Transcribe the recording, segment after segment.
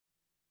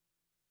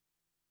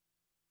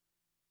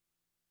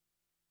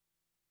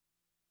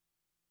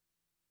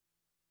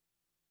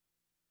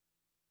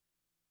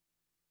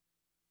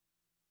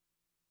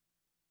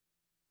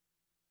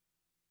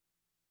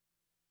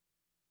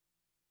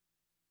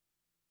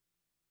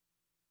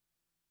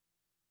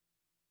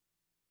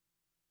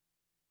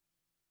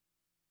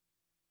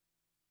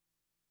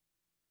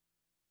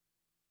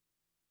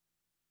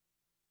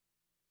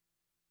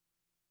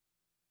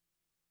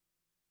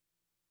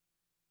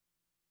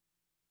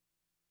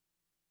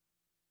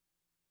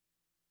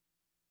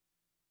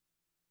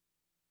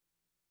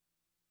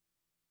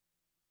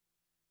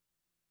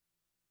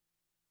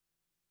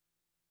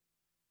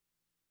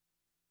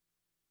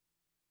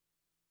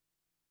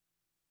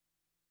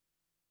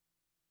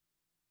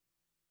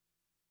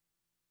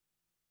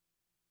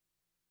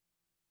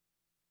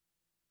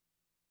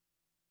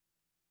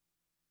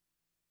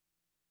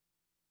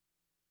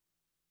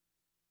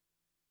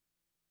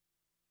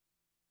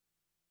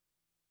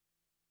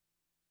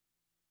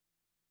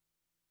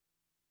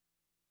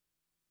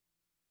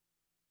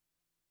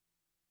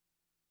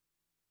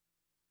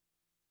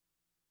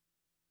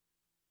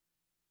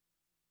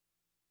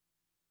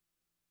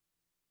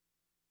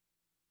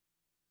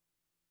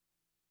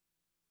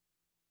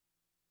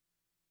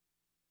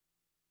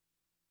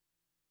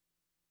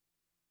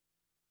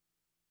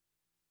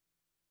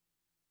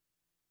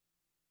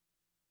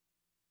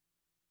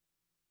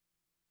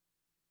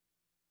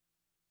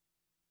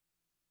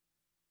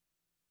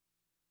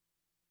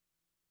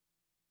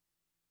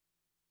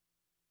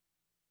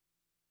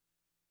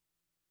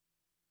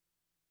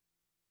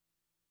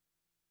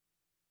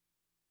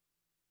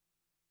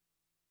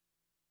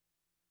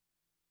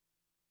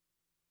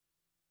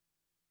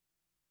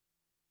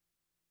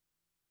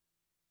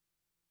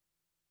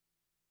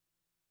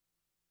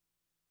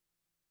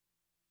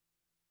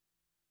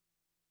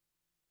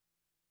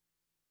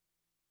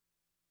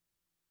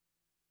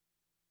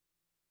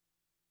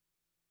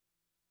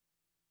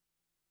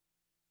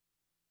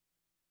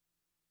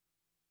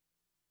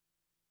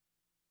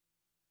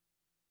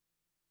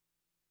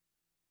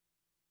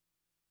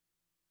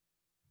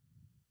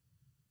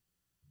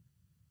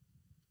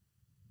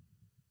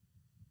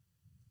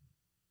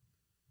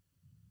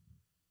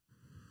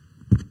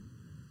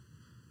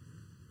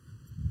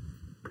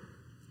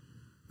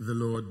The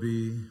Lord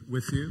be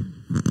with you.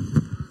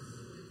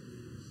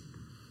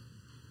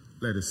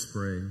 Let us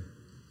pray.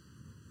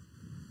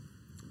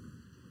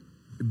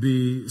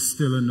 Be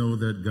still and know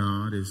that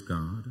God is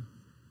God,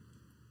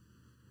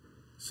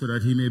 so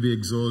that he may be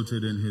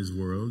exalted in his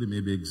world, he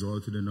may be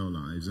exalted in our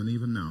lives, and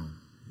even now,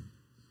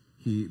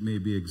 he may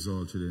be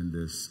exalted in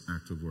this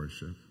act of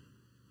worship.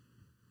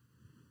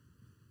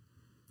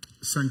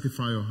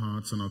 Sanctify our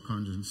hearts and our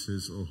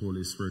consciences, O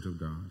Holy Spirit of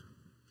God,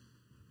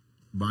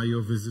 by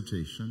your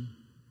visitation,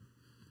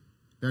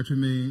 that we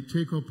may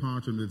take our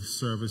part in this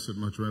service with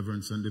much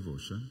reverence and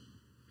devotion,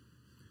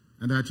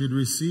 and that you'd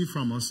receive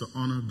from us the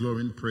honor,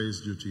 glory, and praise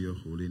due to your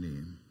holy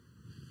name.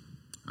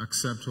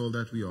 Accept all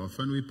that we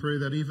offer, and we pray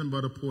that even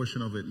but a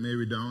portion of it may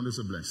redound as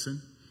a blessing,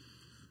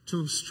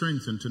 to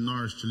strengthen, to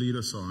nourish, to lead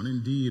us on.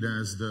 Indeed,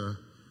 as the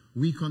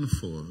week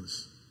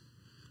unfolds,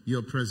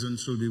 your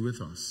presence will be with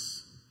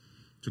us,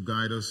 to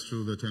guide us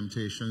through the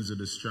temptations, the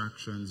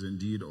distractions,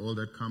 indeed, all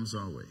that comes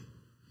our way.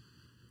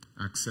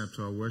 Accept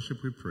our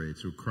worship, we pray,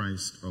 through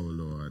Christ our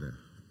Lord.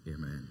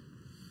 Amen.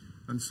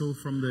 And so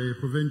from the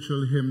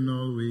provincial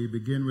hymnal, we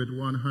begin with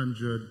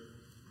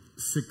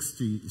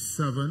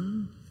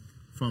 167.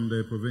 From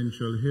the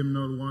provincial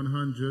hymnal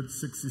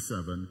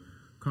 167,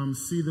 come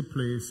see the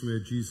place where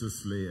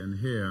Jesus lay and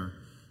hear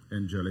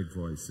angelic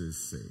voices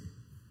say.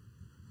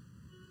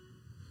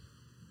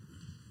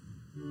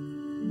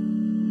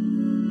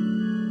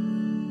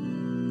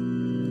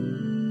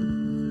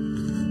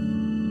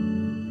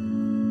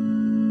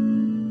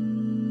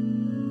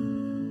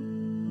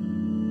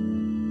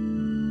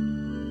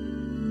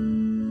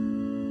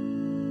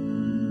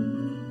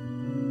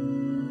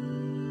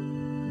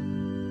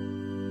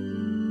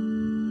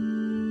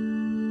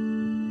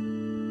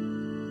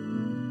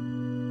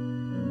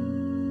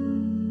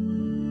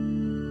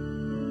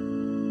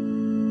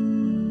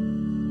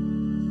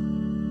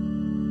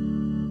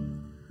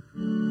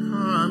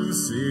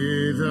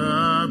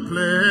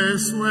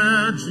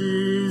 Where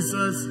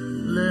Jesus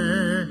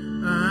lay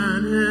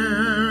and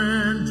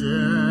hear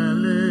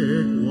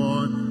angelic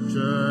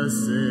watchers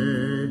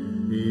say,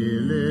 he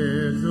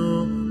lived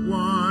who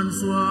once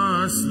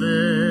was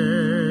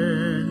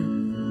slain.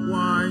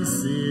 Why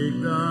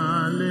seek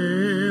the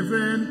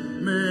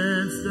living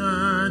midst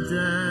the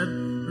dead?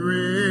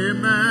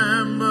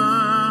 Remember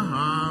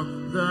how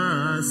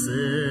the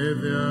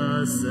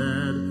Savior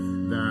said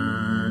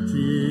that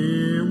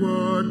he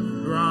would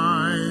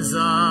rise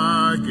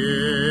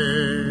again.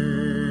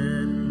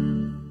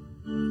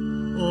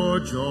 O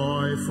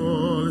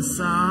joyful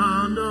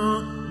sound,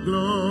 O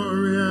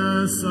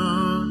glorious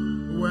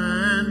song,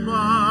 when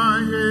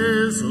by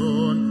his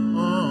own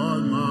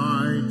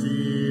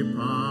almighty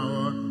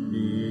power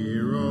he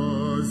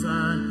rose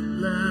and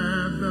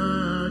left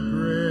the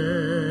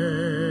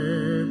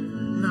grave.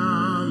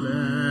 Now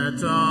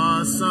let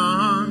our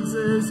songs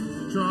his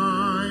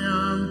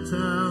triumph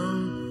tell,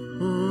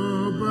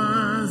 who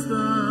burst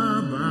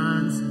the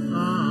bands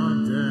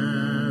of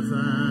death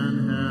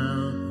and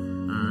hell,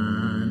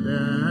 and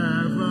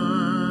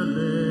ever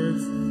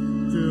lives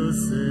to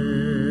save.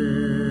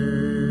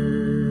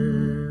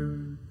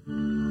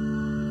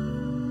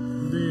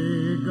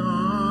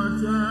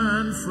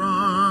 Begotten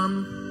from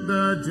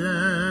the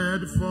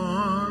dead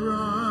for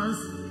us,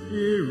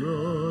 he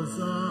rose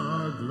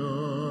our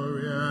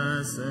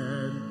glorious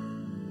head,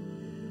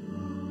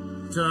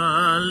 to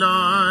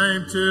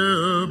life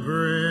to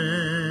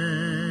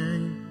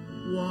bring.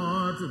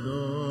 What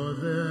though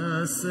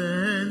the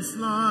saints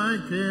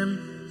like him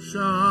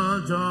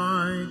shall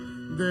die,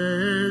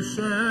 they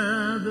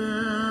share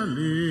their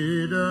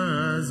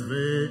leader's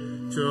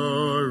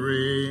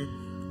victory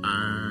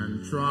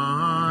and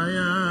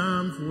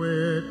triumph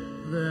with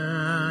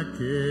their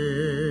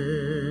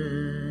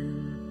King.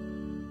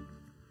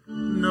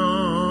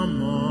 No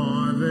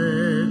more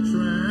they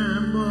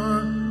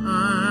tremble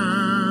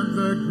at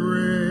the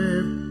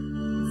grave,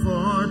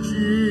 for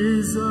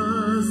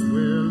Jesus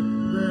will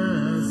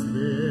their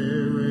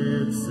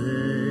spirit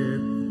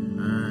save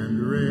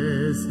and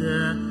raise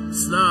their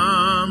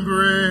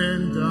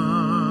slumbering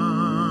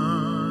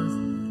dust.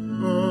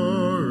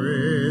 O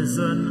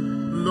risen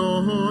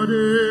Lord,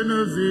 in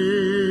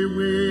thee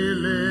we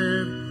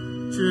live,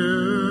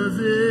 to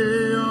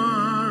thee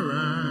our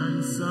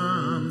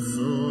ransom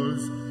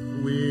souls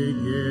we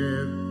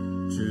give,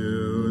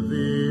 to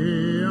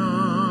thee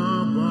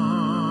our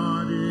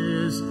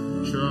bodies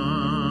trust.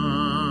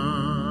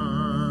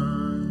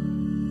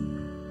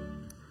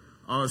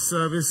 Our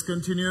service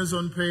continues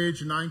on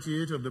page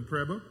 98 of the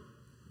prayer book.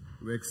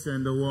 We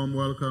extend a warm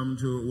welcome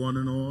to one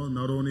and all,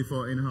 not only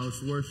for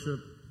in-house worship,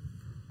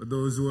 but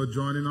those who are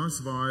joining us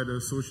via the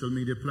social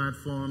media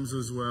platforms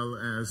as well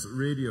as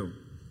radio.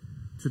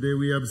 Today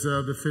we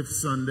observe the 5th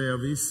Sunday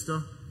of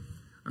Easter,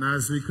 and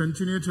as we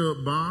continue to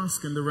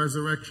bask in the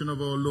resurrection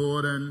of our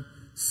Lord and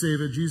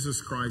Savior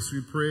Jesus Christ, we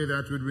pray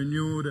that with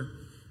renewed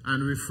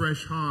and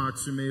refreshed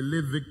hearts we may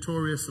live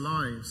victorious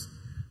lives,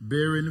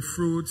 bearing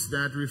fruits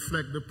that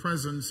reflect the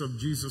presence of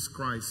Jesus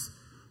Christ,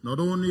 not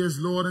only as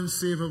Lord and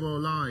Savior of our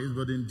lives,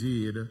 but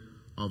indeed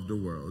of the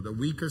world. The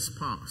week has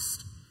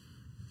passed,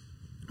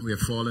 We have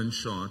fallen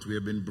short. We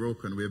have been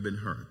broken. We have been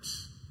hurt.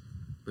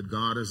 But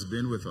God has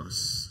been with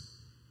us.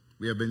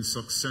 We have been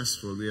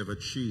successful. We have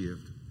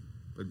achieved.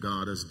 But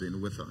God has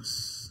been with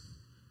us.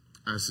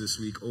 As this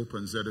week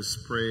opens, let us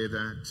pray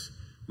that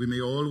we may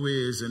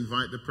always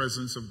invite the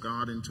presence of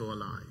God into our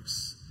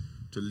lives,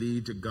 to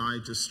lead, to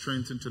guide, to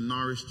strengthen, to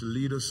nourish, to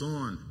lead us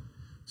on,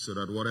 so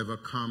that whatever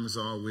comes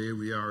our way,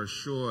 we are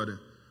assured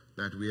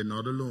that we are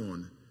not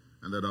alone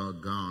and that our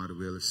God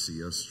will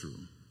see us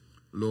through.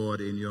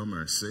 Lord, in your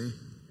mercy.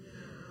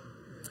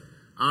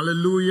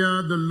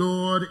 Hallelujah, the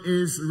Lord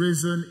is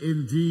risen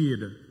indeed.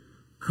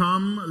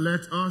 Come,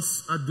 let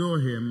us adore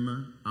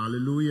him.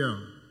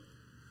 Hallelujah.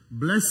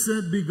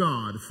 Blessed be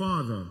God,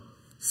 Father,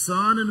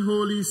 Son, and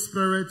Holy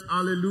Spirit.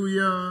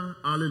 Hallelujah,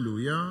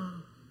 hallelujah.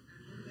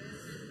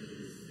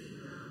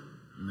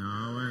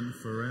 Now and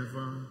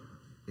forever.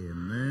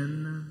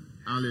 Amen.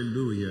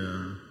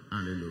 Hallelujah,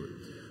 hallelujah.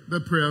 The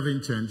prayer of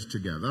intent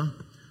together.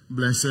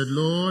 Blessed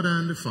Lord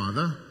and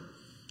Father,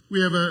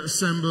 we have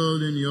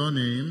assembled in your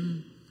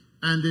name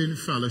and in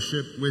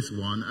fellowship with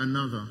one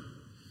another.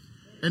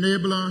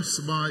 Enable us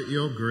by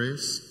your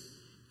grace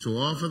to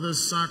offer the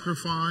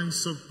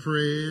sacrifice of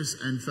praise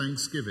and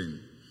thanksgiving,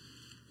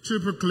 to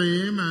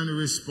proclaim and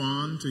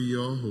respond to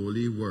your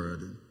holy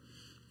word.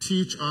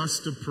 Teach us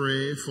to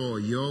pray for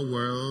your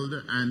world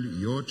and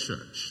your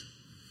church.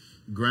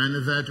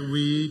 Grant that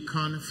we,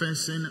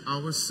 confessing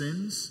our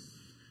sins,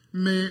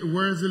 may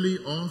worthily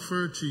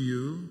offer to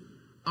you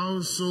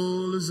our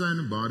souls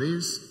and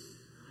bodies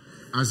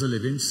as a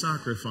living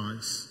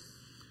sacrifice,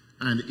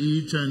 and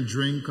eat and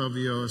drink of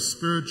your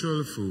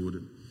spiritual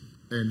food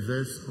in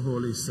this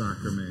holy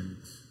sacrament.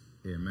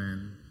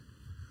 Amen.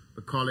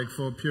 The collect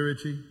for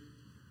purity.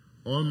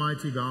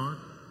 Almighty God,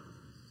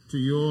 to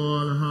you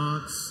all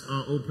hearts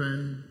are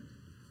open,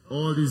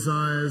 all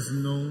desires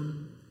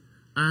known,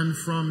 and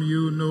from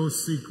you no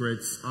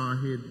secrets are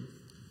hid.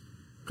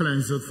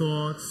 Cleanse the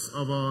thoughts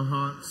of our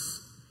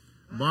hearts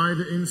by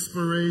the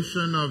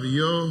inspiration of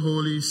your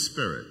Holy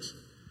Spirit,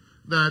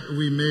 that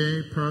we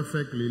may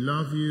perfectly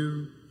love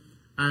you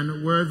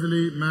and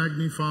worthily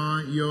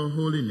magnify your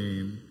holy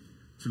name,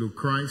 through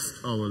Christ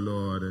our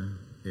Lord.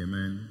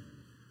 Amen.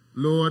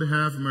 Lord,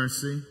 have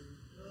mercy.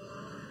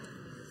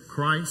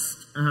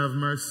 Christ, have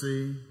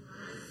mercy.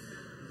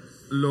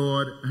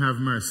 Lord, have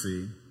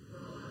mercy.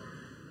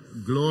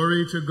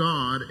 Glory to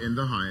God in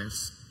the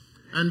highest,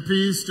 and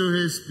peace to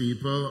his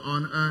people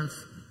on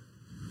earth.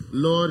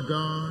 Lord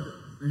God,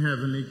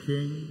 heavenly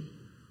King,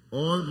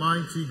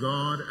 almighty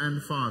God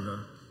and Father,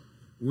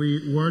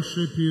 we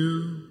worship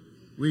you,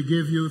 we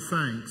give you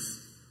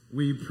thanks,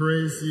 we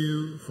praise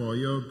you for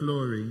your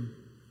glory.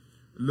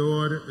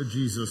 Lord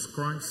Jesus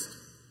Christ,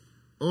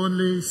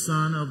 only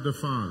Son of the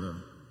Father,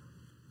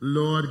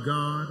 Lord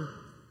God,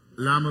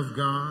 Lamb of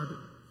God,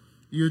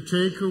 you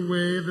take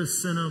away the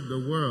sin of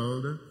the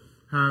world,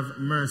 have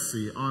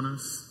mercy on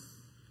us.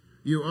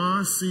 You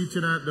are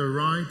seated at the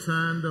right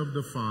hand of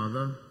the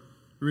Father,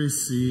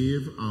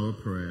 receive our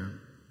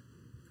prayer.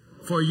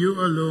 For you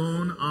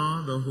alone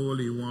are the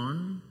Holy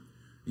One,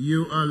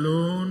 you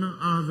alone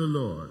are the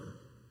Lord,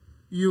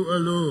 you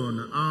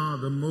alone are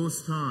the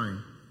Most High,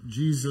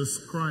 Jesus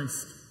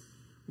Christ,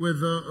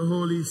 with the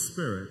Holy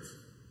Spirit,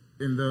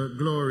 in the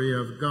glory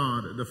of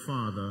God the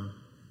Father.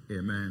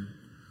 Amen.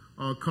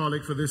 Our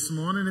collect for this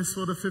morning is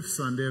for the 5th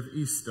Sunday of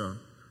Easter,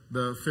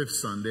 the 5th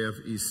Sunday of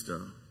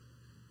Easter.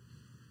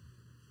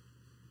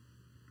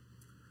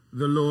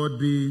 The Lord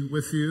be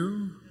with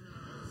you.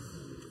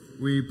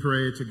 We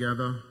pray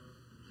together.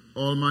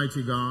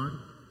 Almighty God,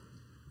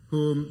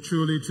 whom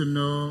truly to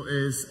know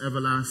is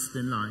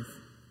everlasting life,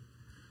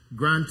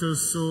 grant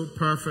us so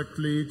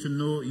perfectly to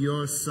know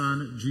your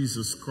Son,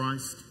 Jesus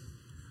Christ,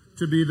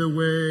 to be the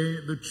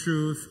way, the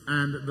truth,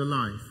 and the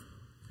life,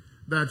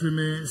 that we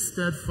may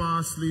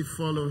steadfastly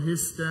follow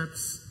his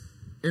steps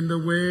in the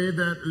way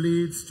that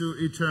leads to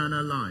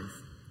eternal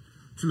life,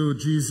 through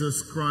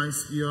Jesus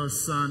Christ, your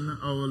Son,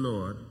 our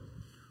Lord,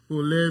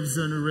 who lives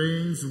and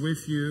reigns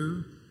with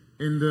you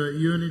in the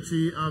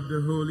unity of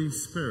the Holy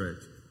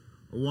Spirit,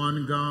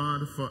 one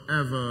God,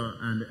 forever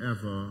and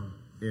ever.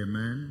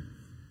 Amen.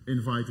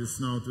 Invite us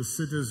now to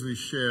sit as we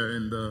share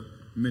in the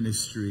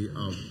ministry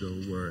of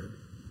the word.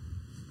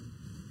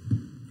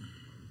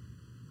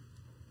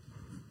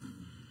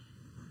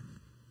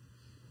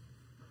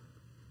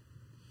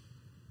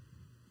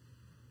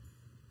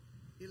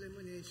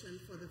 Illumination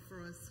for the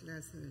first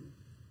lesson.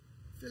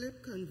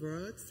 Philip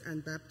converts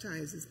and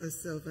baptizes a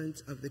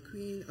servant of the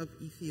Queen of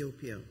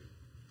Ethiopia.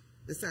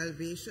 The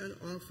salvation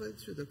offered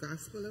through the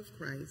gospel of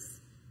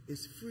Christ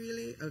is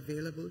freely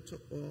available to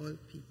all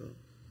people.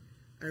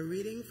 A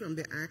reading from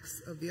the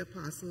Acts of the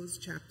Apostles,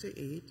 chapter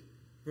 8,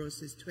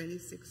 verses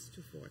 26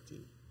 to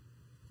 40.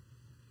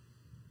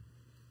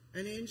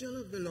 An angel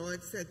of the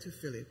Lord said to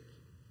Philip,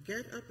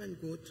 "Get up and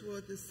go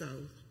toward the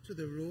south to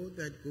the road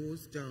that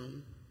goes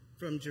down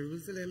from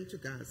Jerusalem to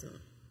Gaza.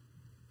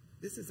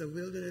 This is a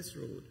wilderness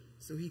road."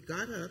 So he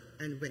got up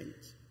and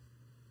went.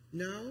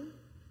 Now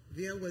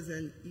there was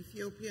an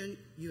Ethiopian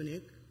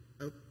eunuch,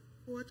 a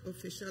court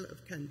official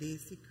of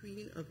Candace,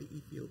 queen of the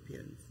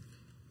Ethiopians,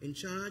 in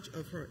charge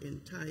of her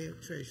entire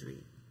treasury.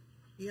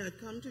 He had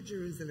come to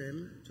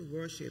Jerusalem to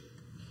worship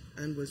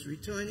and was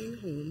returning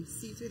home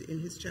seated in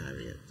his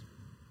chariot.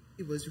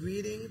 He was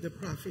reading the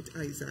prophet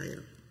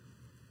Isaiah.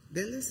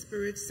 Then the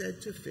Spirit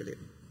said to Philip,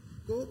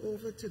 "Go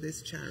over to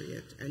this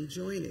chariot and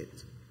join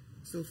it."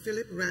 So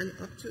Philip ran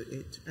up to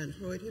it and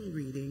heard him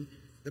reading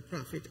the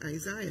prophet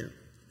Isaiah.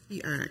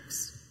 He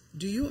asked,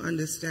 "Do you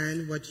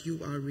understand what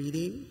you are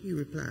reading?" He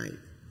replied,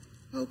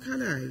 "How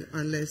can I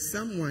unless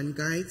someone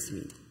guides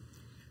me?"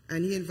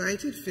 And he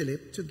invited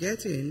Philip to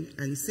get in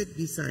and sit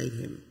beside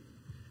him.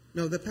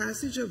 Now the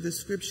passage of the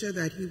scripture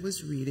that he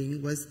was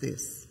reading was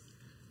this: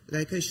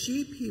 "Like a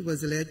sheep he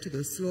was led to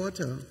the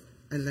slaughter,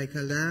 and like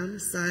a lamb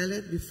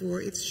silent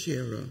before its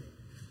shearer,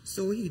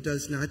 so he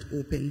does not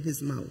open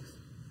his mouth.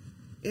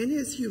 In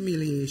his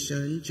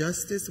humiliation,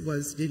 justice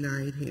was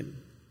denied him.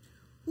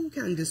 Who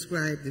can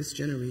describe this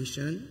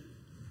generation?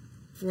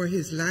 For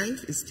his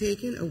life is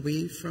taken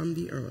away from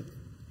the earth."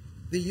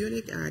 The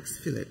eunuch asked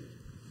Philip,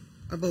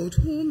 "About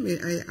whom, may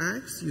I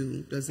ask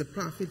you, does the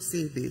prophet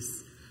say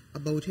this?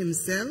 About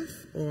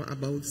himself or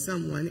about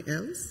someone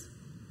else?"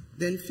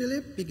 Then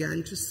Philip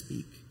began to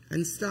speak,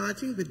 and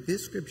starting with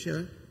this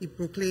scripture, he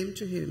proclaimed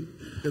to him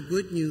the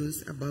good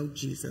news about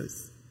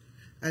Jesus.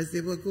 As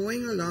they were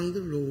going along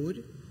the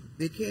road,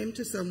 they came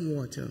to some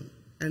water,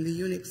 and the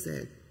eunuch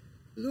said,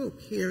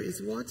 "Look, here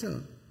is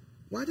water.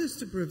 What is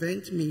to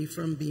prevent me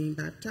from being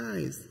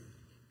baptized?"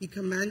 He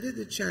commanded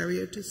the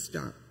chariot to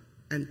stop,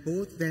 and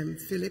both them,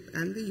 Philip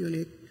and the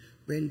eunuch,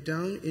 went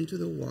down into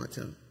the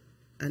water,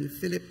 and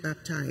Philip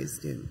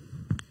baptized him.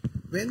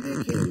 When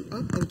they came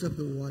up out of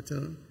the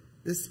water,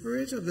 the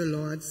Spirit of the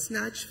Lord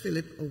snatched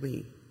Philip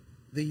away.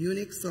 The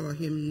eunuch saw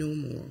him no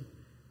more,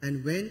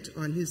 and went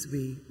on his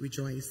way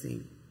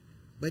rejoicing.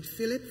 But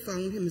Philip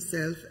found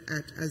himself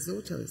at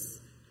Azotus,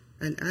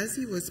 and as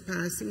he was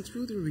passing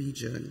through the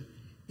region,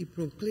 he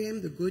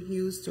proclaimed the good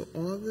news to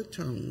all the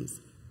towns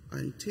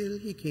until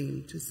he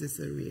came to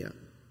Caesarea.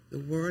 The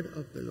word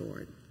of the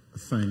Lord.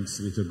 Thanks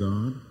be to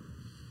God.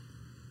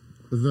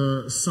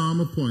 The psalm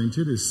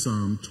appointed is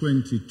Psalm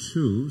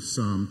 22,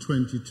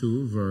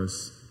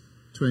 verse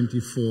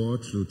 24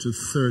 through to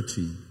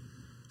 30.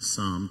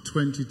 Psalm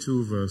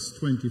 22, verse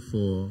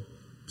 24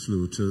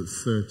 through to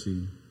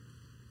 30.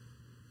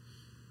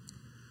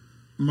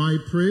 My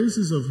praise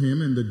is of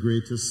him in the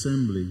great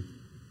assembly.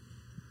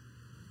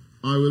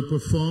 I will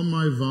perform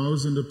my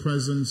vows in the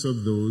presence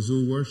of those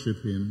who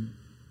worship him.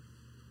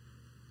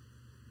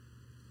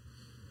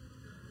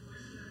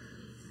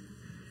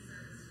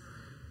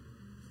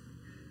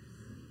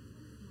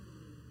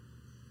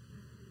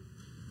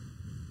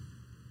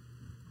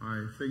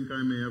 I think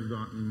I may have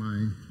gotten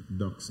my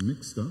ducks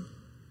mixed up.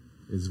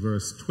 It's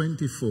verse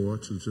 24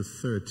 to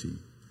 30.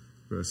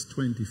 Verse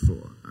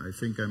 24. I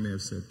think I may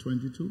have said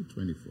 22,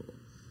 24.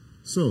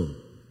 So,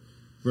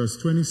 verse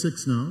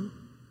 26 now.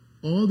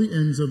 All the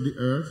ends of the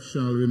earth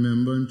shall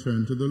remember and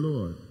turn to the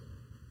Lord,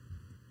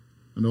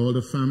 and all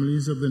the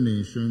families of the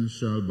nations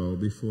shall bow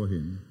before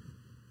him.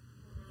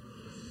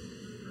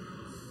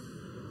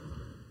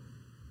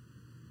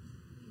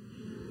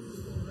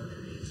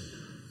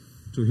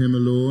 To him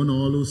alone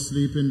all who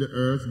sleep in the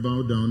earth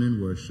bow down in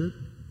worship.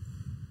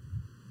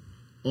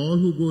 All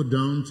who go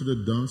down to the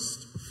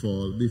dust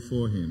fall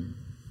before him.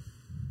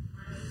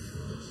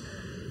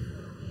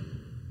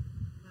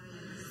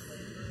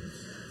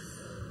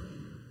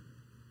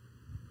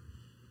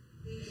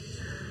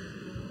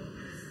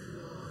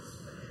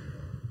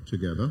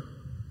 Together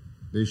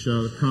they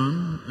shall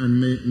come and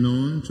make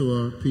known to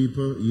a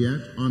people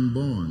yet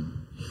unborn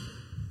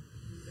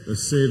the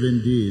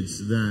saving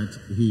deeds that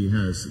he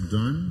has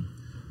done.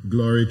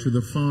 Glory to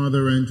the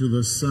Father, and to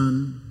the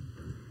Son,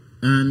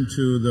 and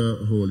to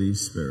the Holy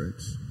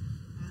Spirit.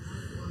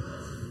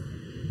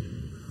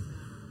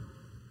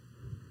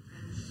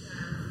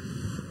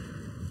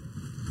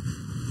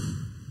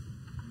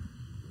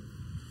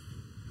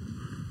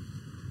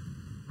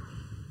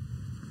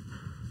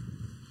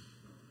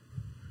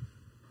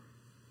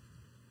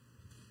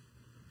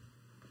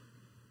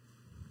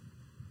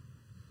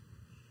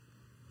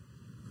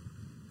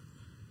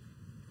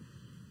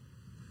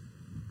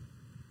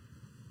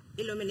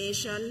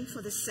 Illumination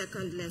for the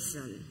second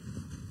lesson.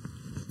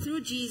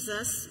 Through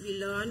Jesus, we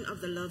learn of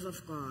the love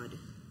of God.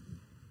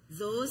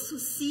 Those who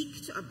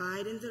seek to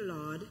abide in the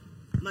Lord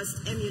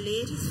must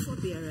emulate his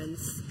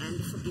forbearance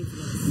and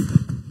forgiveness.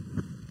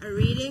 A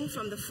reading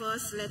from the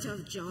first letter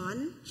of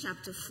John,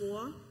 chapter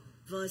 4,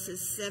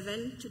 verses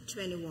 7 to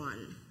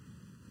 21.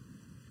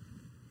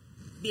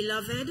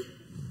 Beloved,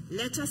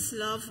 let us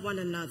love one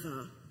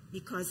another,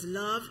 because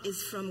love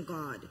is from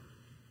God.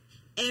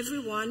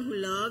 Everyone who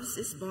loves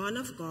is born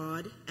of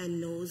God and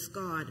knows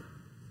God.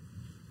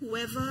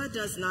 Whoever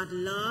does not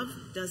love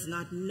does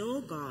not know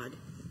God,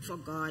 for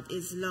God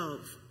is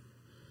love.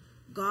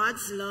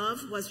 God's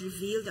love was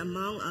revealed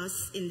among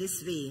us in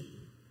this way.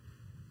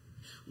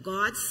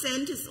 God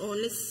sent his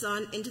only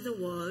Son into the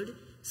world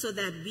so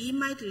that we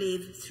might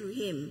live through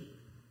him.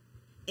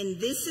 And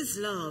this is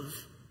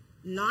love,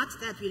 not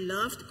that we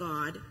loved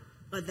God,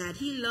 but that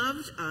he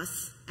loved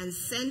us and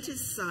sent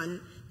his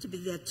Son to be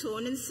the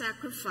atoning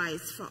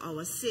sacrifice for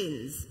our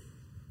sins.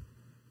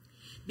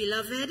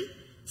 Beloved,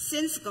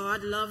 since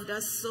God loved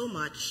us so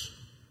much,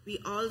 we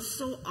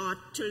also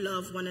ought to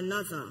love one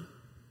another.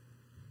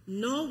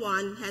 No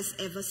one has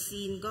ever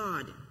seen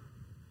God.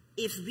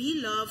 If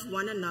we love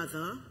one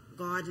another,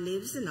 God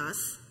lives in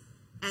us,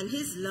 and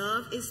his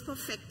love is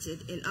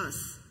perfected in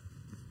us.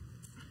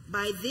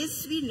 By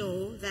this we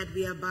know that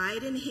we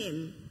abide in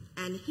him,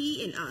 and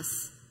he in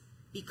us,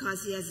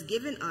 because he has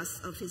given us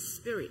of his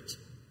Spirit.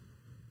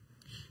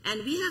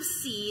 And we have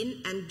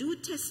seen and do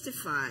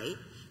testify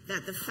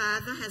that the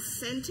Father has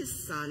sent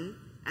his Son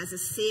as a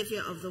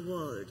Savior of the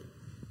world.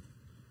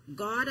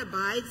 God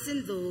abides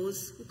in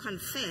those who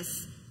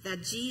confess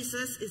that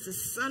Jesus is the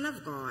Son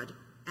of God,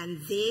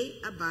 and they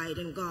abide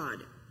in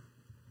God.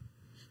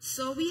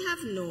 So we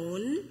have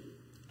known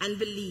and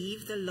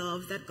believed the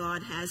love that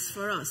God has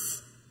for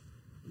us.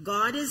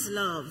 God is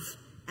love,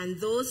 and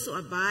those who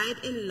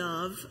abide in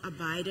love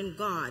abide in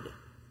God,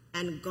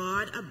 and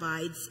God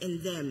abides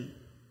in them.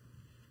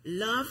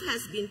 Love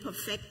has been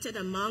perfected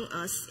among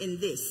us in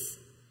this,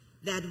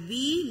 that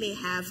we may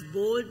have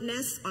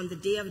boldness on the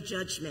day of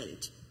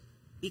judgment,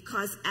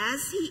 because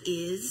as he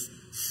is,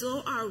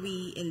 so are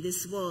we in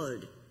this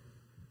world.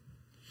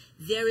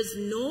 There is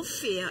no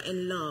fear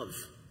in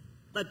love,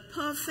 but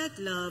perfect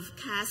love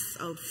casts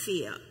out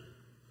fear.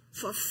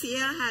 For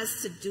fear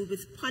has to do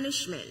with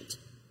punishment,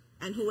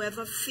 and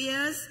whoever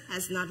fears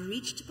has not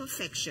reached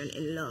perfection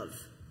in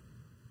love.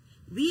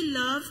 We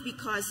love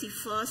because he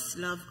first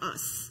loved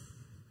us.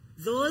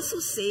 Those who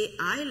say,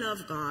 I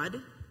love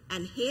God,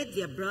 and hate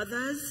their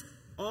brothers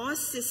or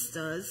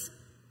sisters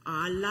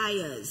are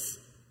liars.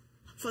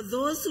 For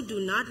those who do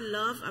not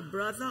love a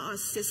brother or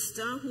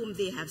sister whom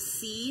they have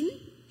seen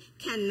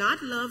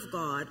cannot love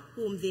God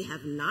whom they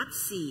have not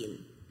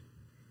seen.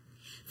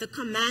 The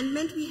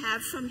commandment we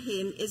have from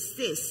him is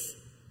this: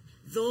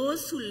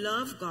 those who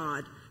love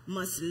God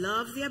must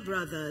love their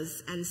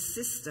brothers and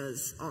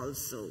sisters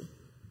also.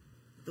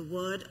 The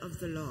word of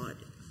the Lord.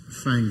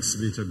 Thanks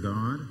be to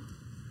God.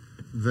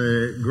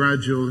 The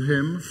gradual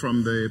hymn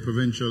from the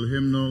provincial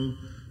hymnal,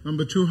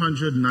 number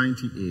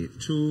 298,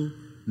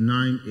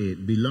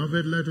 298.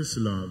 Beloved, let us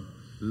love.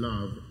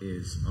 Love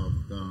is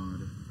of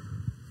God.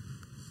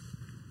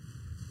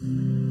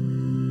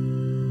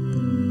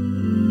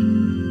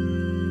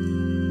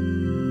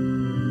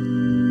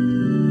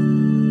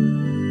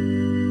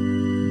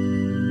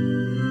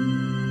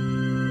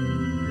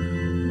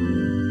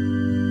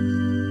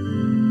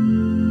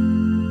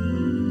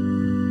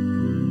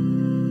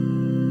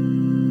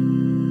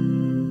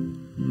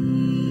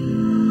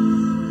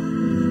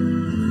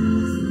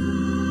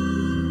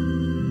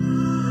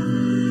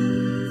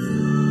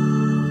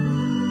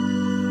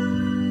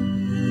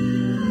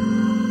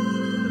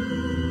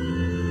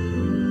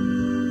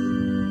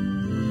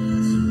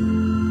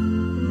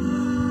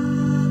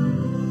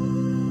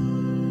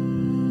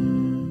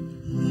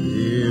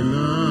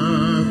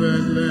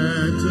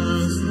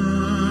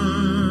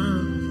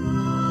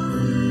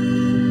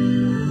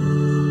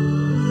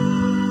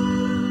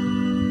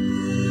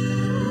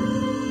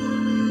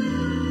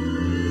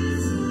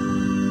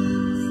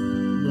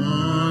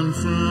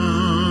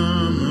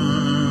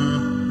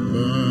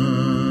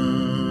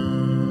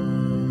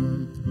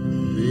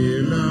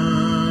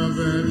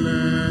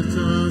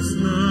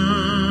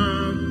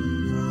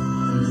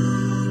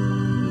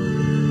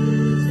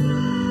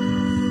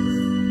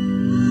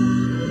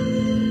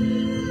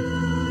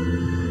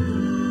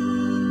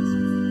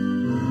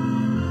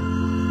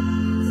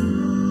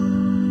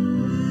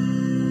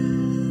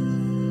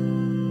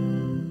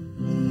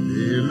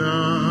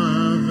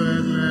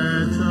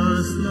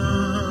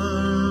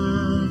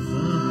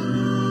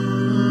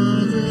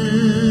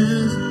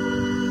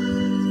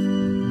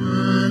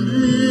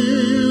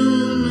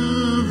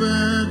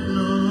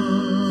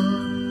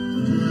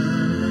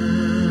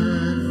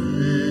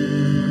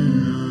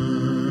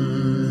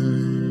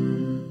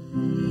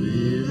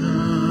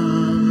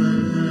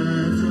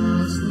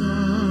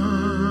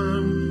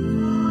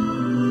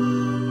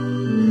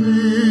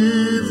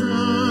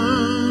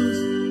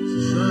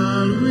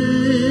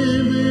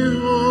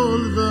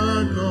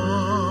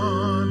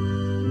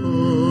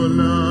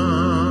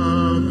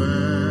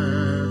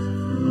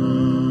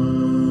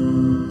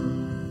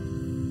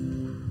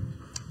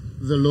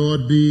 The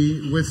Lord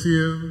be with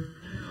you.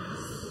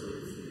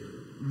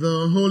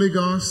 The Holy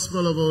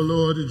Gospel of our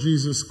Lord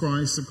Jesus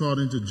Christ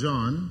according to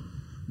John,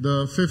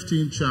 the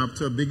 15th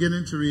chapter,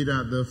 beginning to read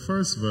at the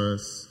first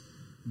verse.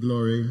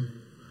 Glory.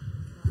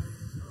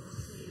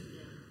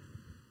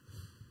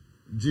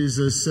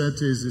 Jesus said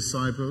to his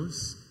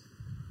disciples,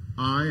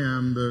 I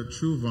am the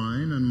true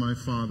vine, and my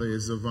Father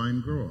is the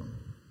vine grower.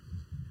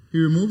 He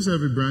removes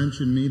every branch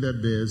in me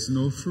that bears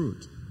no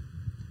fruit.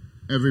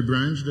 Every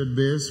branch that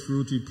bears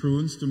fruit he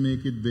prunes to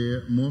make it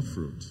bear more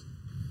fruit.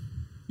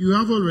 You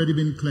have already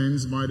been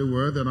cleansed by the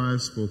word that I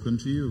have spoken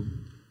to you.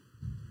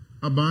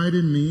 Abide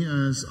in me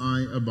as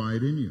I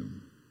abide in you.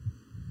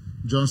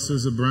 Just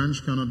as a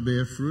branch cannot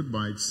bear fruit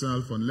by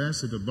itself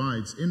unless it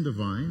abides in the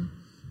vine,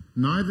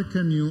 neither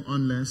can you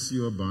unless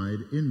you abide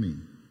in me.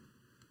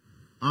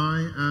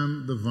 I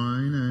am the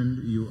vine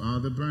and you are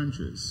the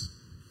branches.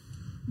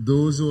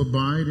 Those who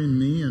abide in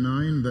me and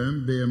I in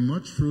them bear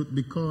much fruit,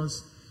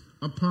 because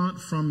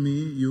apart from me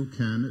you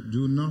can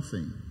do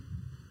nothing.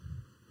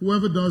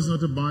 Whoever does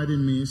not abide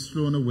in me is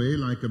thrown away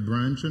like a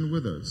branch and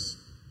withers.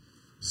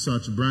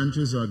 Such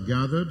branches are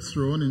gathered,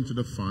 thrown into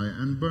the fire,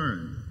 and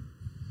burned.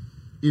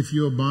 If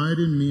you abide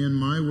in me and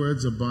my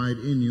words abide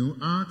in you,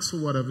 ask for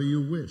whatever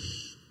you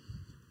wish,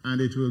 and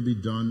it will be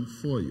done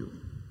for you.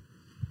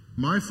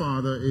 My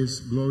Father is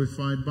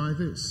glorified by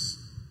this,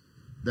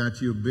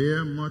 that you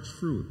bear much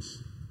fruit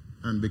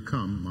and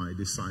become my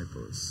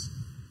disciples.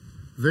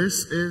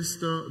 This is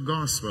the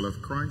gospel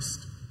of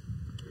Christ.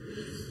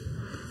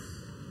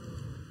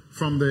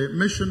 From the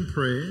Mission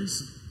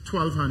Praise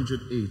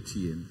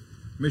 1218.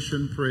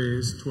 Mission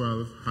Praise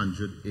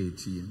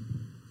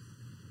 1218.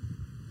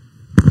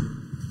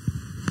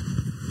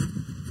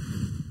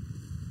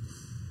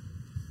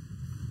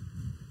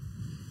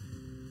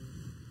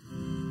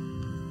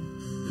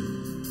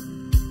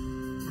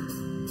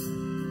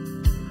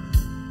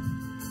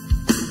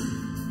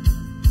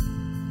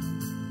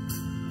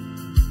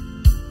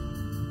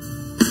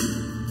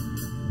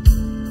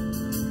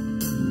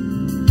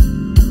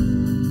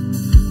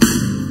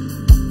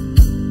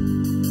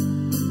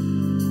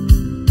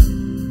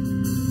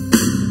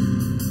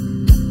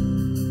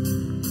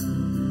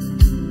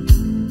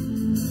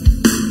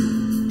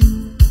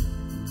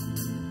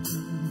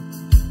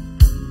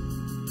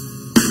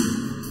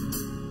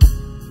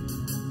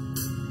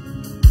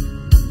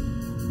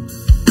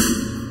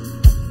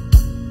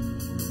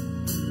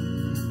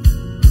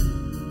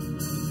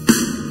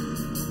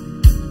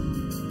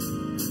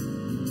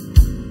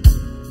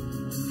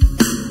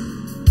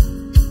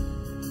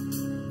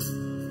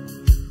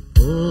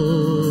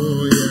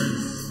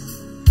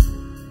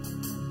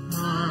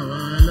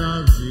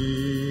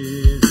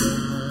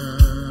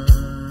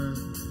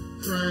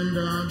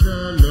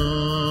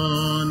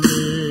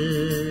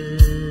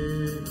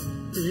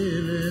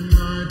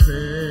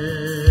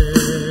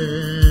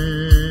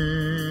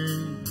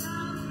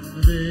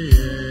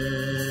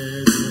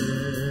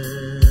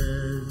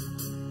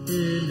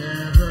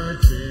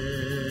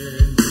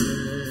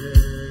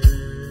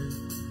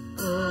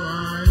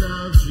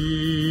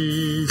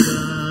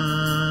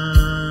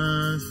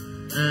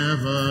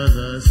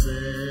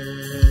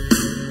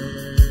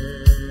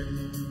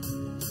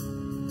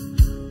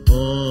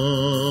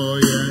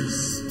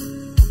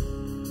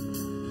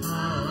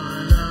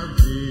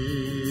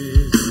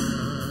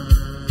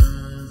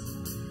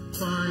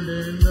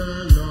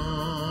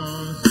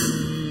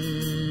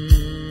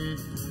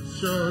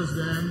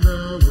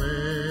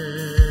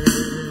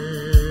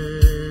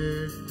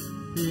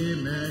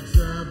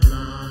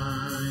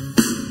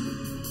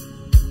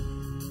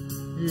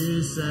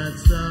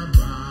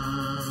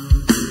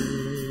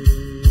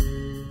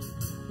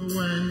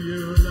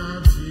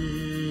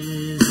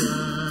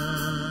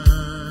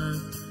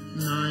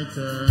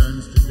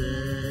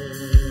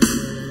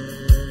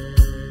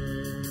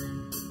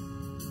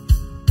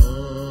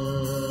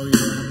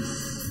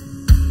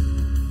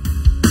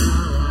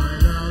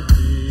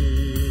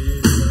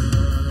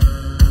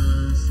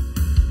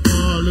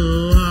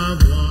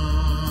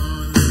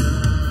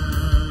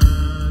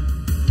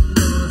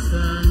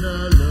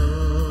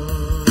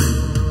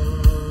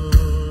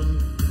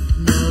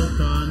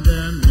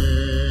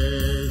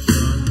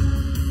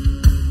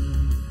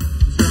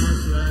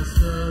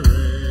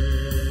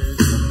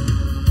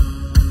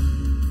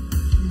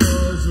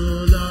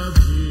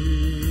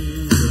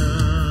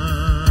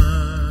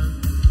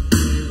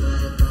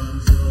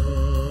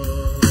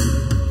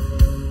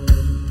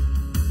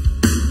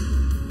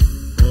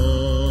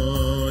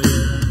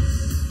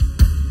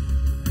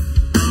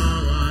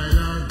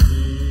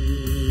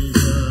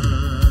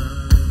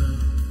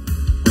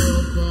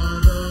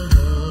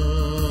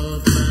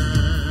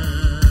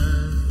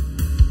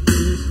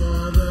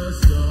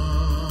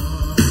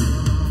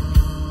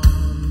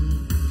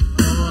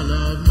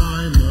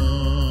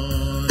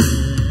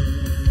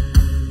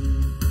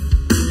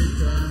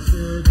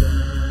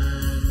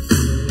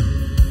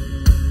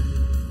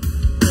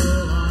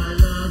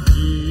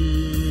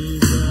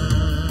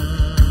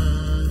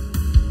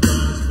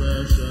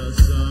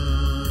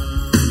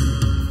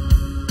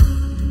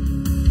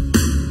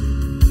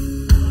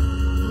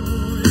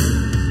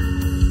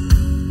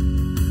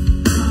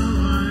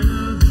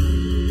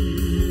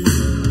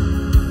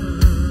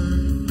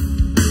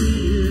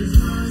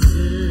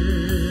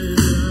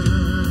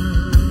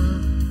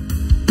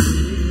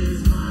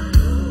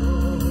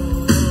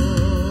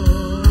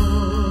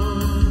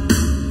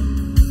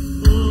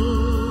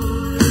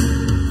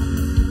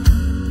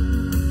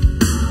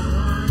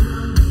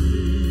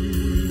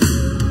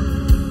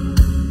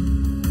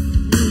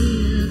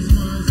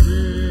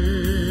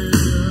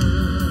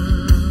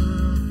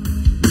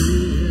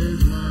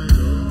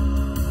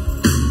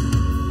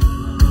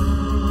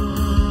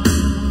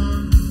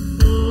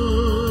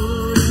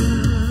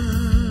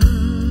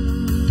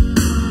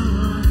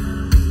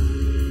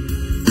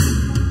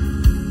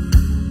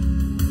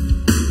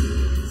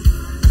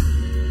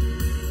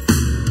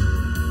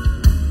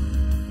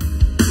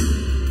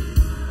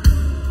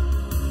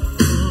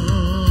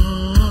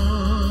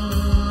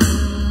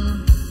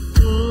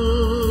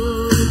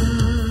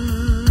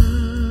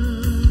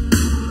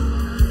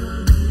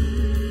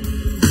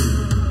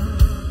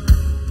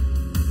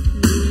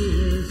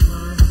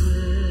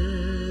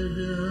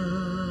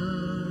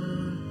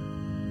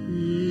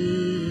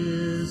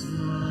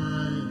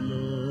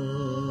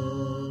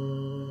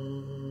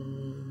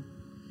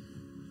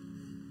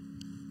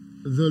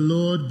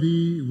 Lord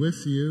be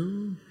with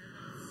you.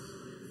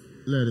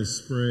 Let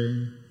us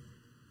pray.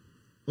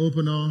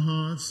 Open our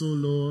hearts, O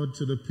Lord,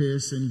 to the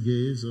piercing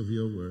gaze of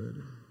your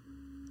word.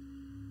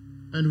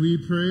 And we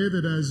pray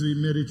that as we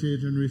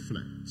meditate and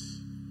reflect,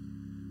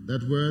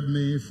 that word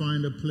may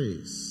find a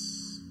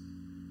place.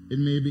 It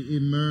may be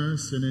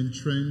immersed and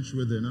entrenched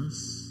within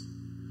us,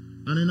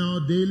 and in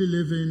our daily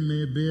living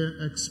may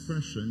bear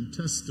expression,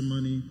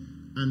 testimony,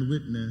 and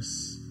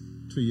witness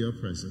to your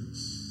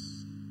presence.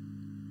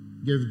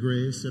 Give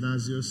grace that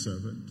as your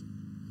servant,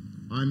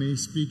 I may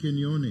speak in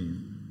your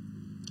name,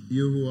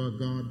 you who are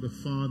God the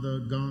Father,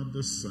 God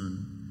the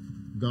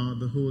Son, God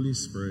the Holy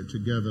Spirit.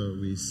 Together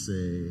we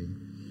say,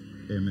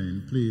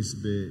 amen. Please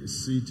be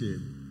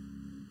seated.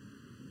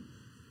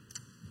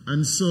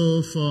 And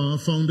so for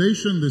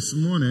foundation this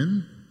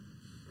morning,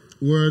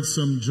 words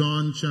from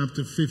John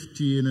chapter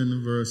 15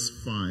 and verse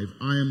 5.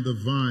 I am the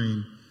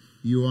vine,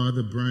 you are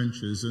the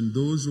branches, and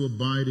those who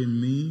abide in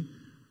me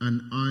and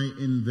I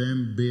in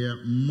them bear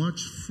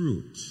much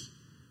fruit,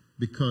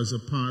 because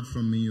apart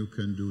from me you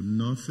can do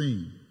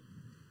nothing.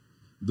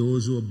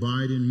 Those who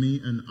abide in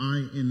me and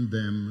I in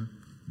them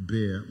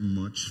bear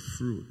much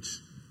fruit.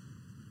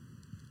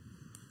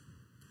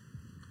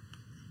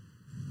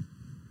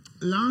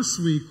 Last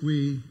week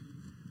we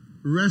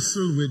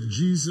wrestled with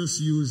Jesus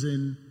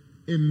using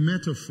a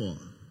metaphor.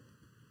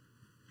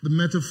 The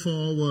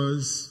metaphor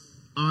was,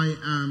 I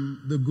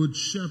am the good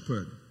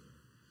shepherd.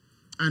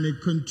 And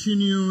it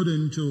continued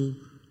into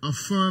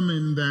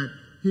affirming that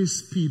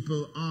his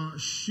people are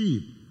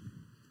sheep.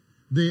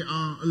 They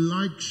are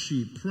like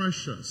sheep,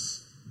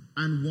 precious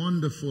and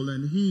wonderful.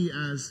 And he,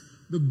 as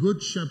the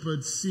good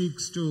shepherd,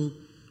 seeks to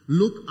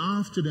look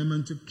after them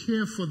and to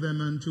care for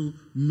them and to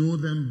know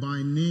them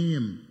by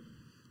name.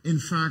 In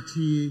fact,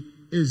 he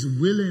is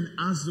willing,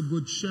 as the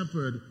good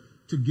shepherd,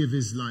 to give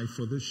his life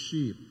for the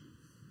sheep.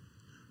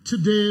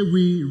 Today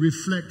we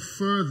reflect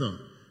further,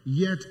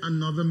 yet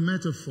another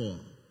metaphor,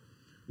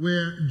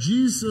 where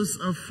Jesus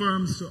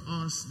affirms to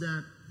us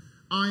that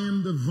I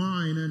am the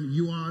vine and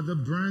you are the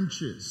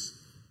branches.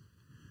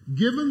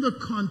 Given the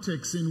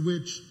context in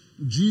which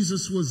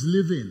Jesus was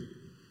living,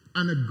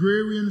 an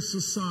agrarian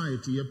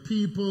society, a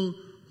people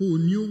who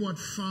knew what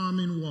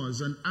farming was,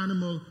 and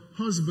animal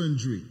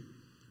husbandry,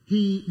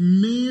 he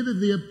made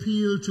the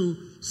appeal to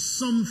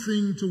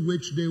something to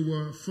which they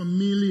were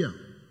familiar.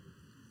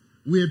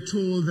 We are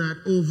told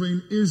that over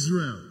in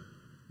Israel,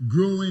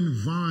 growing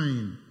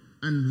vine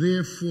and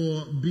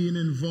therefore being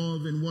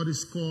involved in what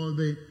is called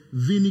the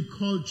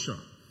viniculture,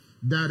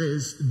 that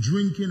is,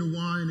 drinking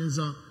wine is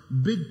a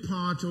big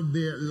part of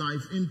their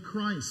life in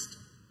Christ.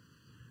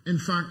 In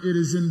fact, it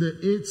is in the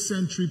 8th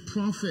century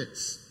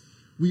prophets.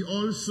 We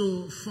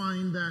also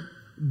find that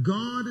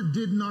God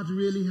did not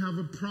really have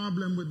a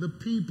problem with the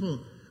people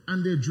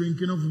and their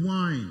drinking of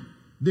wine,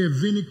 their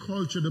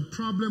viniculture. The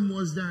problem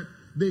was that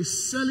they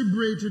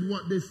celebrated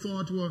what they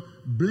thought were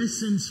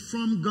blessings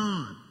from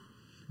God.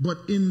 But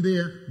in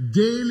their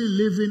daily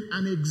living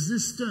and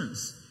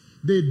existence,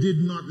 they did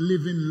not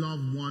live in love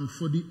one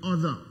for the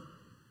other.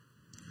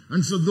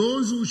 And so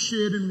those who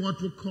shared in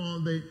what were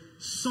called the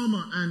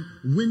summer and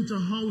winter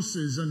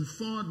houses and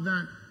thought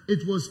that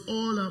it was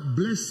all a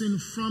blessing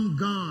from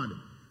God,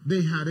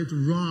 they had it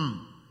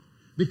wrong.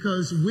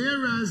 Because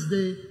whereas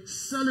they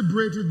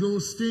celebrated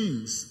those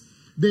things,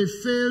 they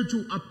failed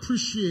to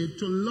appreciate,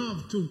 to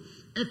love, to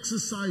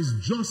exercise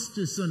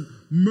justice and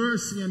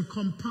mercy and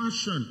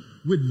compassion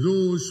with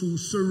those who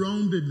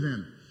surrounded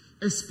them,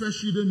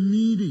 especially the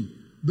needy,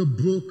 the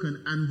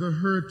broken, and the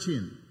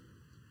hurting.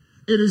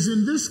 It is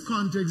in this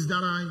context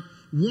that I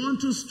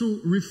want us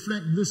to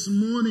reflect this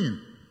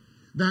morning,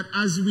 that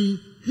as we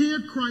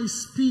hear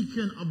Christ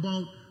speaking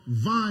about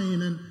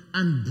vine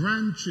and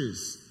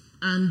branches,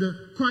 and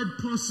quite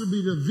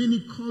possibly the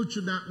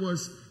viniculture that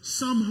was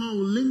somehow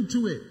linked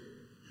to it,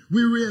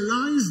 we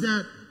realize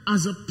that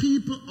as a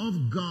people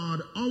of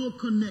God, our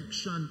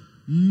connection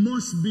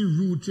must be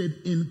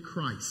rooted in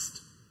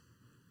Christ.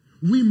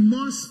 We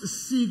must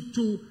seek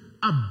to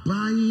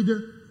abide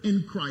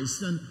in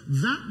Christ. And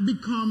that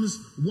becomes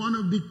one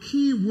of the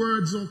key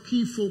words or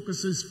key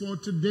focuses for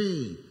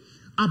today.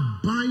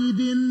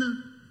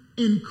 Abiding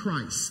in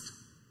Christ.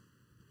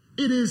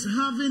 It is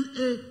having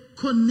a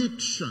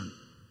connection.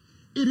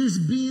 It is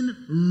being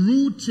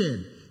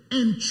rooted,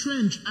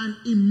 entrenched, and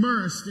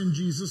immersed in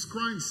Jesus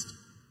Christ.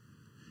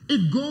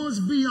 It goes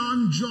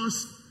beyond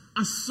just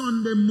a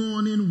Sunday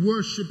morning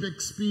worship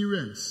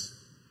experience.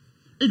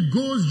 It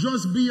goes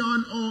just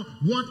beyond or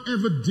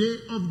whatever day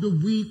of the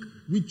week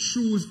we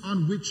choose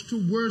on which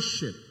to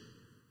worship.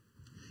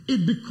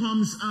 It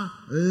becomes a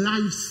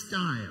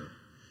lifestyle.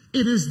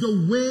 It is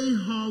the way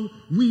how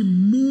we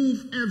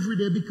move every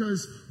day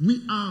because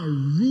we are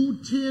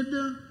rooted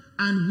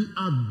and we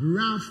are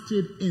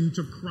grafted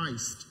into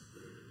Christ.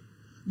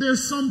 There are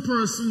some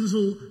persons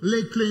who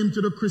lay claim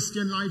to the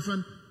Christian life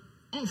and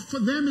for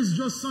them it's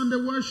just Sunday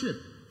worship.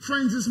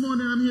 Friends, this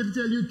morning I'm here to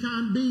tell you it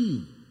can't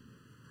be.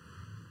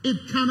 It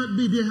cannot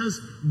be. There has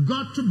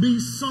got to be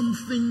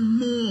something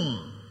more.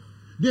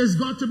 There's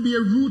got to be a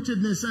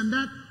rootedness, and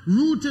that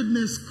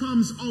rootedness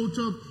comes out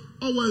of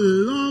our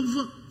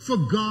love for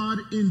God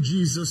in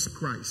Jesus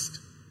Christ.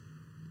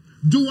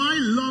 Do I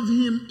love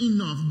him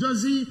enough?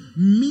 Does he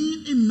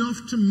mean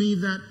enough to me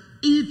that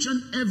each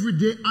and every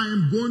day I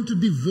am going to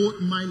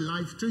devote my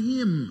life to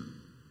him?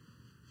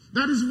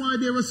 That is why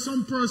there are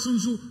some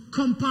persons who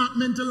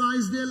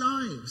compartmentalize their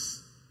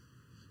lives.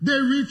 They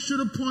reach to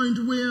the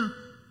point where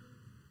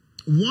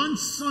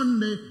once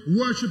Sunday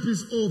worship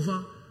is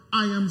over,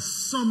 I am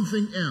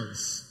something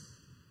else.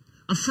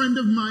 A friend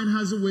of mine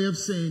has a way of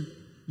saying,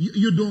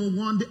 you don't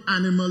want the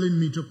animal in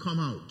me to come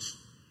out.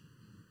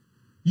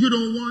 You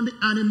don't want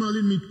the animal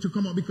in me to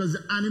come out because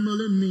the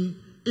animal in me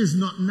is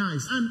not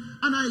nice. And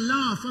I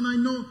laugh and I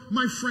know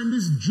my friend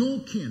is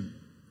joking.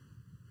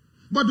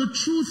 But the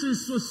truth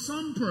is, for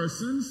some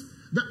persons,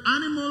 the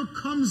animal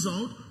comes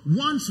out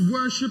once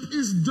worship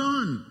is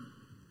done.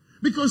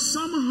 Because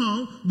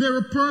somehow there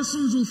are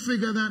persons who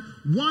figure that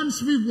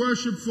once we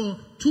worship for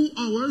 2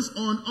 hours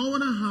or an hour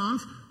and a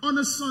half on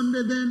a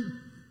Sunday, then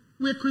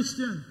we're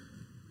Christian.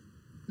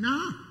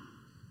 Nah.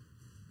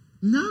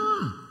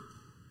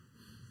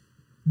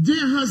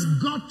 There has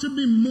got to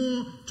be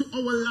more to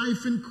our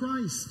life in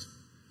Christ.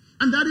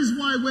 And that is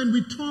why when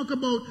we talk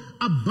about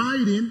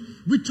abiding,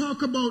 we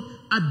talk about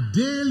a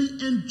daily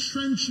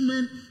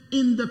entrenchment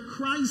in the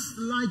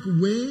Christ-like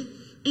way,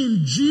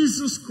 in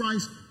Jesus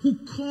Christ, who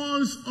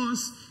calls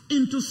us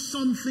into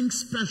something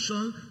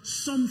special,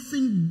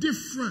 something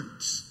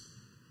different.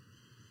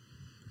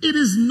 It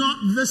is not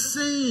the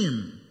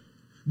same.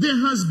 There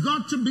has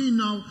got to be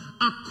now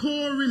a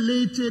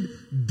correlated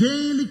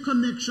daily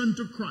connection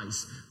to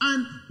Christ.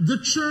 And the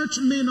church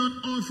may not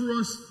offer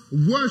us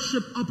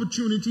worship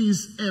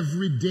opportunities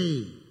every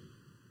day.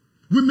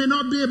 We may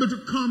not be able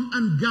to come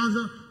and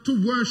gather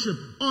to worship,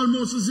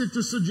 almost as if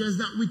to suggest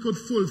that we could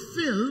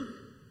fulfill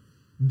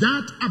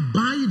that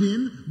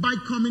abiding by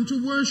coming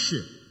to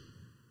worship.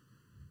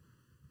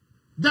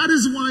 That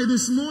is why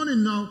this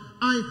morning now,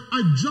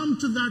 I jump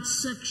to that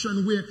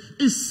section where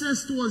it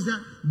says to us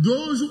that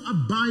those who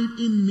abide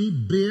in me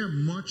bear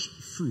much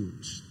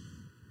fruit.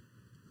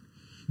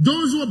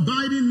 Those who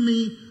abide in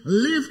me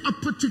live a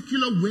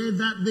particular way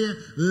that their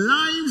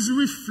lives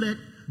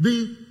reflect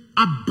the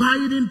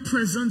abiding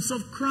presence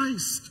of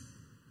Christ.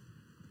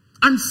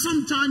 And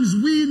sometimes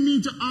we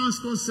need to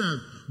ask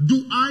ourselves,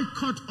 do I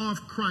cut off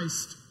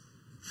Christ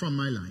from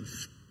my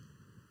life?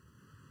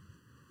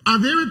 Are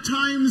there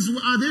times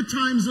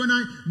when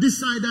I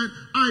decide that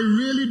I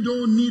really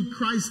don't need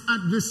Christ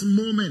at this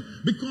moment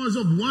because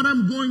of what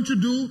I'm going to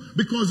do,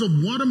 because of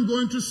what I'm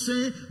going to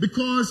say,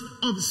 because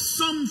of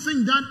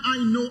something that I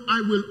know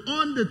I will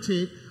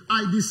undertake,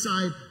 I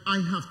decide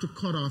I have to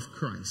cut off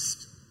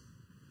Christ?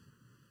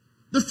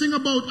 The thing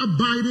about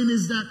abiding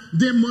is that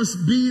there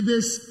must be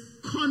this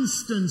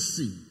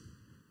constancy.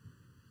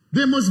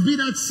 There must be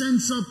that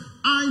sense of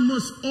I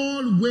must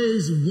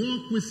always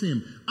walk with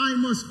him. I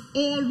must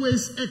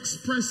always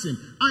express him.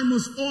 I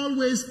must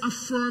always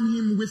affirm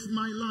him with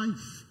my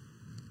life.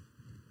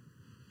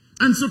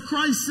 And so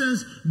Christ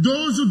says,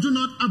 those who do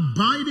not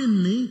abide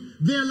in me,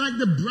 they're like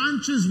the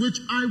branches which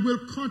I will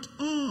cut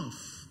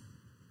off.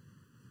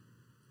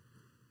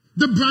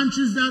 The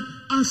branches that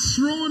are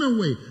thrown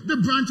away.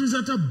 The branches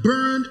that are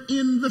burned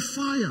in the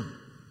fire.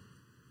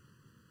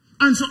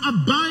 And so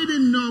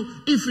abiding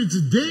now, if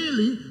it's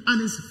daily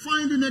and it's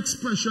finding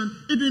expression,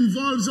 it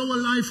involves our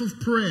life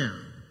of prayer.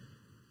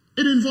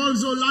 It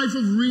involves our life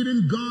of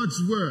reading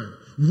God's word.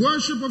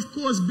 Worship, of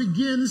course,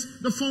 begins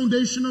the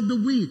foundation of the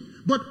week.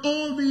 But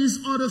all these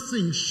other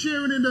things,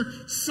 sharing in the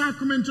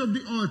sacrament of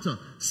the altar,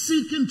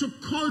 seeking to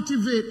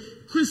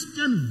cultivate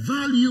Christian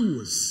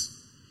values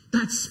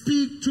that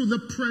speak to the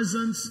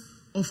presence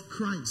of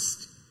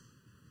Christ.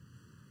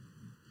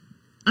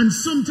 And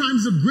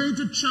sometimes the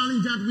greater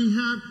challenge that we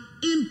have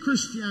in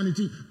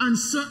Christianity, and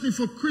certainly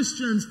for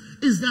Christians,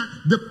 is that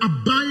the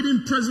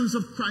abiding presence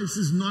of Christ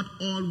is not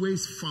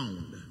always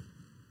found.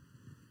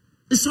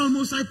 It's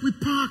almost like we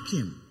park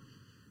him.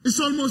 It's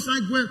almost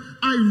like, well,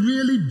 I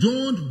really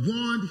don't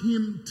want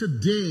him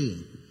today.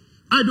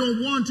 I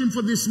don't want him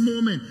for this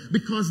moment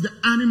because the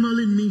animal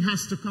in me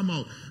has to come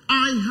out.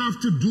 I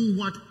have to do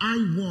what I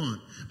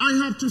want.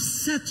 I have to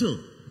settle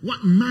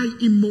what my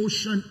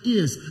emotion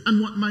is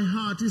and what my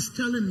heart is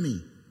telling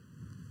me.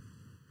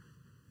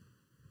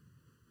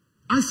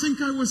 I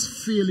think I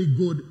was fairly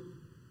good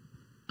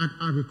at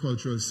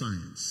agricultural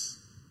science.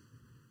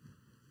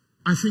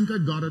 I think I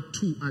got a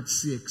 2 at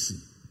CXC.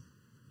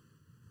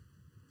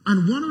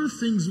 And one of the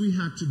things we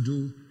had to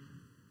do,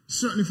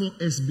 certainly for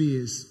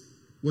SBAs,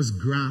 was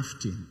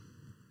grafting.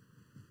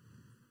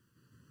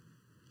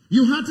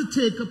 You had to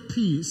take a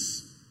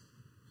piece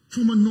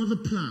from another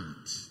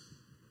plant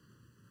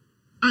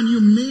and you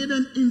made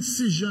an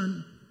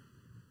incision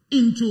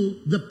into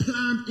the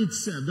plant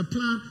itself, the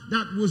plant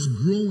that was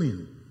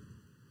growing.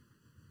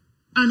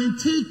 And in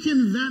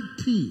taking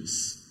that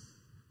piece,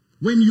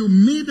 when you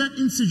made that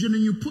incision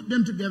and you put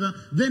them together,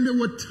 then they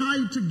were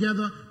tied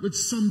together with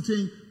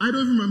something, I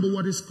don't remember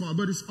what it's called,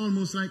 but it's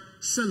almost like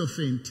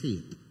cellophane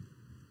tape.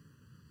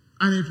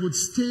 And it would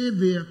stay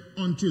there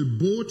until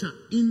both are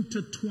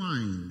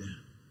intertwined.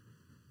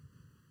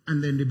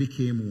 And then they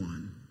became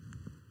one.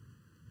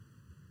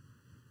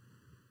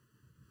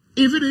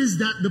 If it is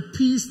that the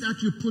piece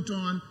that you put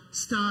on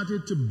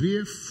started to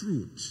bear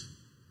fruit,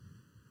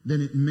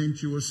 then it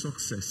meant you were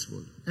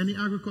successful. Any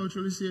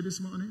agriculturalists here this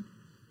morning?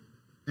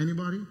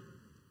 Anybody?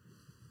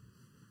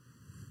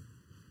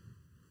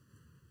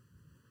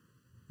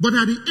 But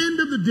at the end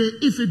of the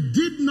day, if it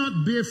did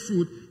not bear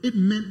fruit, it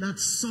meant that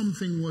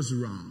something was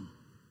wrong.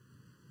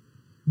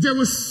 There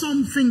was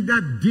something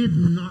that did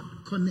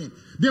not connect.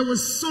 There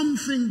was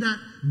something that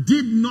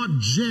did not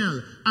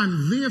gel,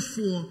 and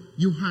therefore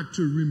you had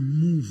to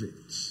remove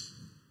it.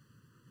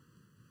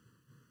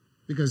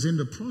 Because in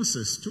the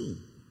process too,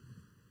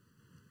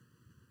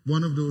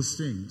 one of those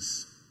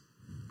things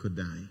could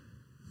die.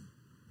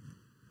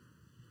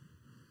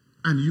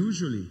 And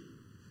usually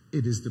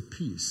it is the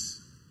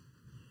piece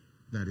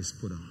that is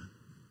put on.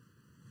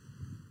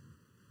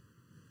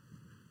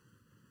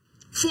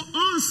 For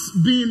us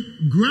being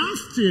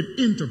grafted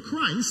into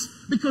Christ,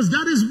 because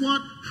that is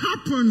what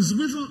happens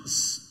with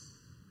us.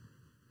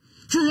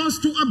 For us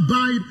to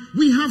abide,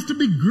 we have to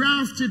be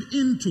grafted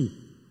into.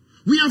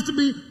 We have to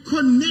be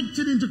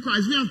connected into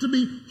Christ. We have to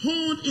be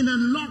honed in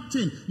and locked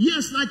in.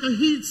 Yes, like a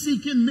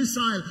heat-seeking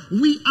missile,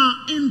 we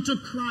are into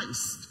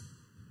Christ.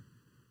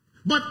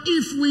 But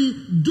if we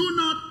do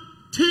not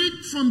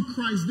take from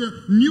Christ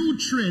the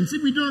nutrients,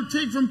 if we don't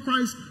take from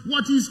Christ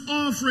what he's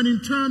offering in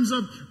terms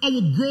of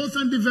our growth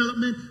and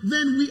development,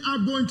 then we are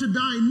going to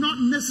die, not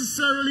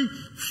necessarily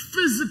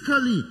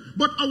physically,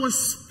 but our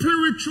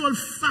spiritual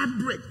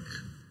fabric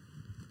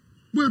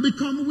will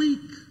become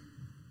weak.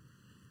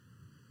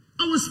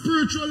 Our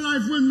spiritual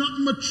life will not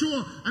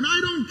mature. And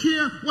I don't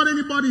care what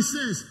anybody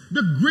says.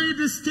 The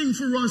greatest thing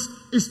for us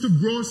is to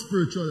grow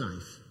spiritual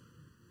life.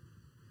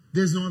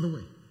 There's no other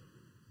way.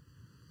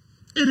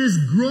 It is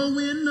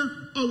growing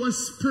our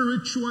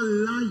spiritual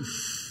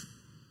life.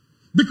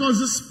 Because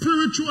the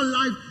spiritual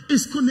life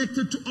is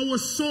connected to our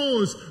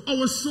souls.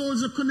 Our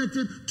souls are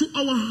connected to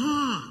our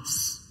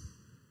hearts.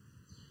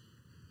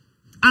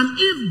 And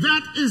if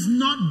that is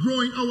not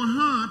growing our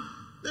heart,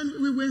 then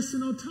we're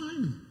wasting our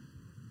time.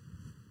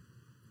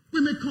 We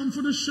may come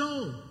for the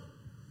show.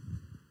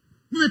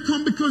 We may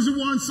come because we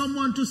want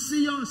someone to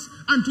see us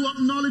and to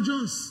acknowledge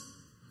us.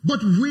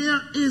 But where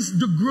is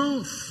the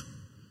growth?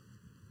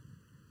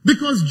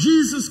 Because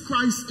Jesus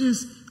Christ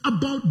is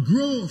about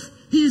growth.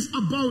 He's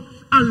about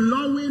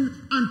allowing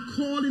and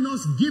calling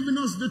us, giving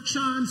us the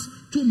chance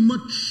to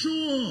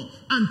mature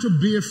and to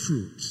bear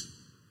fruit.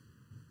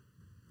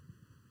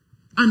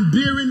 And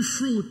bearing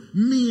fruit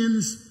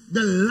means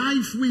the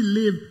life we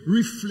live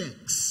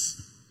reflects.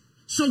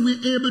 So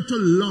we're able to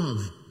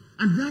love.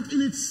 And that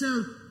in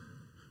itself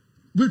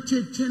will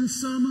take 10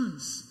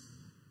 sermons.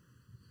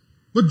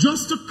 But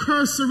just a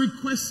cursory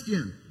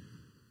question.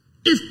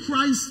 If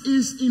Christ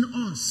is in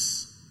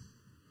us,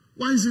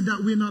 why is it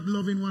that we're not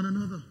loving one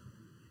another?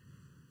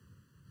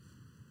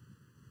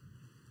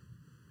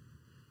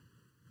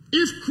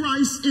 If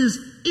Christ is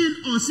in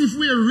us, if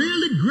we're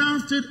really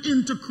grafted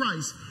into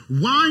Christ,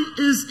 why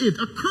is it,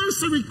 a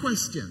cursory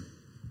question,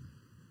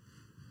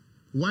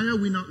 why are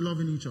we not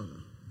loving each other?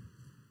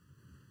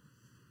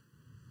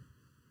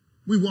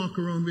 We walk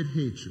around with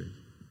hatred.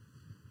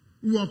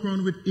 We walk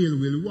around with ill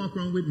will. We walk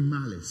around with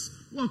malice.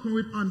 We walk around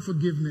with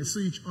unforgiveness to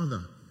each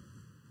other.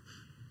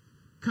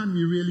 Can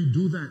we really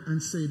do that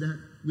and say that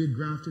we're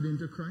grafted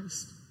into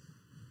Christ?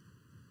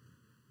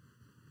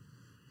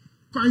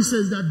 Christ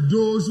says that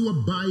those who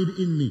abide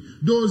in me,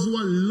 those who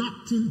are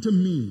locked into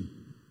me,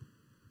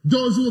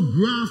 those who are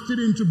grafted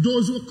into,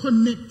 those who are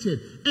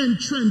connected,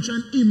 entrenched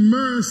and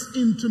immersed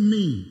into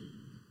me,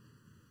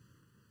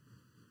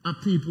 are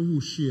people who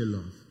share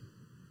love.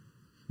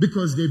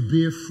 Because they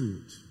bear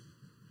fruit.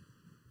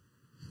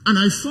 And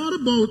I thought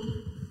about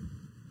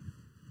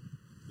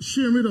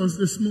sharing with us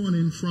this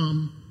morning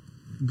from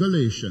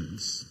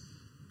Galatians.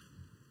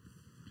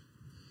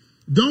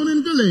 Down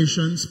in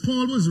Galatians,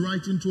 Paul was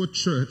writing to a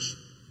church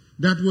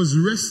that was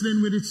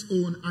wrestling with its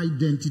own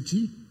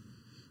identity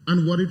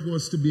and what it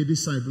was to be a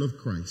disciple of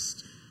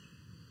Christ.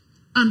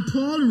 And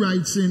Paul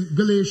writes in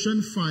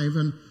Galatians 5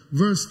 and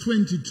verse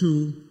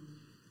 22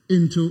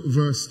 into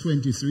verse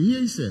 23.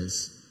 Here he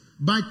says,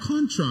 by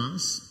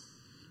contrast,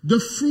 the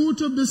fruit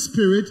of the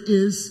Spirit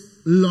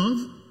is love,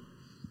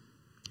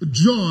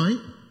 joy,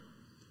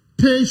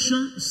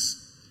 patience,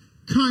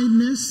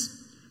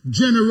 kindness,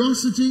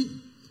 generosity,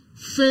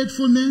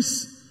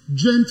 faithfulness,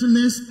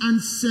 gentleness,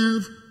 and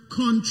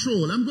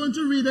self-control. I'm going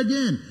to read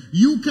again.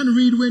 You can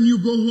read when you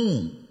go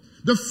home.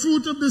 The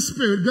fruit of the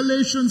Spirit,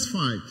 Galatians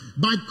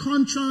 5. By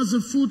contrast,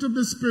 the fruit of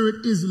the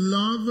Spirit is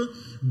love,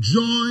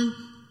 joy,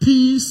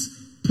 peace,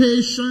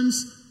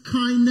 patience,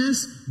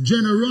 kindness,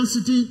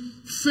 generosity,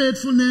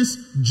 faithfulness,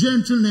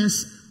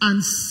 gentleness,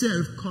 and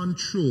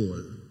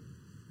self-control.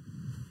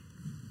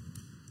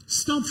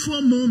 Stop for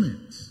a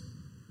moment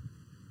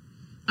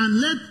and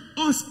let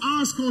us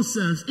ask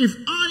ourselves, if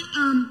I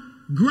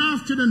am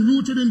grafted and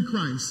rooted in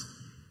Christ,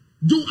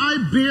 do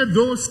I bear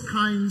those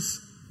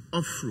kinds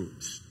of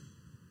fruit?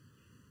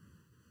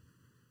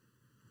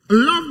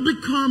 love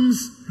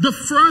becomes the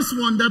first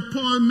one that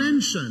Paul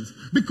mentions,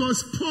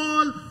 because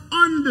Paul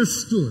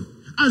understood,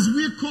 as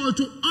we're called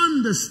to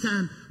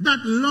understand, that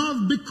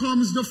love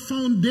becomes the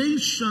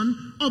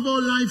foundation of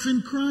our life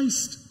in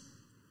Christ.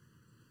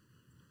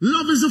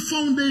 Love is a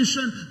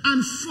foundation,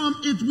 and from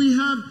it we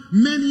have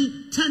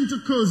many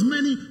tentacles,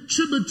 many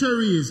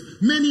tributaries,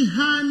 many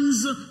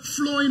hands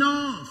flowing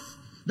off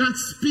that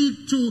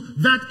speak to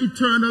that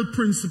eternal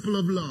principle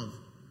of love.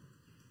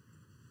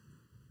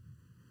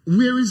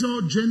 Where is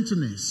our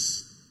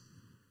gentleness?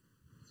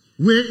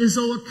 Where is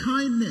our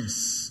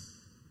kindness?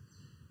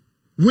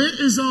 Where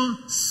is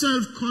our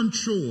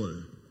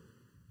self-control?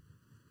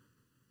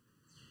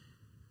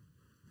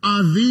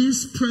 Are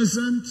these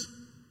present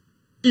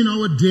in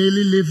our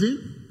daily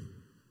living?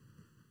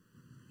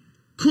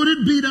 Could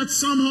it be that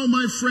somehow,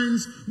 my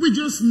friends, we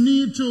just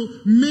need to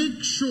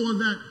make sure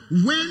that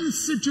when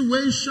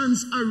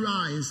situations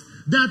arise,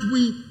 that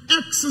we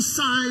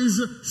exercise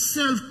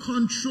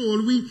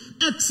self-control, we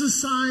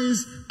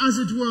exercise, as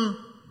it were,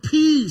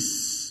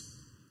 peace.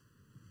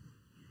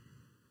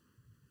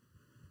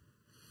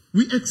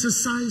 We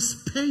exercise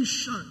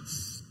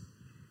patience.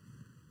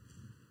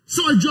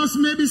 So I just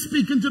may be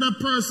speaking to that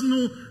person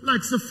who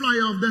likes to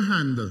fly off the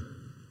handle.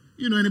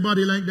 You know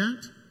anybody like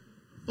that?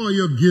 Or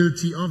you're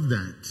guilty of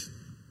that.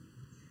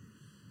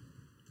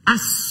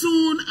 As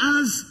soon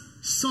as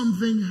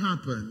something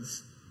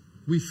happens,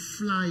 we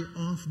fly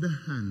off the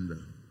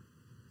handle.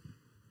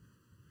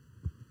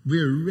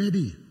 We're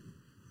ready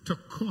to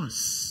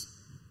cuss.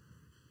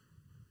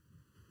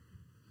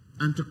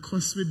 And to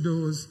cuss with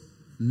those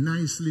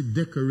nicely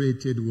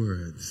decorated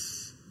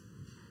words.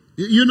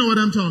 You know what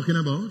I'm talking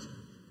about?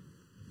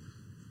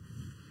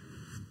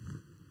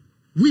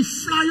 We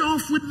fly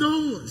off with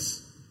those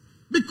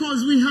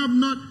because we have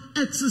not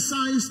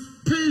exercised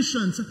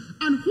patience.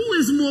 And who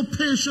is more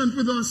patient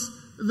with us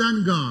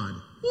than God?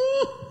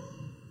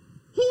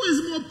 Who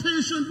is more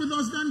patient with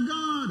us than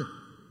God?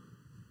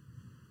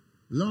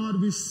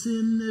 Lord, we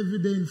sin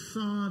every day in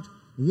thought,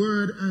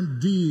 word,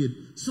 and deed.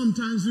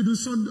 Sometimes we do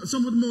some of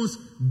the most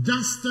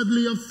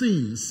dastardly of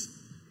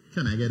things.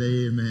 Can I get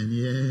an amen?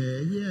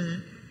 Yeah.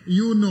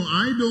 You know,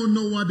 I don't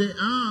know what they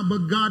are,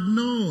 but God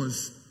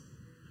knows.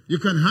 You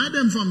can hide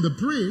them from the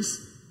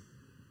priest,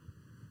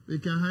 but you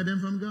can't hide them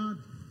from God.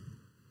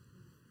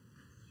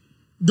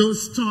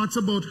 Those thoughts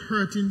about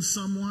hurting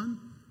someone,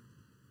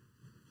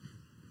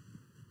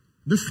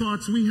 the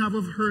thoughts we have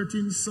of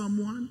hurting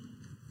someone,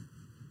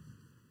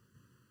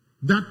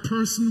 that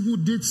person who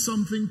did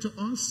something to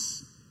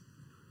us,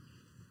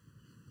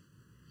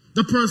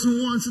 the person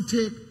who wants to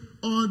take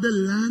all the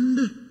land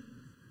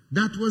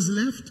that was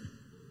left.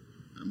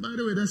 And by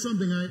the way, that's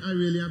something I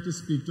really have to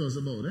speak to us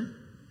about,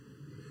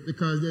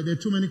 because there are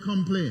too many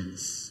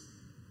complaints.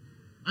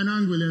 And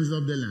Anguillians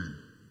love the land.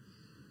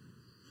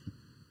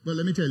 But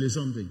let me tell you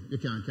something, you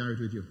can't carry it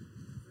with you.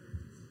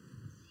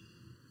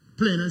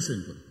 Plain and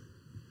simple.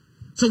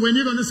 So when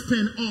you're going to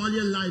spend all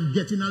your life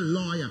getting a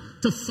lawyer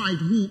to fight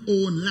who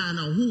own land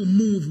or who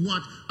moved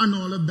what and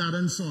all of that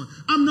and so on.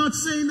 I'm not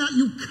saying that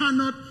you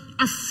cannot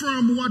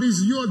affirm what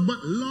is yours,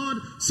 but Lord,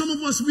 some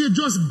of us, we're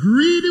just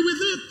greedy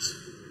with it.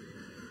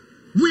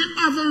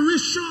 We're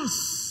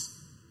avaricious.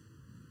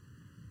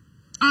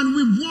 And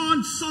we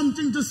want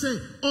something to say,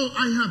 oh,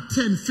 I have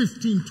 10,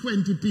 15,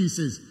 20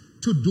 pieces.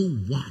 To do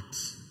what?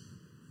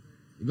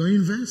 You're going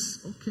to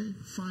invest? Okay,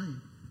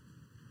 fine.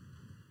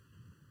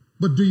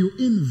 But do you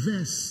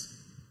invest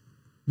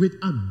with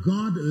a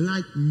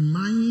God-like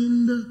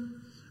mind,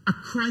 a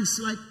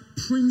Christ-like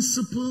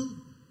principle,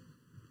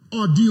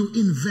 or do you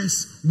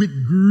invest with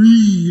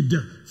greed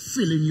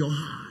filling your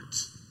heart?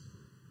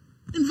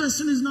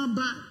 Investing is not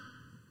bad.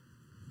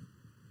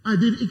 I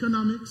did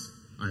economics.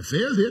 I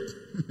failed it.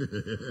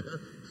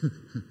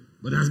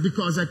 But that's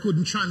because I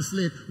couldn't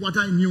translate what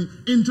I knew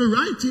into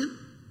writing.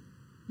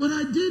 But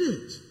I did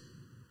it.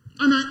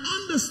 And I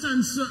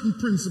understand certain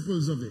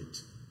principles of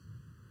it.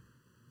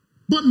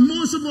 But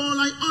most of all,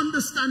 I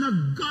understand a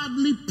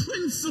godly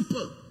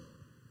principle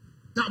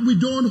that we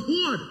don't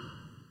hoard.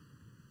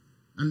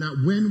 And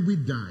that when we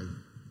die,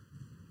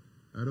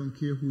 I don't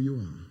care who you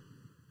are,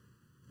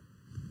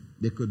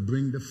 they could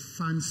bring the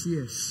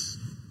fanciest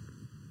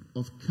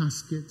of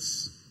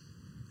caskets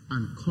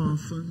and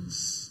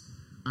coffins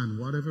and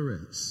whatever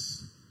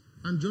else.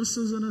 And just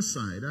as an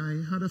aside,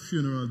 I had a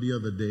funeral the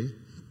other day,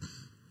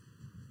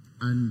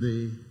 and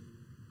the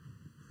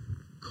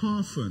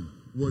coffin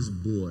was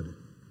bored.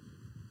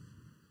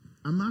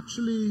 I'm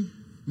actually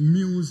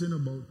musing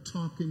about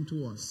talking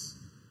to us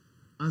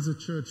as a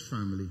church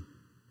family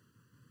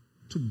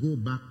to go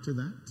back to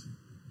that.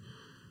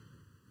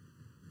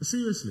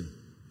 Seriously.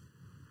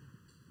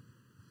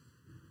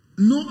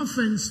 No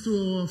offense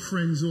to our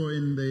friends who are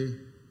in the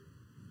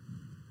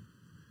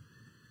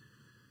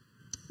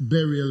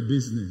burial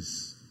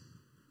business,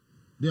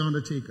 the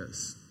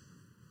undertakers.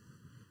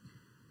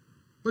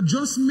 But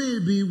just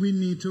maybe we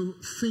need to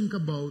think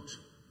about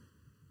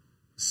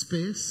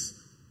space.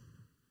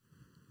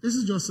 This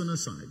is just an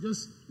aside,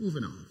 just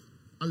moving on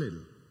a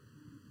little.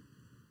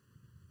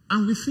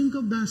 And we think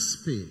of that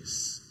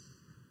space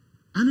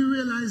And we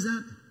realize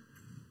that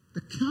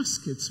the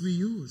caskets we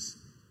use,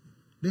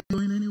 they ain't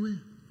going anywhere.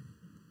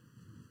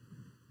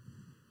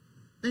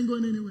 They ain't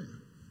going anywhere.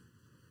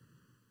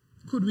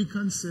 Could we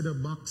consider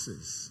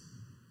boxes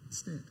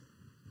instead?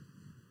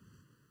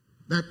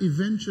 That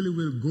eventually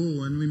will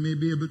go and we may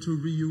be able to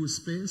reuse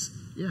space?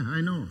 Yeah,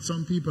 I know.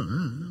 Some people,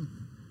 no.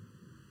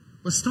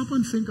 But stop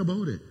and think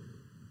about it.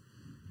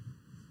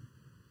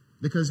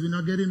 Because we're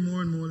not getting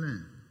more and more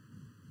land.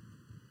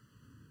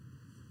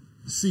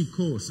 Sea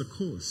coast, the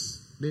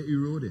coast, they're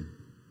eroding.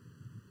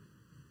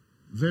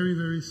 Very,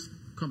 very,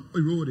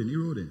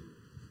 eroding.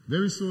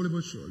 Very slowly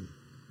but surely.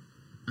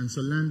 And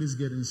so land is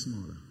getting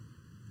smaller.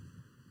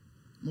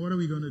 What are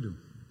we going to do?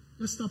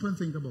 Just stop and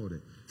think about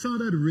it. So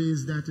I'd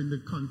raise that in the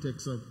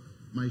context of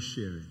my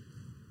sharing.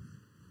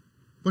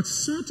 But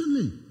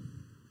certainly,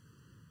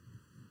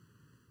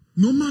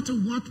 no matter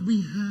what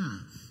we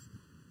have,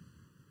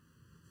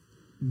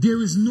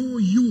 there is no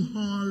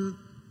U-Haul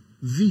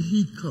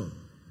vehicle.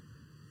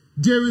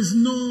 There is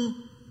no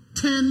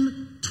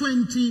 10,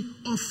 20,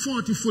 or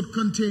 40-foot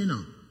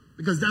container.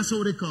 Because that's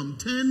how they come.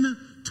 10,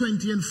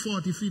 20, and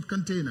 40-foot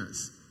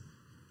containers.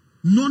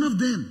 None of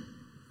them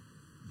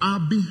are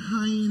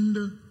behind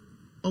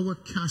our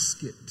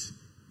casket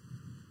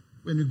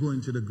when we go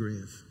into the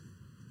grave.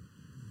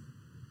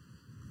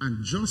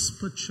 And just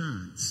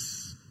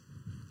perchance,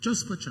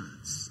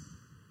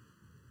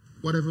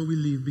 whatever we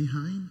leave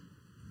behind,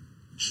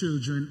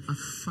 children are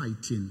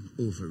fighting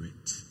over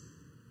it.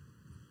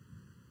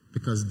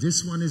 Because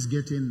this one is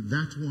getting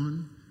that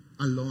one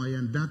a lawyer,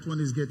 and that one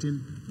is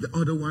getting the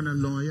other one a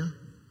lawyer,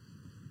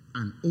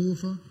 and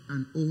over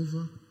and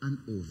over and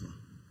over.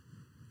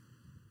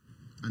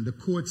 And the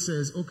court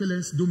says, okay,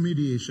 let's do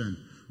mediation.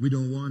 We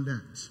don't want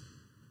that.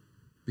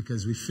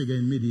 Because we figure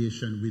in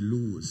mediation we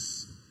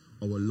lose.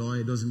 Our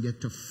lawyer doesn't get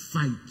to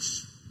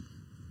fight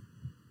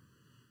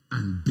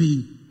and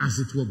be, as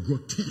it were,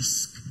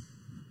 grotesque.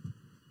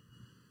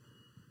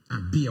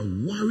 And be a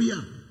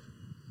warrior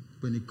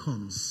when it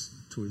comes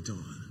to it all.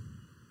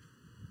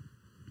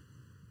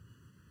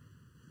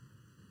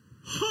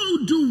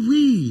 How do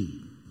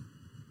we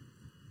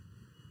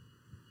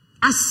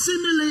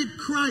assimilate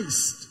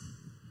Christ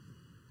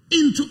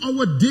into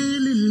our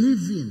daily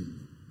living,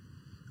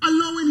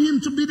 allowing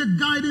him to be the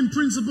guiding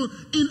principle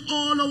in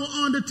all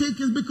our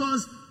undertakings?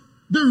 Because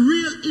the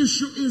real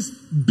issue is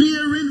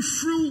bearing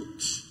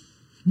fruit.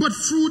 But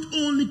fruit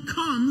only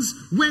comes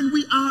when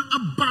we are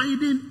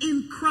abiding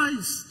in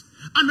Christ.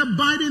 And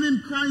abiding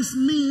in Christ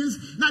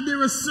means that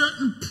there are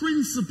certain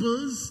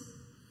principles,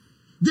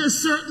 there are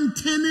certain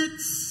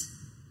tenets,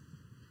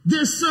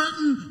 there are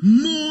certain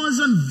mores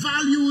and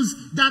values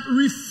that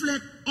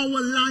reflect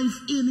our life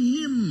in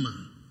him.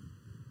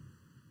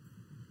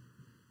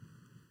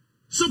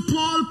 So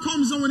Paul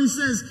comes on and he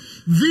says,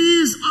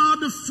 these are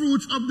the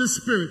fruits of the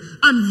Spirit.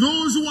 And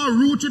those who are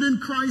rooted in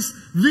Christ,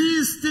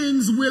 these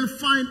things will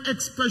find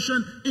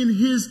expression in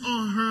his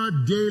or her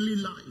daily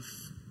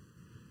life.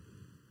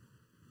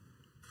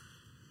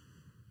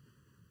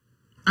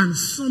 And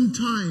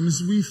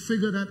sometimes we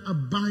figure that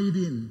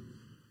abiding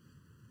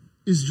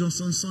is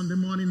just on Sunday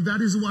morning.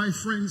 That is why,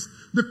 friends,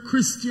 the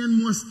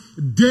Christian must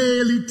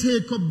daily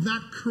take up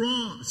that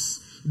cross.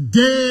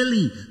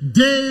 Daily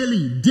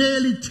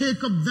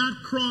take up that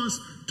cross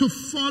to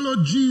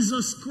follow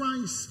Jesus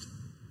Christ.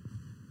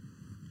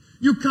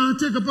 You can't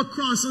take up a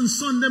cross on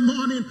Sunday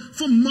morning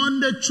for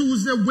Monday,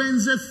 Tuesday,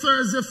 Wednesday,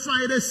 Thursday,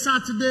 Friday,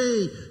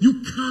 Saturday.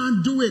 You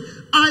can't do it.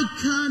 I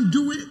can't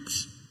do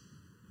it.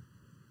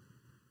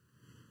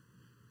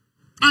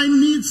 I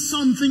need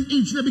something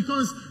each day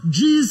because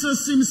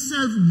Jesus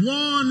himself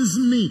warns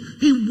me.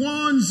 He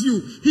warns you.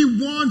 He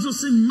warns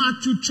us in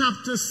Matthew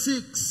chapter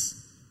 6.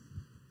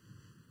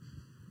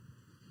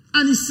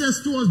 And he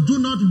says to us, do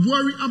not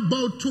worry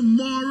about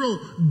tomorrow.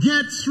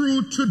 Get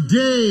through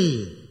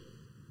today.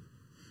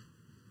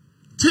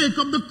 Take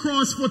up the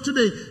cross for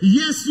today.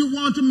 Yes, you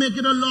want to make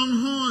it a long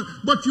haul,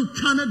 but you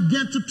cannot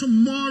get to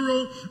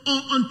tomorrow or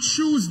on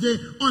Tuesday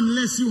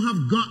unless you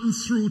have gotten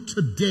through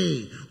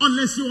today.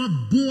 Unless you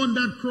have borne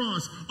that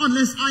cross.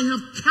 Unless I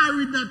have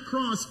carried that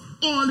cross,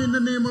 all in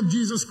the name of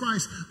Jesus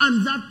Christ.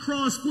 And that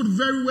cross could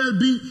very well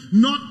be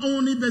not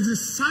only the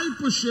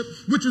discipleship,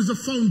 which is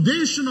the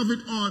foundation of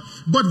it all,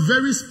 but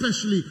very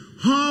specially,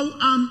 how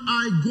am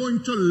I going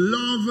to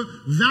love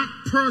that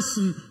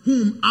person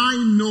whom I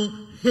know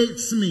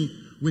hates me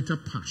with a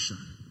passion?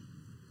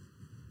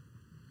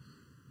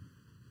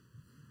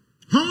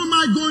 How am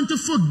I going to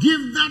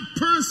forgive that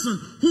person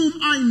whom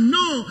I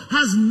know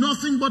has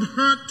nothing but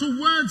hurt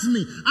towards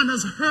me and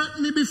has hurt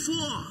me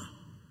before?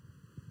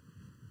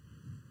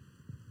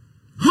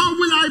 How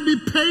will I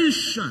be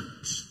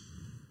patient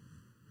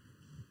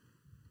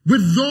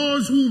with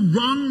those who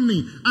wrong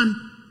me? And,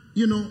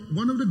 you know,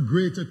 one of the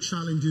greater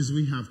challenges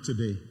we have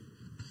today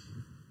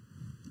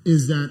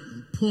is that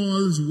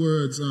Paul's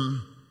words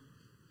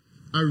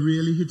are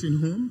really hitting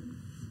home.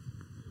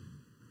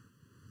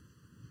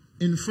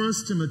 In 1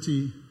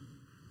 Timothy,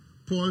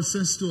 Paul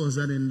says to us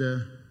that in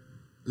the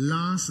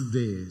last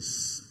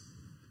days,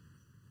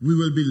 we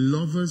will be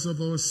lovers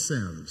of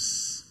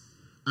ourselves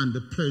and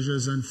the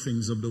pleasures and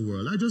things of the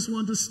world. I just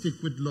want to stick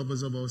with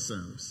lovers of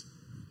ourselves.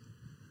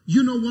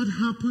 You know what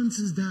happens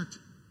is that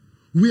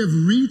we have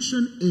reached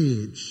an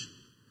age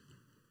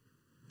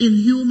in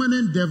human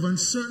endeavor, and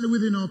certainly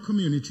within our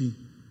community,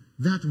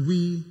 that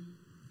we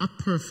are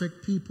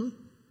perfect people.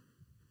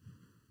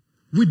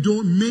 We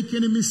don't make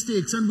any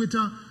mistakes, and with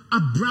a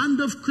brand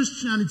of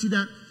Christianity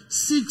that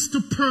seeks to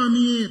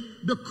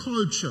permeate the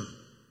culture.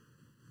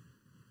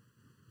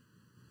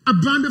 A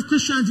brand of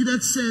Christianity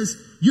that says,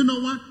 you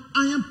know what?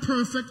 I am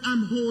perfect,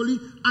 I'm holy,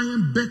 I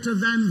am better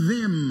than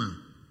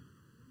them.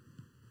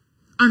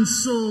 And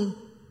so,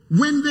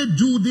 when they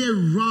do their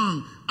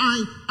wrong,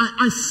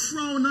 I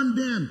frown on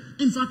them.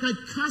 In fact, I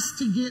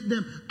castigate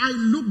them. I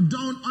look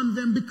down on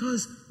them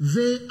because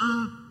they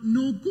are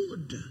no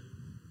good.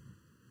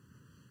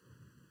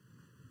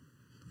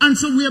 And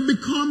so we have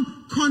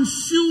become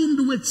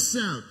consumed with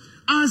self,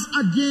 as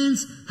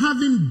against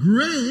having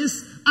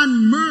grace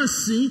and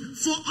mercy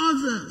for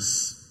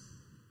others,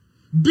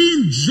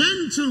 being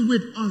gentle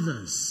with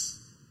others,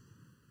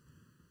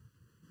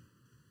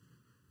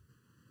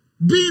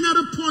 being at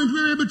a point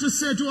where we're able to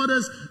say to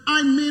others,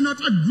 I may not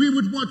agree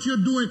with what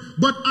you're doing,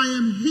 but I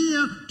am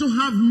here to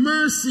have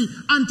mercy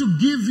and to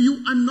give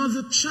you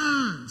another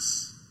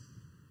chance.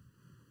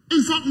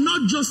 In fact,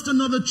 not just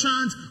another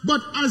chance, but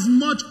as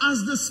much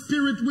as the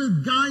Spirit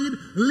will guide,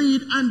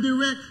 lead, and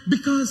direct,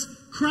 because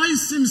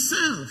Christ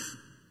himself,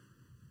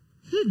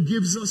 he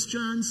gives us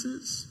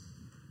chances.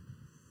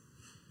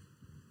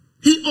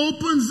 He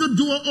opens the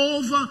door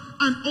over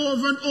and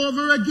over and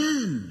over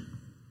again.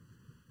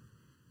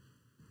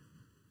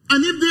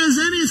 And if there's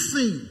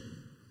anything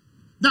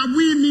that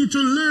we need to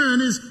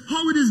learn is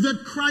how it is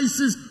that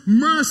Christ is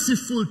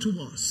merciful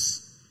to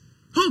us.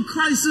 How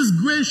Christ is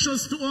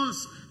gracious to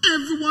us.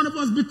 Every one of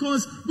us,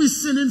 because we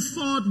sin in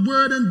thought,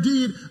 word, and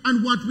deed,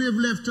 and what we have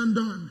left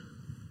undone.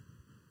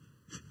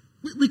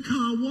 We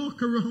can't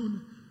walk around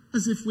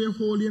as if we're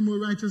holy and more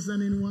righteous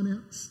than anyone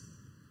else.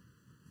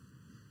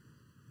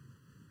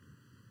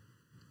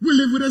 We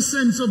live with a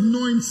sense of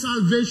knowing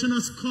salvation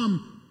has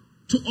come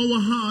to our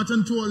heart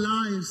and to our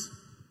lives.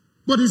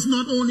 But it's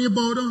not only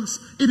about us,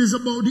 it is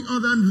about the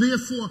other, and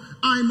therefore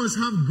I must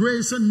have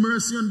grace and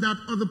mercy on that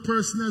other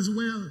person as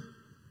well.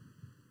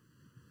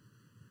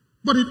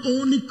 But it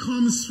only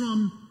comes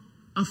from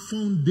a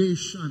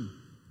foundation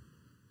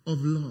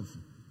of love.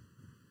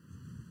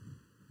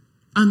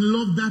 And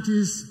love that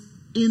is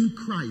in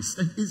Christ,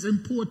 and is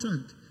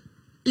important.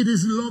 It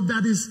is love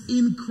that is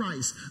in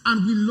Christ.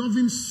 And we love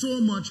him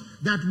so much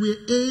that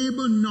we're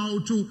able now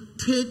to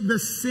take the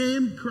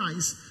same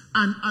Christ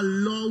and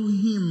allow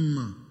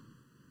him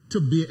to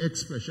be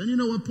expression. You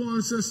know what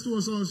Paul says to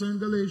us also in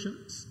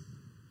Galatians?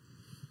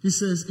 He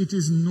says, it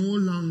is no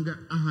longer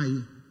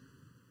I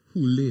who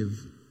live,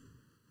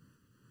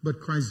 but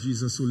Christ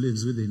Jesus who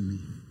lives within me.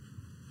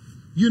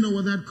 You know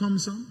where that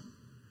comes from?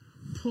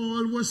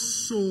 Paul was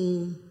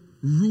so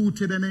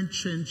rooted and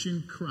entrenched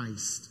in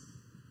Christ.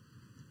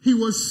 He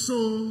was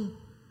so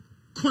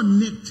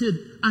connected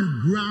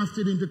and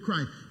grafted into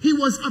Christ. He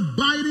was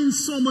abiding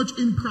so much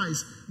in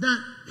Christ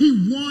that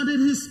he wanted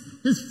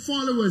his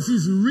followers,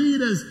 his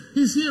readers,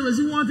 his hearers,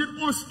 he wanted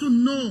us to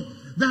know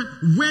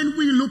that when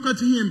we look at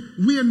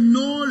him, we are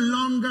no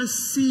longer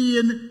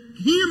seeing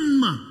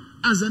him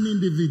as an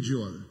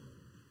individual,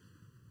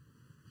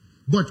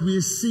 but we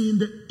are seeing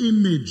the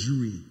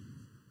imagery.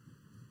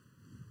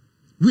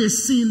 We are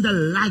seeing the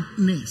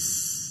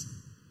likeness.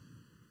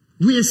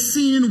 We are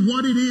seeing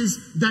what it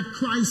is that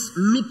Christ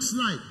looks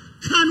like.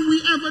 Can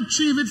we ever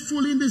achieve it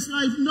fully in this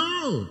life?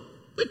 No,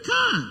 we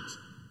can't.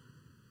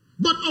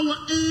 But our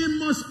aim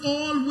must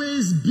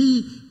always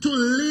be to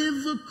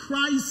live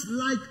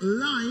Christ-like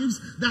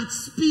lives that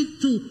speak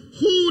to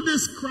who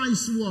this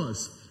Christ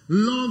was.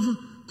 Love,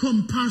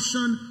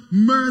 compassion,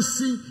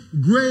 mercy,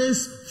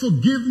 grace,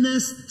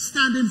 forgiveness,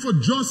 standing for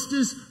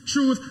justice,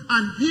 truth.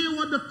 And hear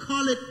what the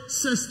collect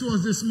says to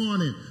us this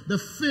morning, the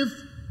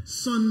 5th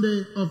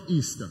Sunday of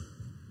Easter.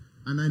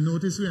 And I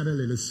noticed we had a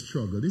little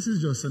struggle. This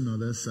is just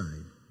another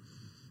side.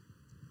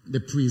 The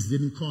priest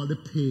didn't call the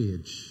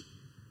page.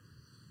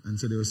 And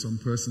so there were some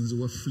persons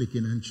who were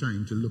flicking and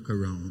trying to look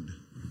around.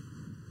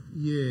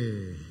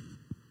 Yeah.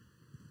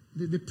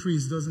 The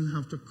priest doesn't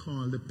have to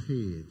call the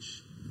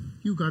page.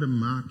 You got to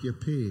mark your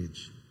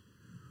page.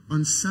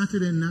 On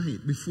Saturday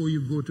night, before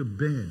you go to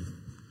bed,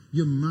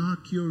 you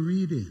mark your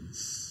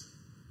readings.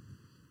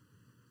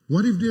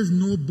 What if there's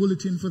no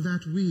bulletin for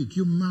that week?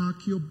 You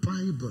mark your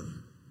Bible.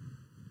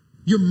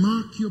 You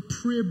mark your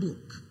prayer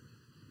book.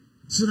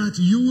 So that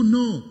you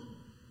know,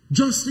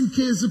 just in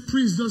case the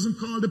priest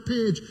doesn't call the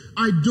page,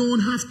 I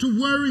don't have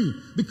to worry,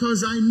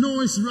 because I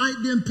know it's right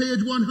there on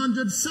page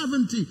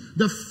 170,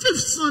 the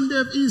 5th Sunday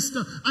of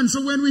Easter. And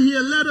so when we hear,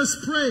 let us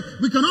pray,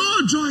 we can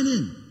all join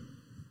in.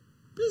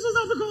 Priest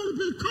doesn't have to call the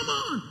page. Come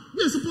on.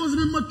 We're supposed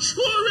to be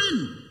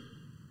maturing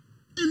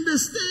in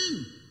this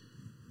thing.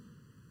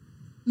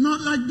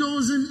 Not like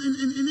those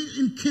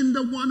in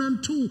kinder 1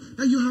 and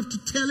 2 that you have to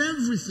tell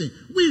everything.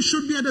 We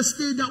should be at a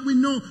stage that we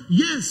know,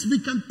 yes, we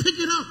can pick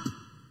it up.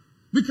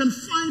 We can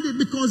find it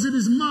because it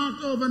is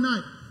marked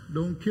overnight.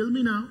 Don't kill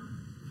me now.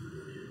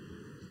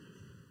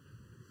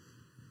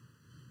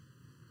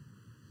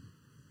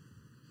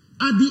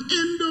 At the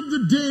end of the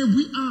day,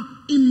 we are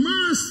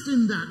immersed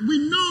in that. We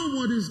know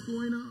what is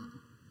going on.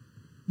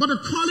 But the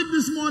collect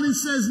this morning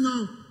says,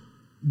 no,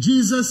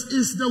 Jesus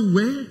is the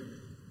way,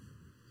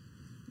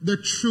 the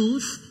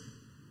truth,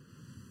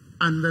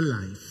 and the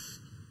life.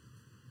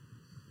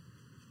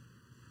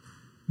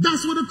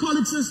 That's what the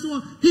collect says to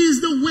us. He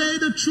is the way,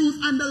 the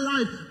truth, and the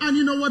life. And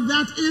you know what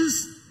that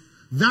is?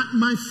 That,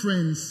 my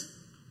friends,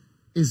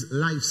 is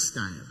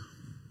lifestyle.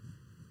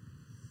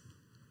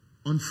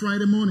 On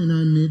Friday morning,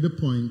 I made the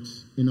point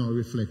in our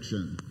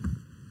reflection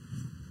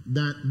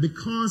that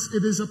because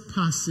it is a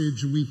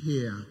passage we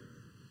hear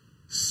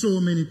so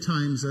many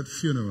times at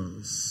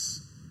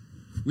funerals,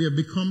 we have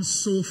become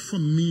so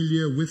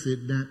familiar with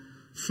it that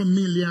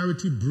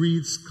familiarity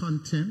breeds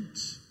contempt,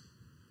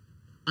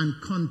 and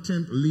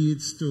contempt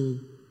leads to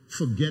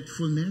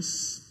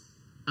forgetfulness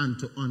and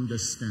to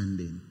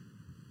understanding.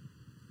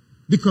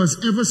 Because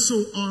ever so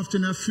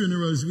often at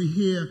funerals we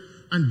hear,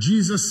 and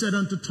Jesus said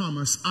unto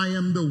Thomas, I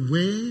am the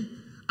way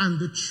and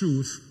the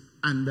truth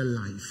and the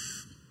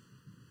life.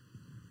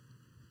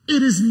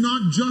 It is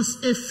not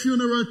just a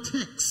funeral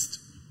text,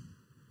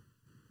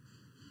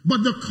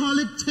 but the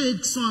collect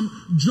takes on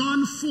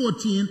John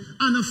 14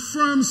 and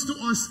affirms to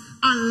us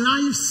a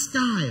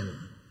lifestyle.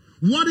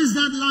 What is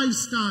that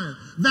lifestyle?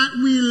 That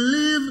we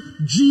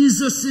live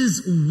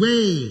Jesus'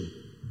 way.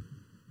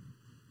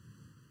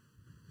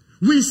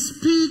 We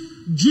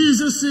speak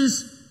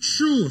Jesus'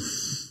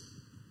 truth.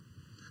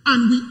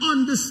 And we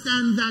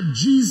understand that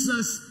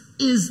Jesus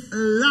is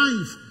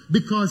life.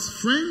 Because,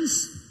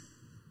 friends,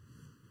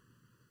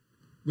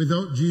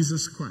 without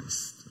Jesus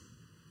Christ,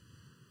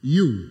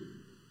 you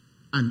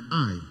and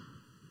I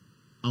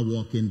are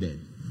walking dead.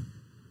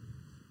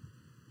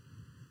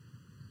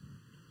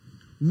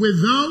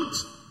 Without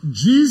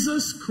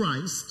Jesus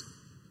Christ,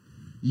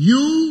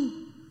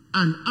 you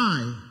and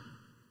I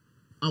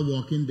are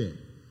walking dead.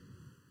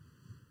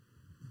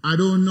 I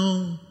don't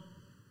know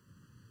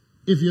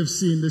if you've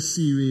seen the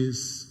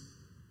series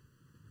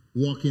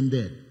Walking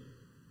Dead.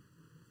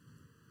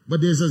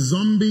 But there's a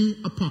zombie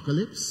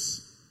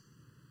apocalypse,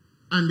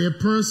 and there are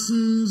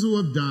persons who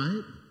have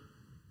died,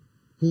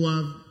 who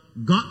have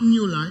gotten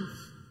new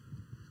life,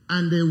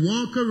 and they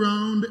walk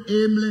around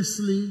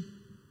aimlessly,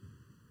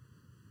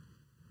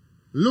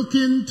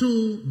 looking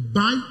to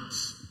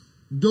bite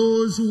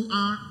those who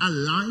are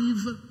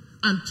alive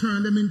and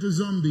turn them into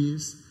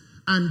zombies.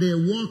 And they're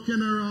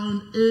walking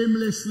around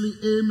aimlessly,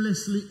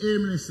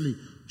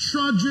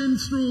 trudging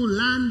through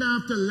land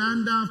after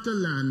land after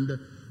land.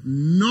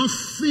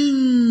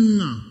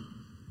 Nothing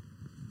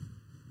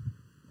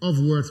of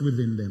worth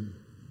within them.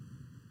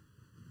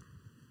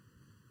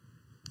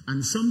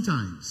 And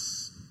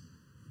sometimes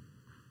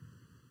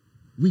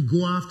we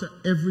go after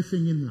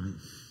everything in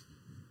life.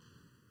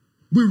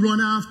 We run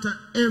after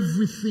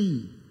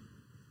everything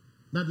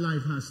that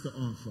life has to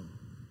offer.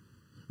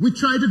 We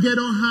try to get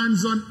our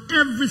hands on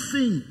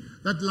everything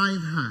that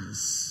life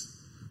has.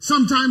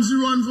 Sometimes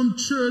we run from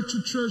church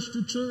to church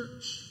to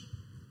church.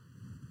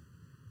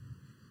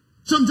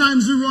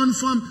 Sometimes we run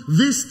from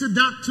this to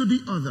that to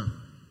the other.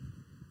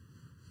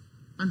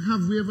 And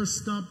have we ever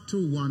stopped to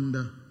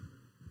wonder,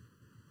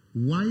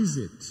 why is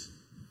it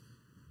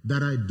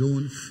that I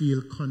don't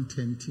feel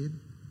contented?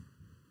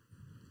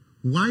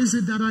 Why is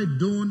it that I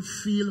don't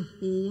feel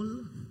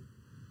whole?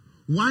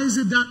 Why is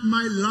it that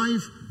my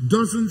life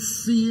doesn't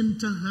seem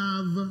to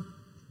have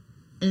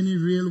any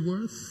real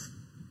worth?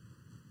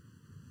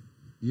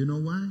 You know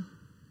why?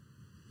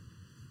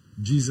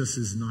 Jesus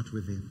is not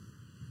within.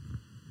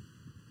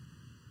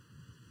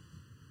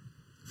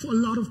 For a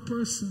lot of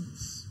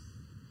persons.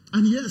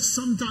 And yes,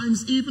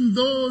 sometimes even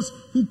those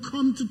who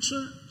come to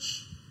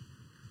church.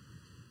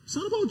 It's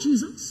not about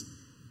Jesus.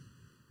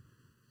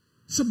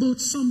 It's about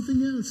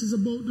something else. It's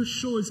about the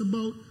show. It's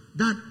about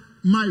that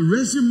my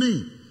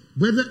resume,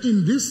 whether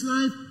in this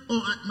life or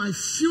at my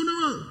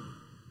funeral.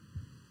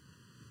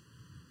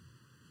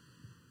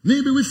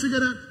 Maybe we figure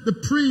that the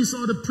priest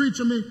or the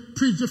preacher may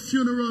preach the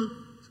funeral,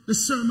 the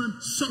sermon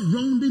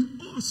surrounding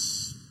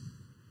us.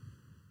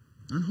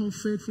 And how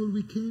faithful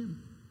we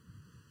came.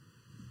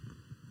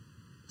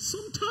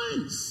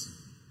 Sometimes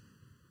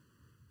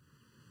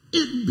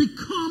it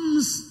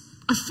becomes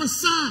a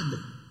facade.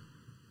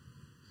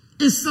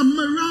 It's a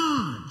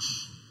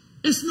mirage.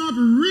 It's not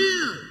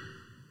real.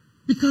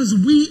 Because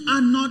we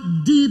are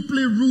not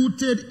deeply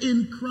rooted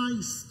in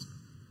Christ.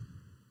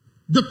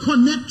 The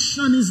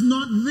connection is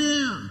not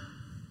there.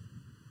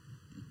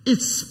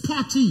 It's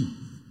spotty.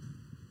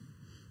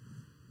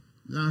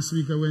 Last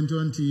week I went to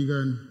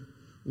Antigua, and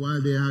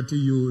while they had to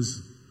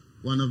use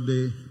one of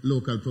the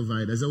local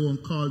providers, I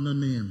won't call no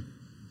name.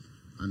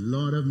 And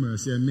Lord have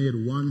mercy, I made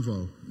one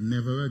vow,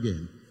 never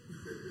again.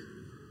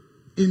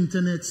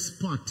 Internet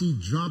spotty,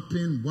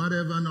 dropping,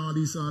 whatever, and all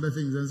these other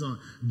things and so on.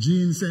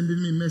 Jean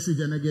sending me a message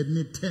and I get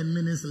it 10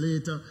 minutes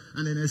later,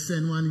 and then I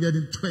send one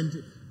getting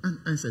 20. And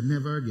I said,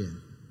 never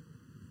again.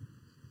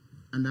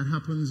 And that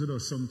happens with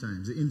us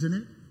sometimes. The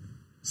internet,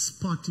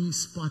 spotty,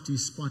 spotty,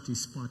 spotty,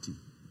 spotty.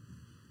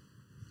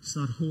 It's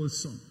not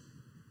wholesome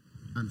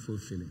and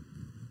fulfilling.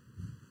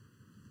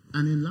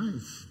 And in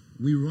life,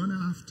 we run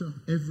after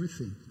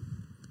everything.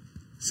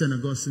 St.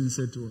 Augustine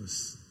said to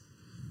us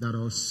that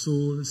our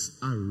souls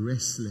are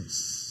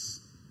restless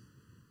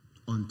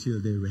until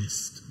they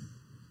rest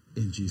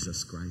in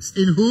Jesus Christ.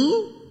 In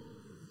who?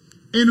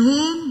 In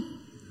whom?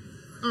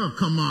 Oh,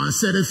 come on,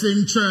 say the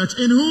thing, church.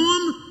 In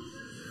whom?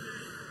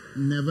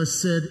 Never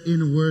said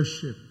in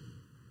worship.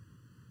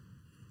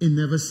 It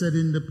never said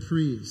in the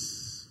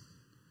praise.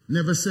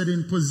 Never said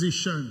in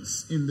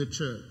positions in the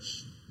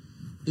church.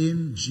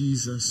 In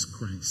Jesus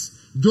Christ.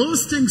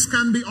 Those things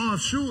can be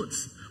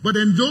offshoots, but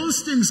then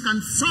those things can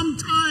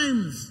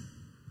sometimes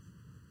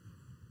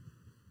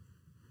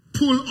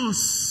pull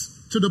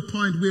us to the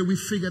point where we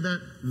figure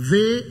that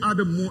they are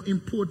the more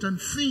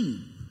important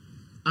thing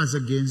as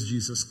against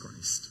Jesus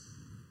Christ.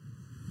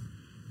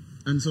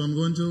 And so I'm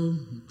going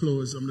to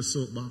close on the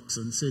soapbox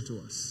and say to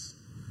us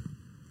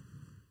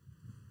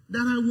that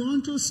I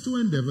want us to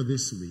endeavor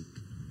this week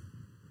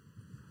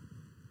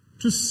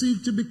to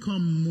seek to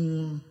become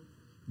more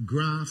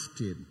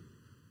grafted,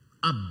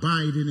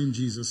 abiding in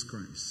Jesus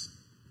Christ.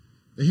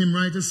 The hymn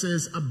writer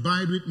says,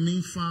 abide with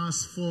me,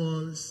 fast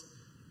falls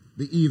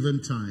the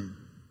eventide.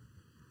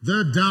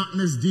 The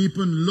darkness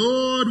deepen,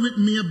 Lord, with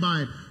me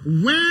abide.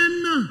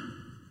 When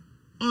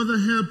other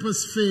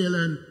helpers fail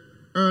and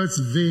earth's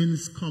vain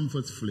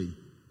comforts flee,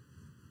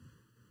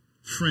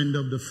 friend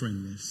of the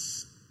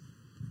friendless,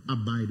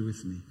 abide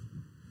with me.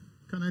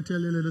 Can I tell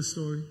you a little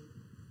story?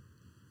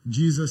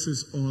 Jesus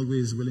is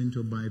always willing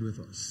to abide with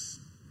us.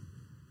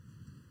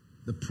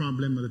 The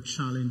problem or the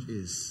challenge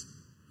is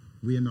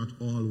we are not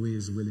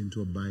always willing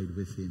to abide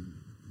with him.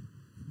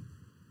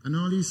 And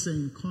all he's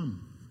saying,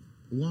 come,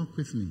 walk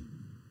with me.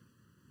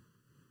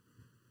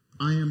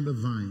 I am the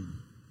vine,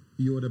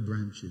 you are the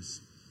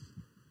branches.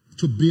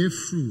 To bear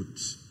fruit,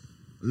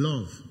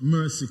 love,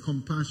 mercy,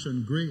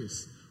 compassion,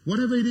 grace,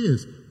 whatever it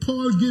is,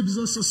 Paul gives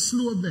us a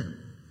slew of them.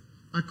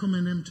 I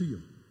commend them to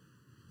you.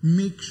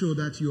 Make sure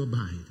that you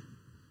abide.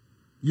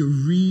 You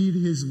read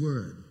his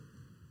word.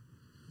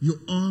 You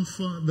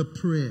offer the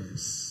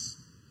prayers.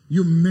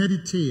 You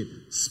meditate.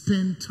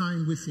 Spend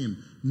time with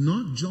him.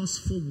 Not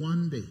just for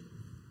one day,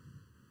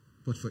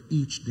 but for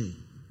each day.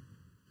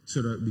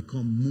 So that we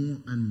become more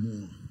and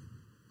more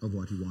of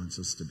what he wants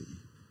us to be.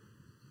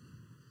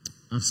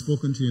 I've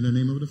spoken to you in the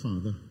name of the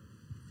Father,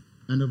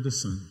 and of the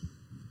Son,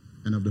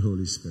 and of the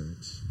Holy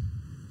Spirit.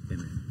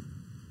 Amen.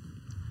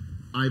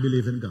 I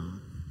believe in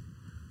God,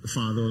 the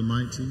Father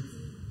Almighty,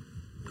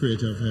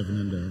 creator of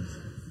heaven and earth.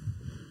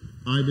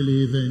 I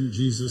believe in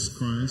Jesus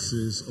Christ,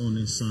 his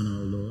only Son,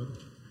 our Lord.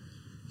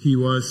 He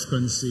was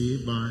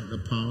conceived by the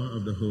power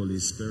of the Holy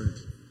Spirit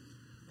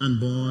and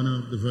born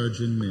of the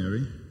Virgin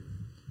Mary.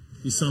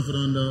 He suffered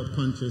under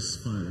Pontius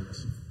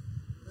Pilate,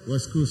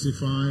 was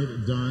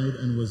crucified, died,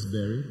 and was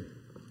buried.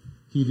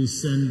 He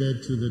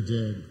descended to the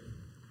dead.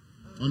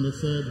 On the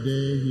third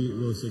day he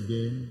rose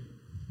again.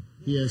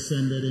 He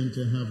ascended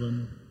into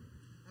heaven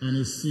and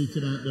is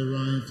seated at the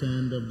right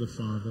hand of the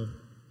Father.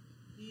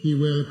 He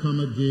will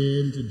come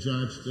again to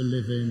judge the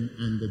living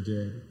and the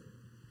dead.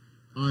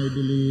 I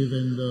believe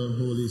in the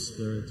Holy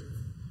Spirit,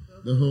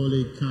 the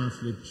Holy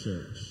Catholic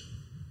Church,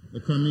 the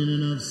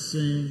communion of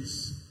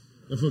saints,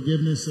 the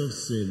forgiveness of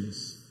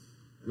sins,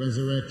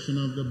 resurrection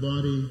of the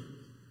body,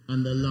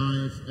 and the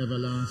life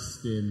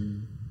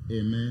everlasting.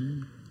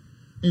 Amen.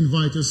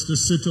 Invite us to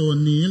sit or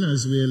kneel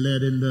as we are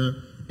led in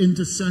the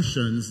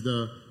intercessions,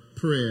 the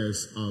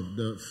prayers of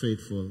the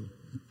faithful.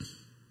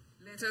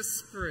 Let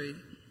us pray.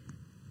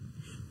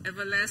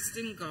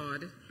 Everlasting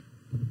God,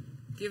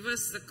 give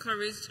us the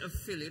courage of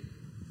Philip,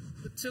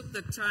 who took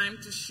the time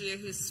to share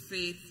his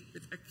faith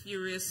with a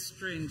curious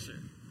stranger.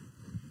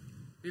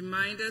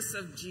 Remind us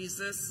of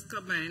Jesus'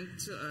 command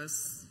to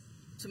us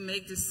to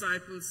make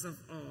disciples of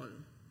all.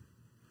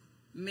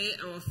 May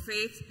our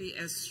faith be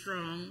as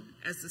strong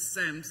as the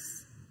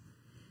Sam's,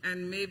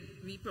 and may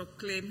we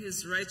proclaim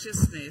his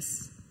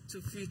righteousness to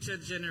future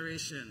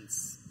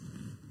generations.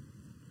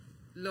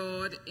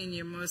 Lord, in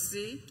your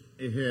mercy,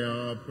 hear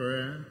our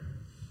prayer.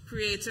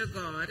 Creator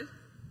God,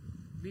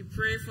 we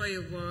pray for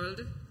your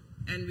world,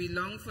 and we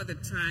long for the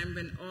time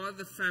when all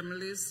the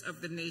families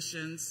of the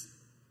nations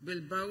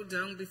will bow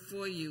down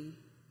before you,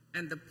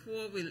 and the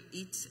poor will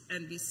eat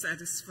and be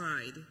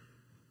satisfied.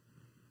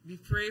 We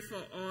pray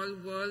for all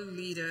world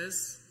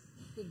leaders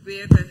who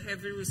bear the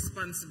heavy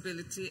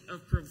responsibility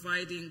of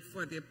providing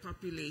for their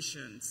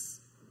populations.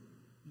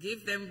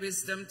 Give them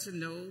wisdom to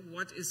know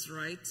what is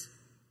right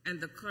and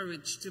the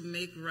courage to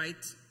make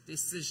right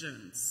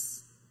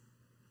decisions.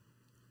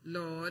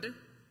 Lord,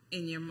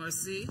 in your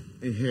mercy,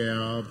 hear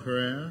our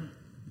prayer.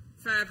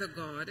 Father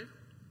God,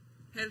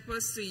 help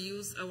us to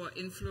use our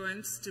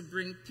influence to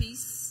bring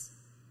peace,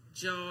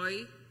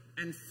 joy,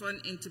 and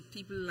fun into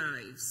people's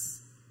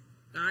lives.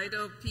 Guide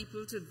our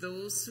people to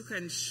those who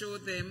can show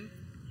them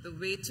the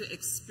way to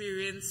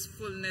experience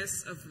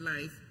fullness of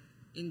life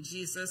in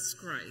Jesus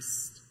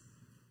Christ.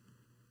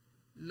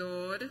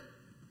 Lord,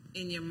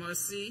 in your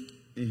mercy,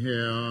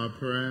 hear our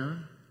prayer.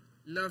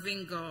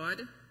 Loving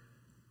God,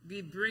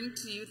 we bring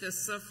to you the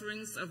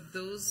sufferings of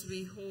those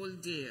we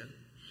hold dear,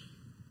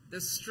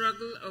 the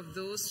struggle of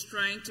those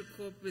trying to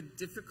cope with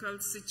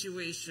difficult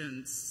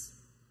situations,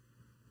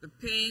 the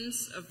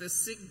pains of the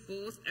sick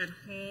both at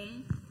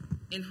home,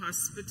 in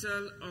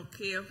hospital or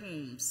care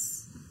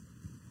homes,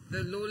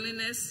 the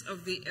loneliness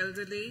of the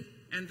elderly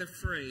and the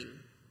frail.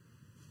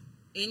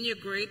 In your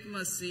great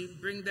mercy,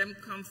 bring them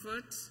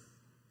comfort,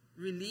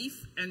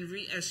 relief, and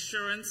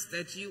reassurance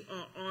that you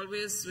are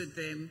always with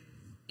them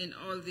in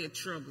all their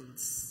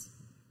troubles.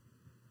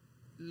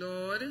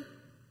 Lord,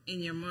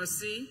 in your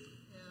mercy,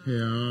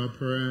 hear our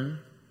prayer.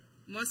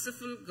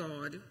 Merciful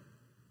God,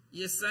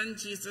 your Son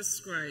Jesus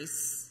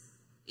Christ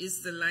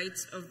is the light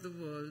of the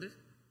world,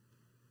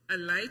 a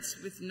light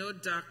with no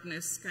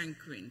darkness can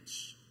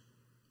quench.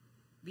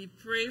 We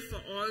pray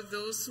for all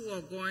those who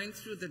are going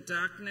through the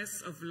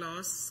darkness of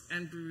loss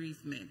and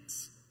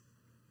bereavement.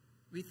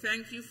 We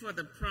thank you for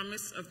the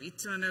promise of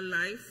eternal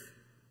life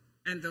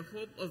and the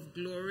hope of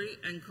glory,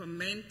 and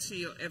commend to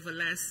your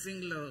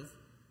everlasting love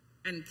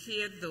and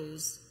care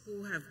those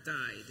who have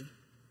died.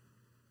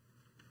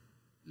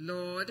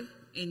 Lord,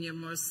 in your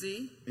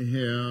mercy,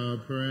 hear our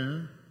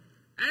prayer.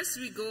 As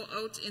we go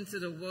out into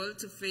the world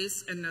to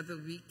face another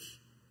week,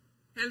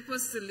 help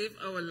us to live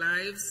our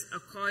lives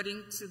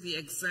according to the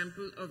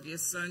example of your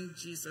Son,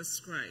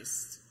 Jesus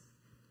Christ.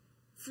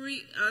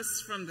 Free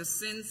us from the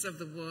sins of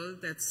the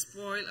world that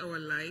spoil our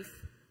life,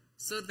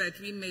 so that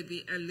we may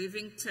be a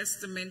living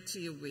testament to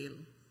your will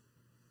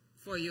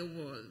for your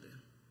world.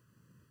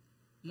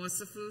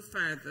 Merciful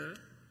Father,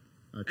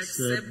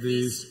 accept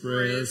these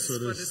prayers for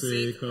the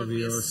sake of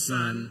your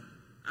Son,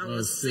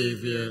 our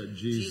Savior,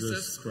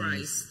 Jesus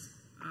Christ.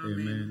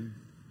 Amen.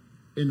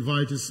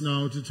 Invite us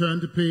now to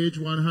turn to page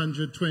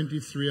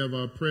 123 of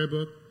our prayer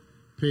book,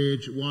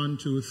 page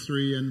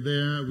 123, and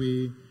there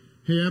we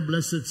hear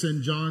Blessed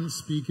St. John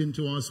speaking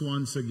to us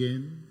once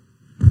again,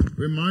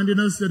 reminding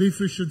us that if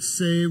we should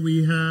say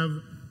we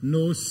have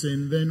no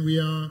sin, then we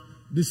are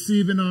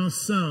deceiving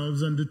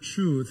ourselves and the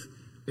truth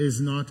is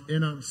not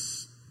in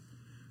us.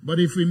 But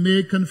if we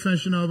make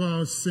confession of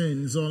our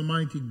sins,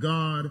 Almighty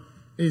God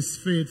is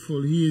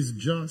faithful. He is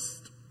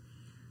just.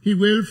 He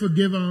will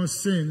forgive our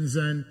sins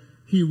and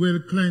he will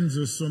cleanse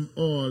us from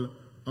all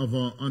of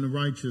our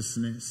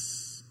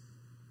unrighteousness.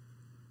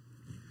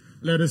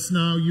 Let us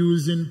now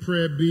use in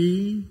prayer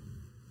B,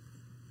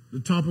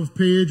 the top of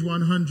page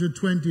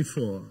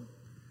 124.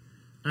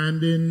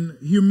 And in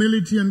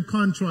humility and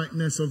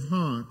contriteness of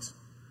heart,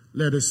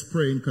 let us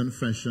pray in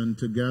confession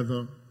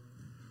together.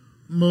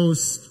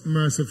 Most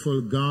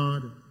merciful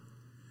God,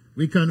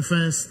 we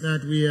confess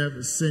that we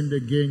have sinned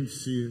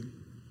against you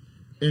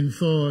in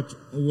thought,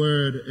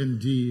 word, and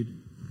deed,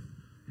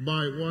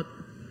 by what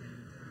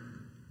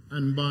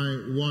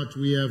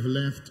we have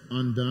left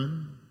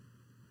undone.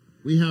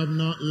 We have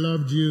not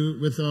loved you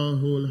with our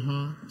whole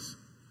heart.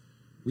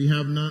 We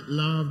have not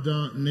loved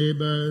our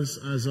neighbors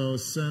as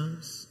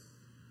ourselves.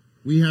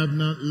 We have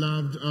not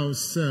loved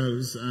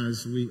ourselves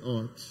as we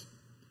ought.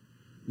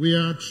 We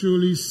are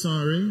truly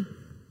sorry,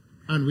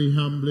 and we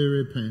humbly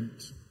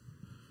repent.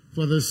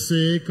 For the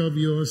sake of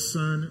your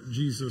Son,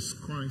 Jesus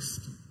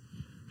Christ,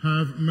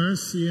 have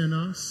mercy on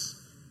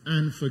us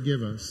and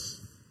forgive us,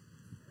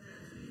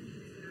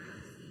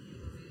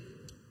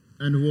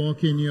 and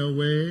walk in your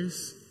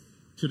ways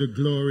to the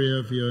glory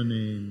of your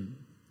name.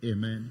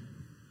 Amen.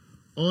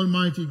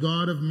 Almighty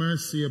God, have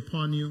mercy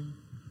upon you,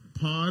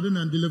 pardon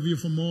and deliver you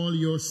from all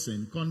your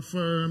sin,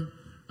 confirm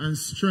and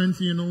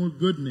strengthen you in all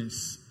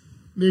goodness.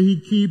 May he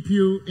keep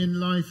you in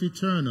life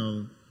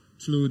eternal,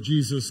 through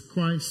Jesus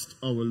Christ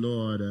our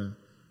Lord.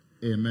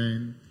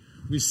 Amen.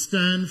 We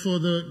stand for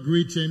the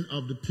greeting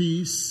of the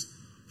peace.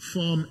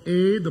 Form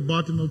A, the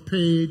bottom of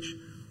page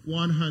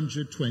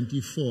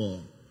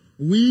 124.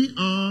 We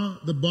are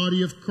the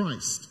body of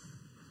Christ.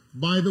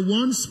 By the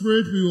one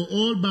Spirit we were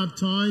all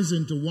baptized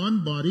into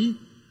one body,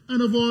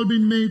 and have all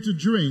been made to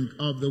drink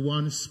of the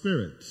one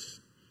Spirit.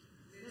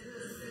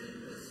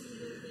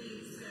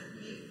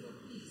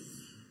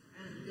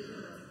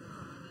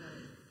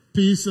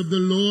 Peace of the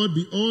Lord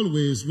be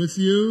always with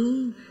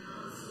you.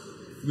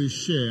 We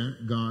share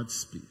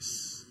God's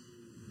peace.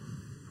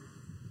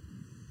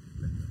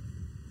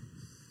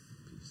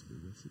 Peace be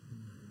with you.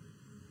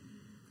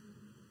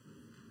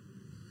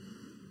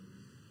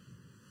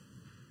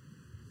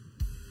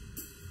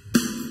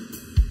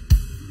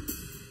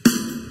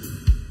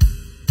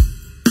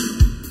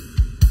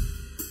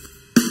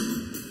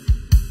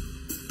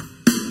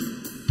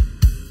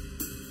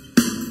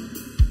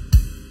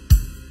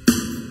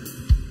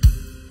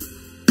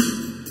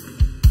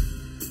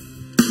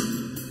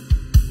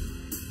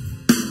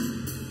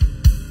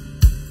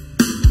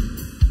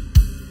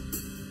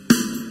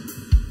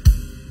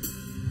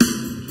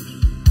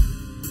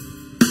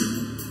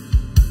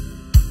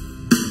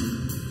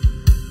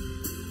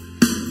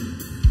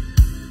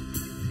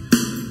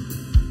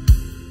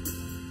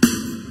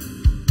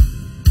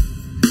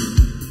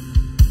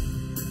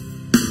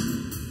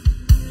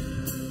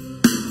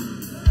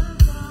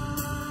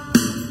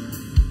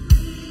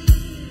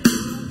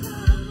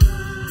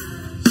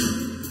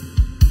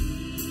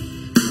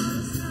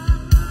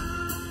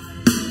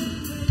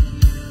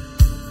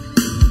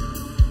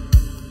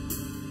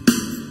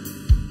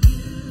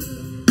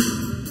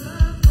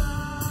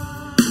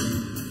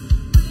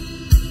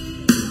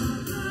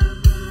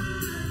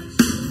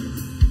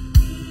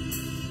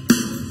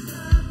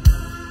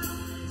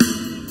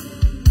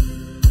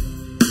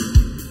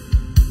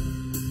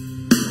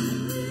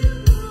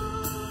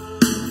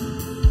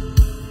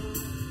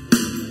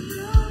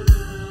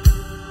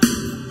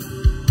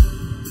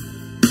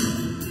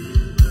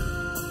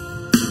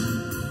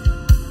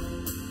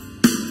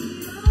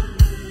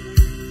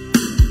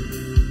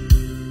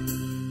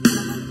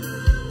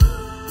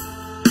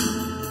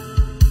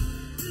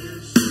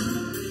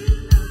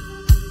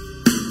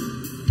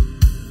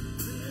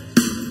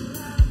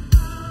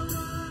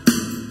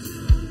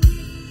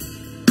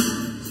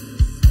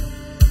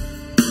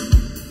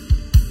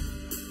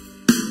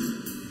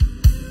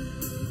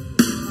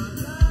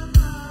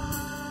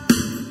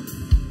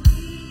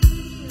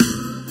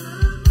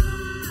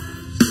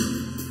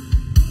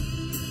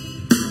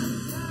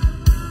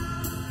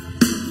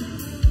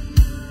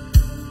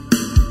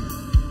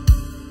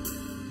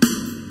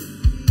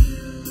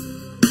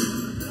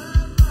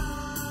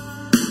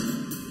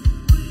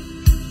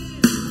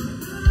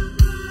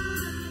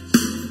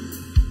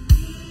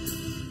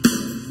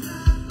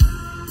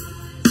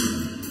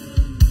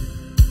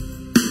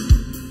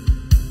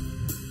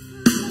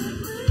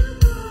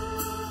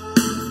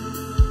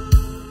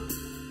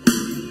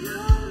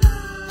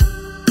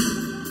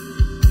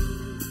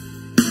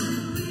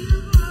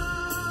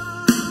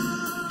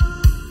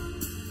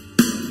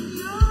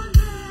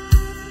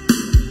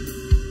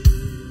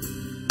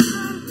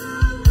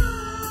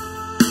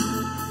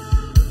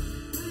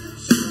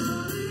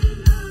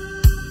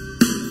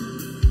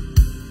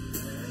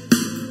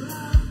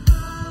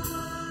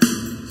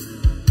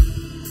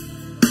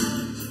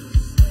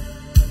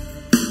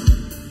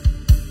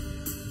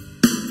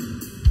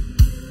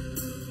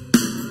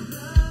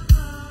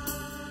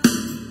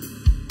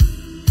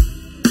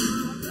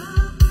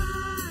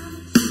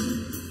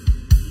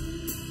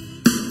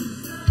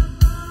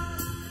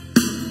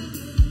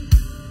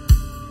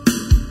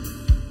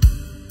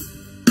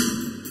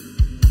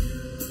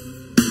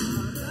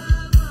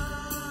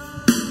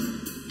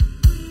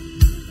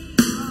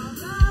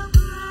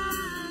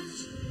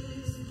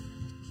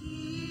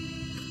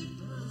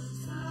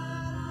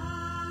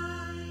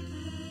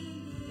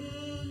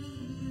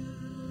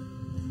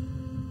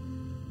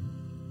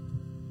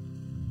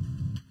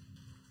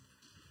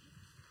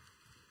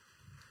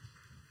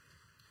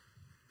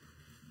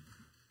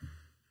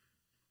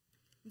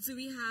 Do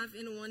we have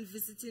anyone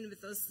visiting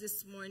with us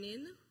this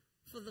morning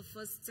for the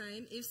first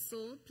time? If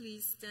so,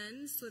 please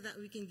stand so that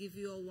we can give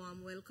you a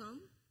warm welcome.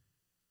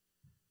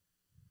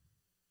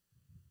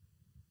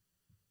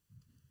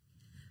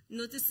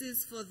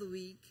 Notices for the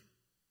week.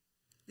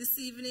 This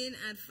evening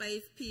at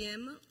 5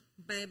 p.m.,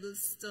 Bible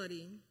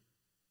study.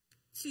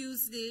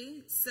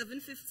 Tuesday,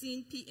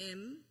 7:15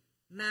 p.m.,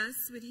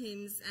 Mass with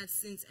hymns at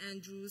St.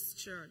 Andrew's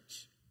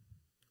Church.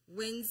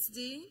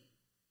 Wednesday,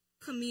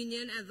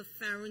 communion at the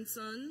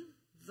Farrington,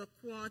 the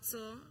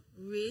Quarter,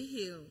 Ray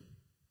Hill,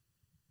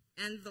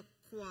 and the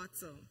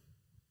Quarter.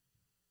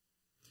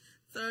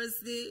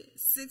 Thursday,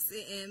 6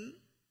 a.m.,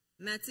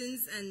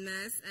 Matins and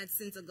Mass at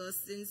St.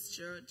 Augustine's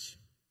Church.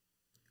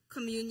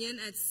 Communion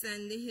at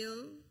Sandy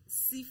Hill,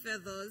 Sea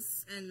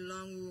Feathers, and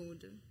Long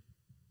Road.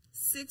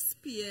 6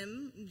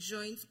 p.m.,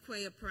 joint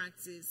choir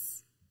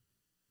practice.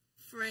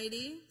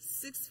 Friday,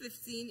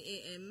 6:15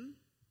 a.m.,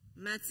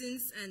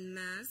 Matins and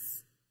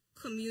Mass,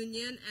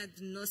 communion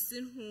at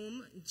Nursing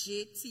Home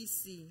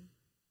JTC.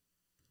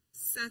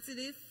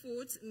 Saturday,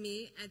 4th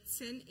May at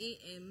 10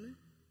 a.m.,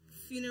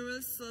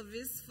 funeral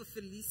service for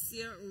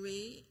Felicia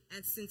Ray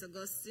at St.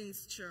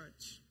 Augustine's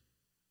Church.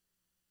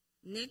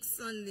 Next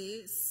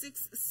Sunday,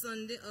 6th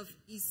Sunday of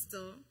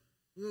Easter,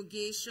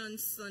 Rogation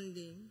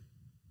Sunday.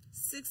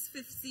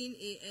 6:15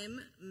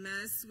 a.m.,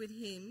 Mass with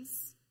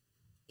hymns.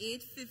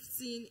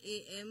 8:15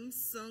 a.m.,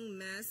 Song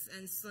Mass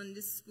and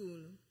Sunday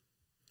School.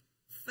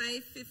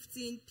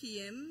 5:15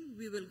 p.m.,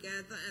 we will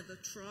gather at the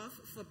trough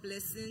for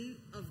blessing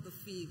of the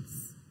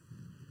figs.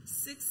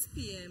 6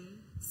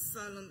 p.m.,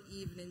 solemn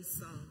evening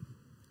song.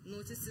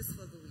 Notices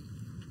for the week.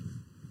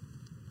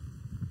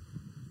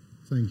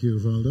 Thank you,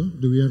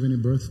 Valdo. Do we have any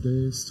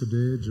birthdays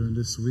today during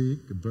this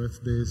week?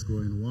 Birthdays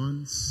going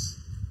once,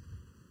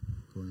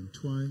 going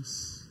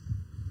twice.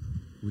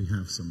 We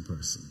have some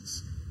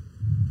persons.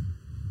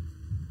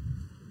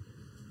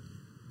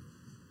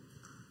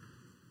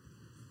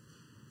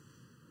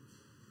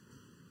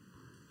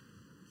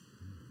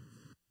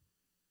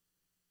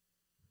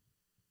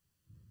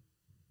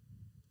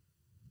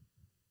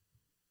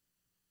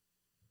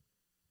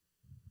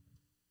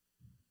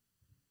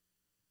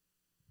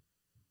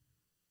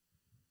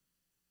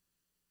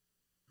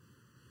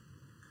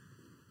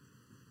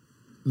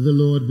 The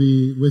Lord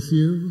be with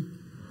you.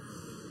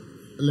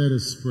 Let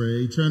us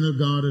pray. Eternal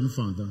God and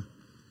Father,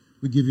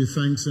 we give you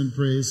thanks and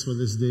praise for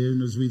this day,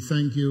 and as we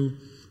thank you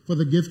for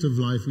the gift of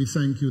life, we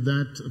thank you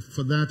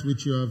for that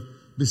which you have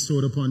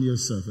bestowed upon your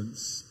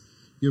servants.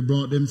 You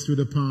brought them through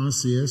the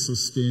past year,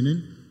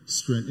 sustaining,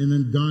 strengthening,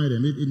 and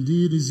guiding them. It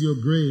indeed is your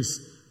grace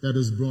that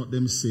has brought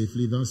them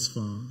safely thus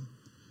far.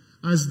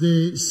 As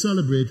they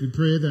celebrate, we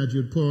pray that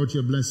you'd pour out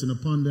your blessing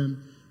upon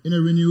them in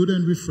a renewed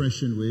and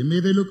refreshing way.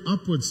 May they look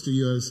upwards to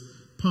you as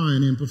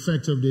pioneer and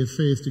perfecter of their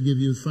faith to give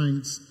you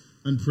thanks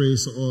and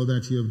praise for all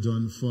that you have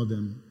done for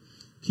them.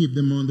 Keep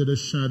them under the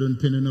shadow and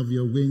pinning of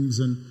your wings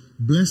and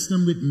bless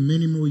them with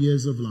many more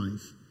years of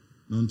life.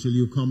 And until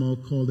you come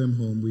out, call them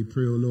home, we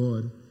pray, O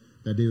Lord,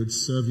 that they would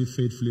serve you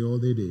faithfully all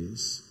their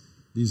days.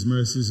 These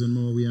mercies and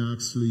more we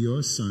ask through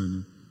your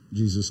Son,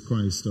 Jesus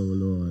Christ our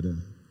Lord.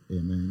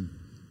 Amen.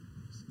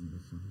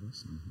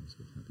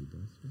 Happy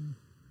birthday.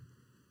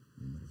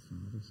 Name of the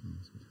Father, Son,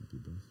 with happy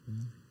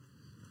birthday.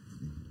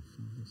 Name of the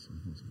Father, Son,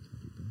 with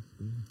happy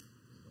birthday.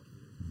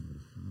 Name of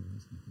the Father,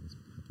 Son, with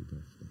happy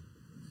birthday.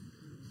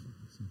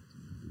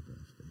 Happy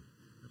birthday.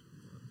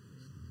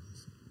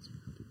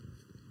 Happy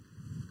birthday.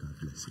 God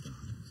bless you, God.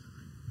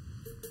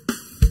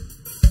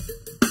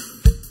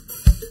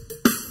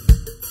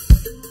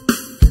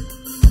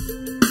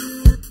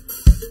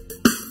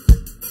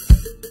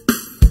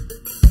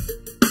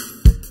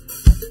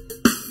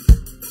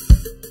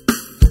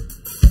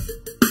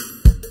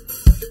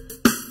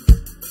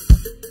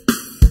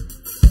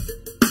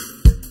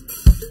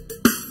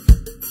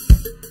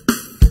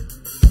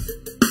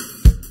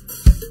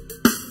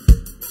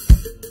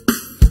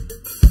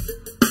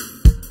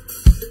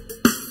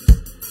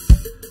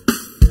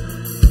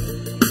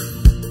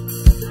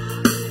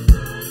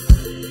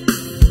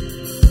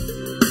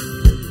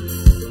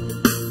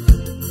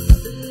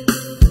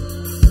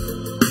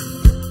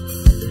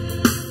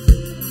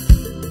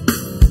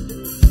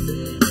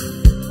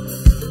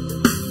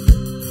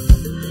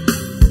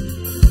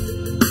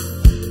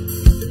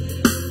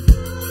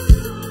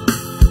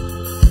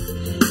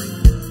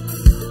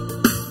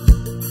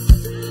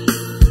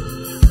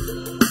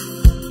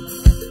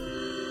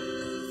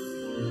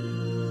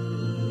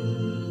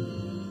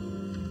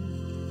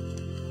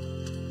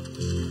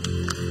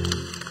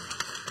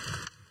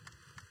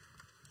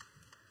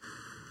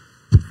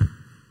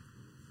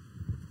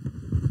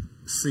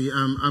 See,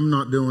 I'm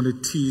not the only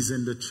tease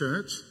in the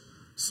church.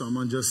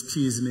 Someone just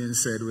teased me and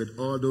said, with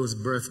all those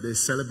birthday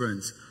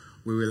celebrants,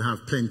 we will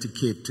have plenty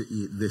cake to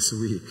eat this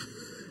week.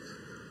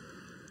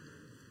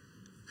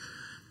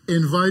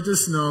 Invite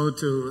us now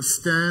to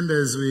stand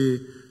as we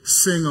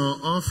sing our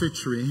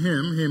offertory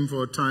hymn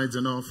for tithes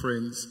and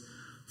offerings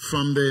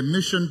from the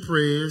Mission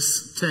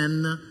Praise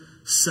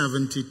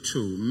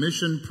 1072.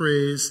 Mission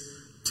Praise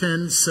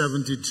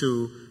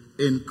 1072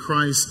 In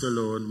Christ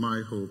alone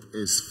my hope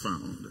is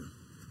found.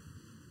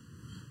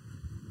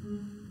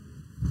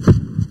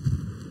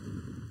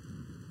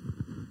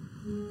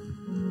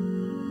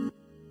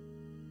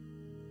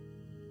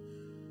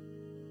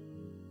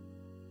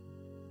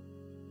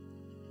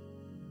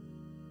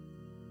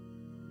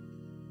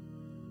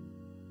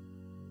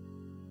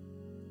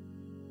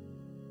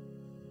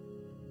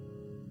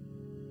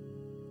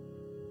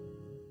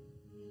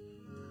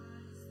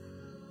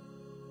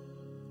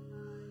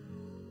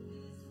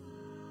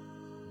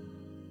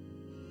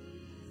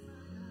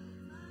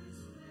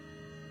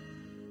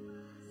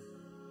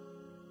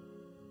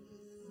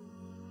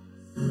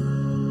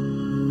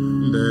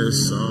 The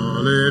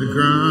solid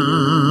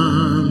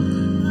ground,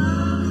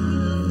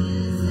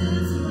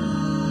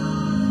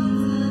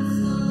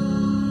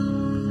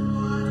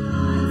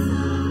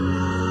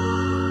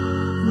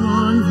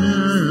 one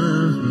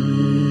has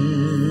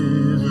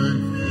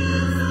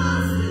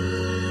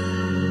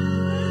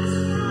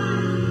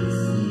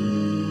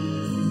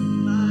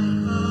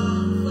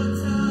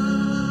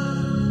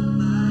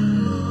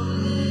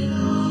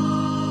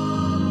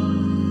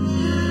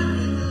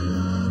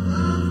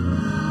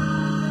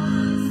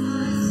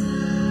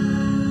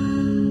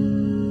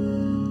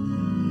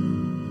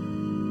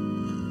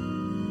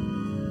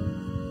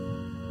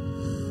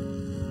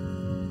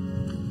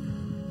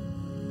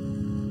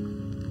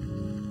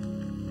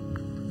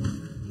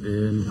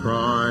in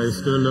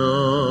Christ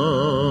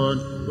alone,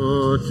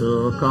 who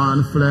took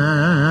on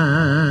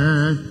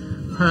flesh,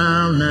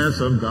 helpless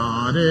of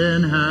God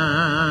in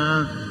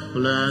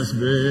helpless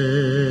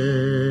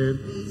babe,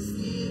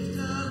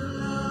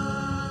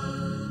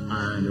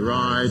 and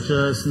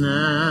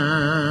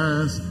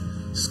righteousness,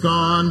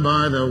 scorned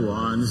by the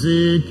ones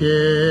he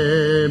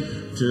came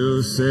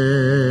to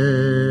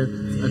save,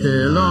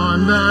 till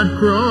on that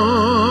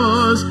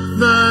cross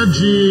that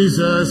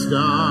Jesus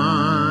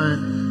died,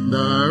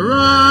 the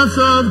wrath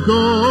of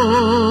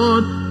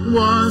God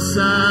was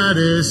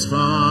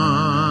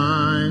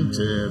satisfied,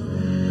 till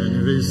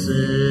every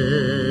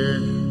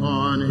sin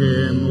on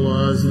him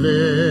was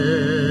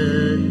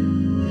laid.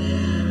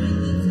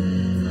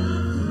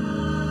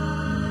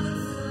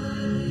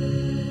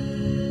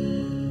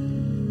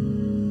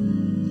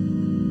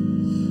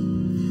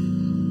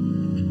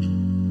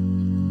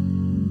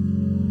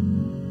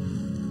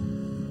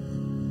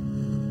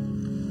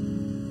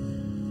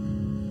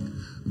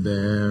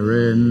 There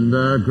in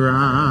the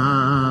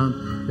ground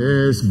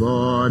his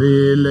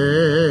body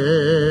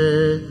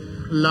lay,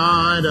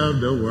 light of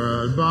the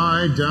world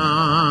by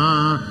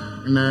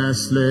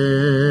darkness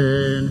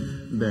slain,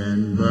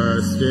 then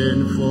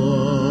bursting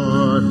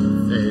forth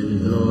in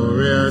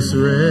glorious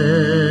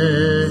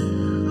ray,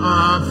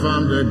 up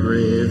from the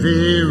grave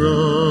he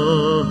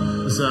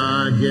rose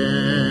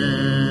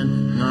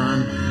again,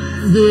 and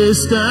he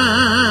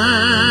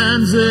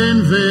stands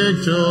in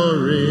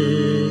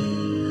victory.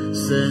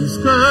 Since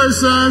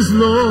curse has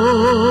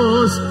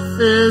lost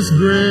his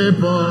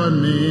grip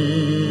on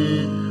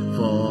me,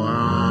 for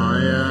I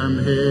am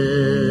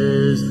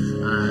his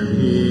and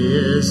he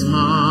is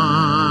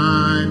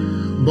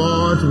mine,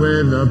 bought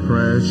with the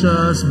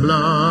precious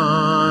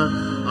blood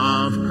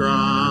of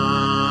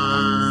Christ.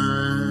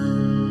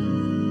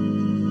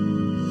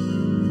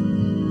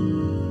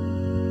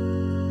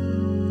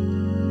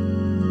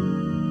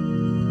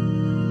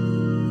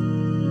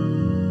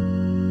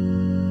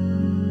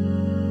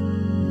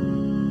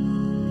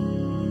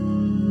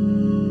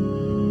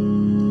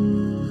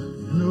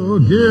 No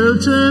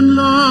guilt in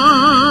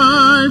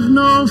life,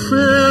 no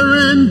fear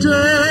in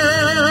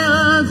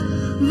death.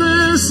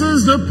 This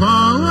is the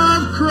power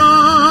of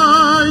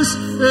Christ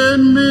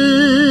in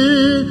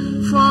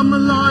me. From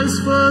life's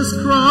first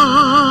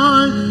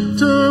cry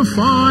to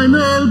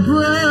final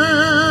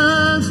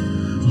breath,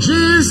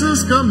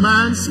 Jesus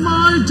commands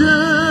my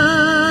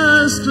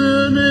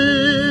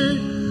destiny.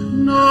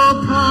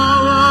 No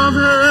power of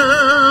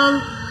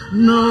hell,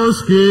 no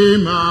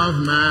scheme of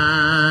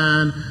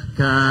man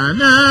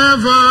can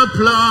ever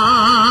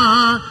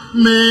pluck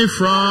me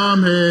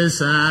from his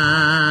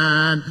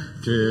hand,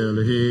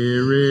 till he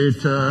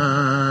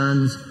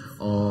returns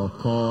or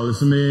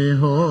calls me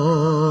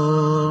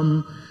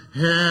home.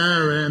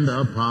 Here in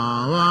the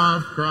power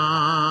of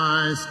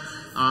Christ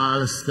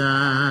I'll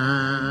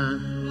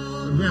stand.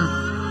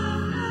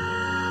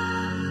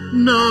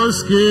 No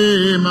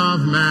scheme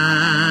of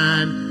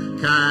man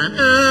can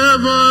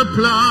ever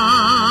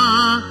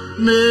pluck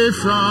me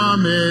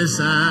from his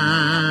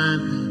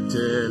hand,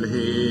 till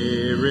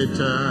he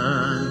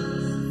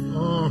returns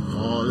or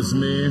calls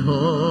me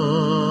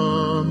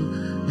home.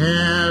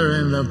 Here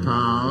in the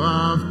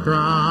power of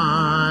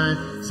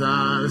Christ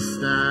I'll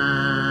stand.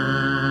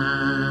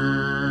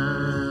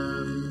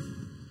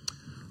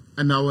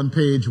 And now on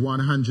page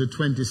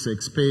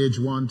 126, page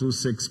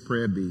 126,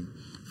 prayer B.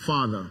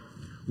 Father,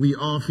 we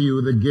offer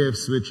you the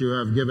gifts which you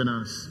have given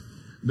us,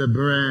 the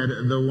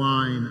bread, the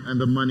wine,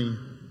 and the money.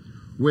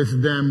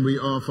 With them we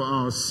offer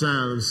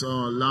ourselves,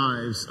 our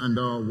lives, and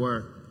our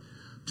work,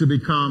 to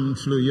become,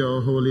 through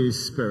your Holy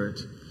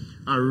Spirit,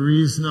 a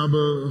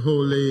reasonable,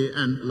 holy,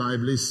 and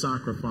lively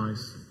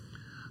sacrifice,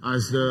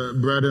 As the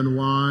bread and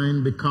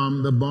wine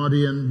become the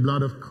body and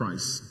blood of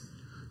Christ,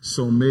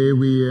 so may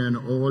we and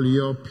all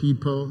your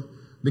people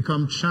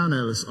become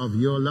channels of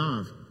your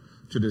love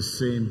to the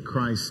same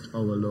Christ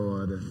our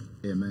Lord.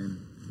 Amen.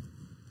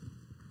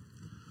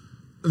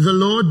 The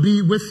Lord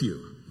be with you.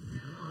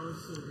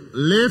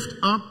 Lift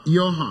up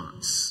your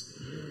hearts.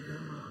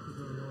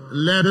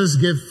 Let us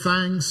give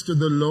thanks to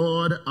the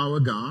Lord our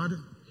God.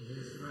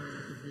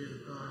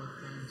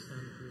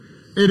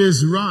 It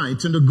is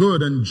right and a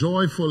good and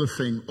joyful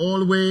thing,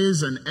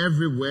 always and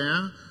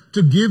everywhere,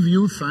 to give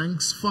you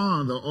thanks,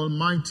 Father,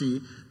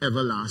 Almighty,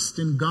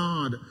 everlasting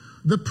God.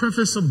 The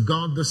preface of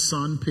God the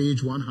Son,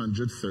 page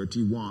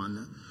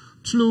 131.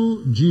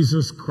 Through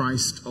Jesus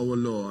Christ our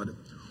Lord,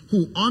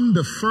 who on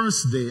the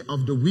first day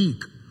of the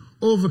week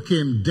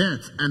overcame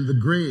death and the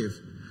grave,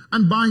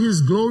 and by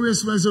his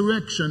glorious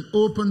resurrection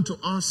opened to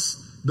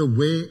us the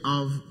way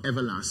of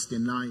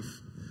everlasting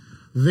life.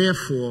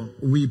 Therefore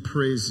we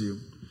praise you,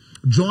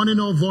 joining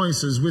our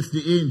voices with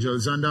the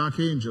angels and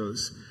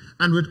archangels,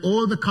 and with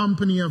all the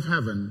company of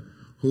heaven,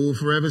 who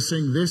forever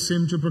sing this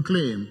hymn to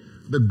proclaim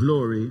the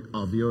glory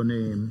of your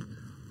name.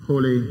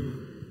 Holy,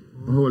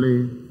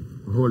 holy,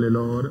 holy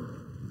Lord,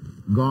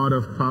 God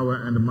of power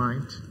and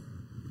might,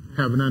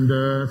 heaven and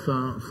earth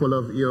are full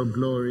of your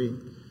glory.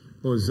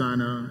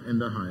 Hosanna in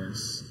the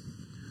highest.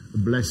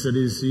 Blessed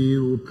is he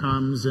who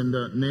comes in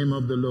the name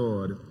of the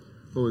Lord.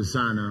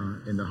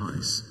 Hosanna in the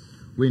highest.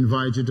 We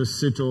invite you to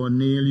sit or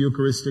kneel.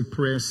 Eucharistic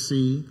Prayer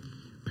C,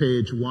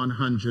 page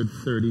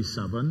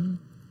 137.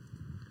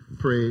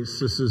 Pray,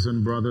 sisters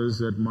and brothers,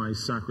 that my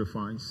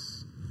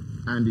sacrifice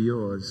and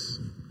yours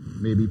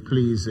may be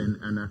pleasing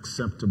and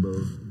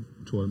acceptable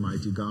to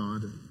Almighty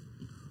God.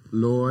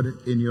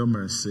 Lord, in your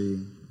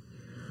mercy,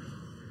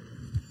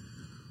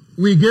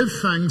 we give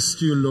thanks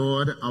to you,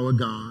 Lord, our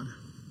God,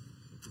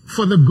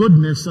 for the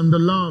goodness and the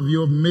love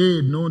you have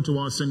made known to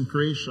us in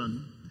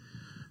creation,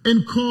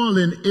 in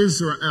calling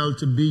Israel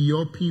to be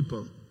your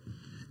people,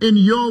 in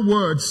your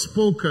word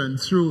spoken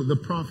through the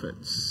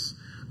prophets,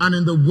 and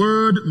in the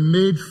word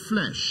made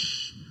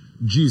flesh,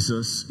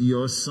 Jesus,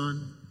 your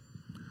Son.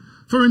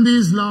 For in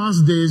these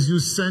last days you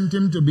sent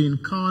him to be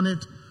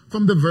incarnate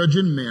from the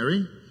Virgin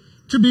Mary,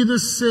 to be the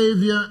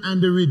Savior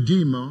and the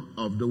Redeemer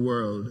of the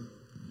world.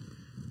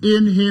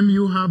 In him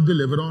you have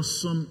delivered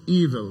us from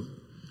evil,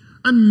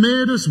 and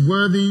made us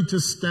worthy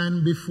to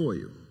stand before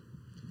you.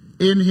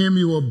 In him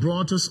you have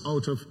brought us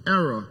out of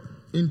error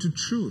into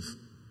truth,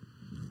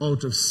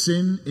 out of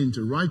sin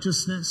into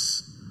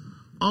righteousness,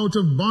 out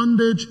of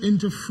bondage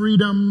into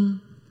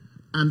freedom,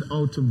 and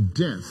out of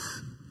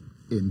death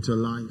into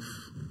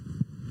life.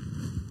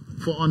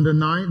 For on the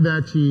night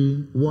that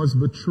he was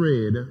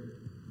betrayed,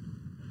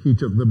 he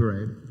took the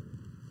bread.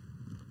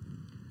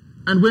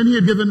 And when he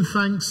had given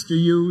thanks to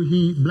you,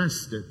 he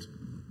blessed it.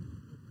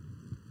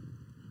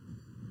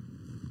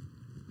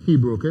 He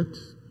broke it.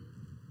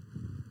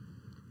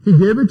 He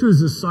gave it to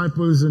his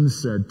disciples and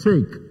said,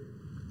 "Take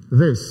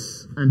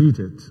this and eat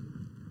it.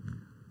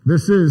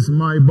 This is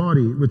my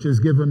body, which is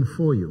given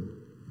for you.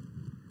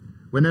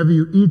 Whenever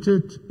you eat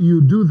it,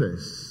 you do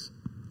this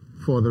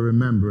for the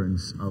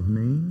remembrance of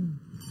me."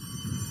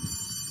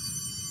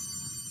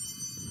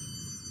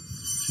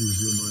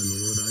 Choose you, my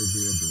Lord, I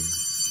dare do.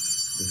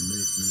 So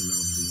make me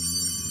love thee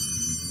more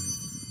and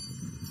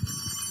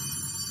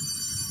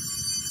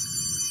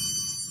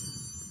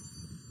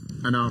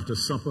more. And after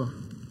supper,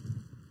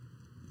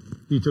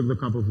 he took the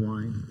cup of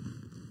wine.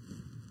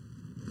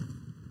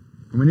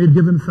 And when he had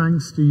given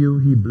thanks to you,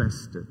 he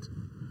blessed it.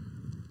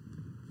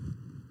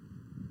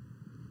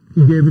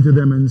 He gave it to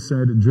them and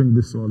said, "Drink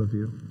this, all of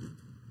you.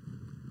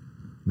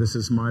 This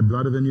is my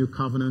blood of the new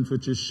covenant,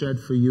 which is shed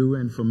for you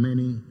and for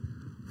many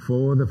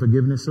for the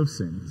forgiveness of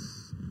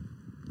sins.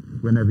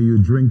 Whenever you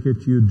drink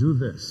it, you do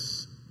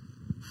this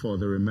for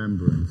the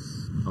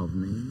remembrance of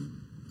me."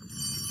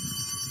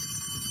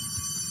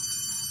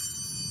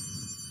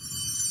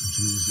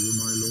 Choose you,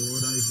 my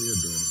Lord, I do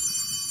adore.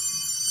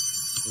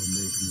 Oh,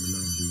 make me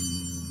love thee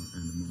more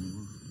and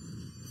more.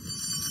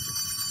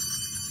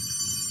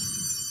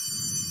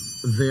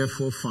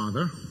 Therefore,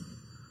 Father,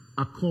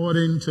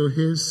 according to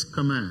his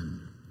command,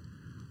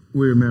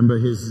 we remember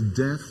his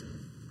death,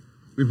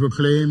 we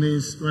proclaim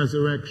his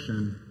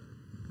resurrection,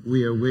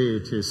 we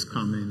await his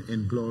coming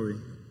in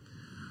glory.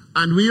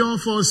 And we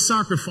offer a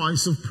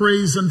sacrifice of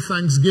praise and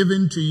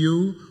thanksgiving to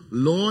you,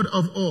 Lord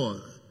of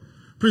all,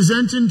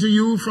 presenting to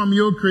you from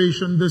your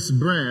creation this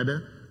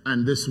bread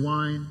and this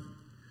wine.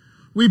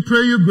 We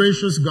pray you,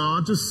 gracious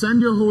God, to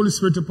send your Holy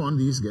Spirit upon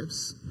these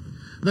gifts,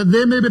 that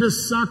they may be the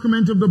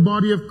sacrament of the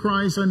body of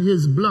Christ and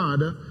his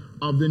blood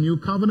of the new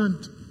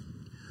covenant.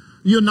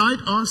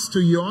 Unite us to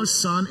your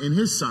Son in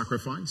his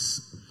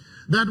sacrifice,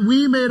 that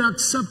we, made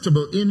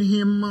acceptable in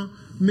him,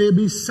 may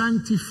be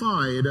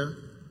sanctified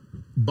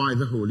by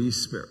the Holy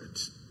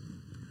Spirit.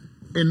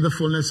 In the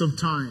fullness of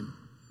time,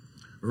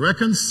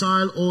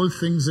 reconcile all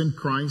things in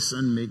Christ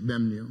and make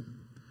them new.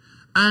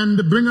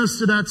 And bring us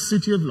to that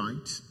city of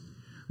light,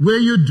 where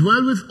you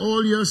dwell with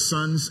all your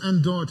sons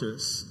and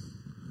daughters,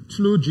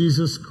 through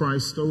Jesus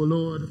Christ our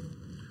Lord.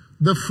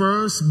 the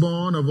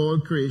firstborn of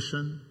all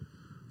creation,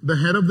 the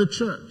head of the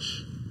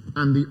church,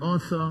 and the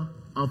author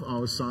of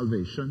our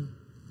salvation,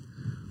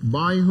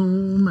 by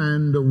whom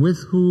and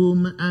with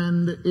whom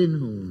and in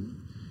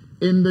whom,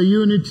 in the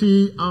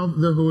unity of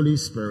the Holy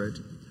Spirit,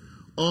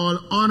 all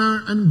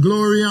honor and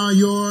glory are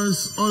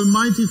yours,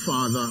 Almighty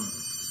Father,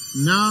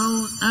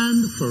 now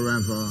and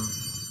forever.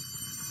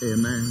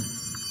 Amen.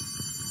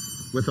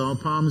 With our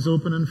palms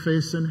open and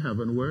facing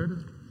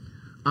heavenward,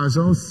 as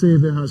our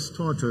Savior has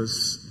taught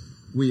us,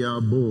 we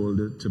are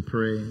bold to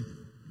pray.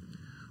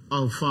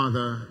 Our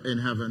Father in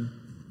heaven,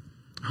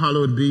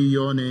 hallowed be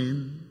your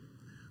name.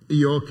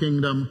 Your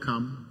kingdom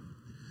come.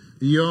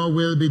 Your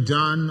will be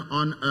done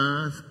on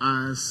earth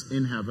as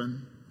in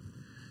heaven.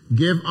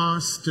 Give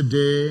us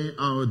today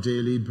our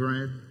daily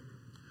bread.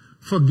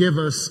 Forgive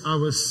us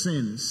our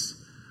sins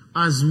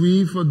as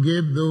we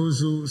forgive those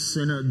who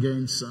sin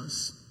against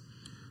us.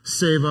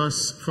 Save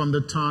us from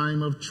the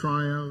time of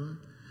trial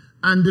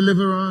and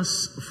deliver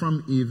us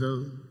from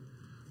evil.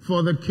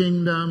 For the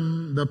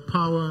kingdom, the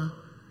power,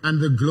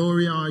 and the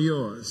glory are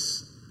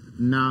yours,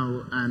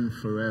 now and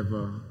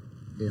forever.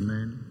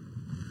 Amen.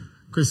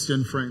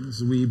 Christian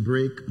friends, we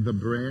break the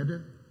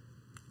bread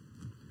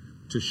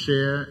to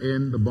share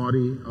in the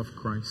body of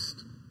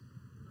Christ.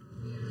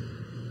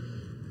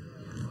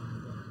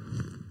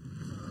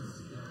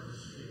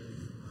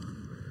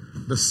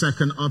 The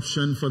second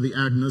option for the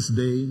Agnus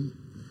Dei,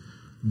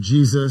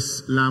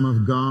 Jesus, Lamb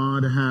of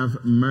God,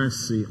 have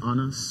mercy on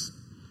us.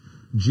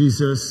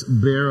 Jesus,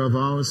 bearer of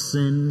our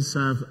sins,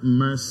 have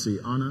mercy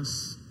on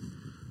us.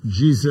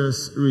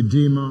 Jesus,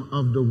 Redeemer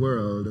of the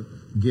world,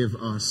 give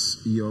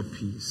us your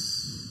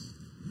peace.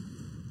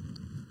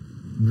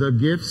 The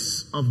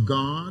gifts of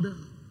God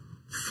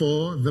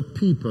for the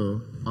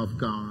people of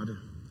God.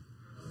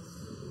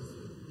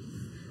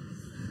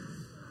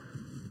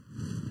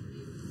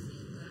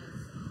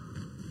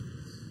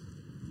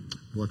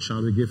 What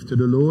shall we give to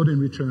the Lord in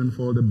return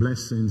for all the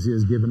blessings he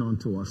has given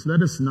unto us?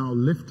 Let us now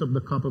lift up the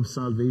cup of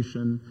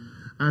salvation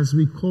as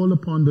we call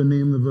upon the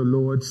name of the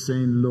Lord,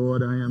 saying,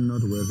 Lord, I am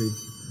not worthy.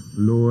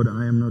 Lord,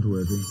 I am not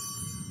worthy.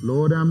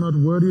 Lord, I am not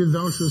worthy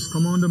thou shouldst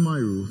come under my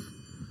roof,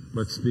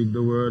 but speak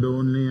the word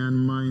only,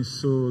 and my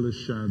soul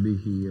shall be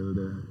healed.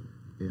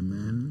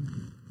 Amen.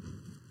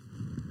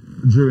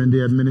 During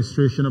the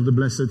administration of the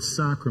Blessed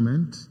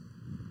Sacrament,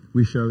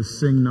 we shall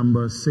sing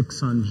number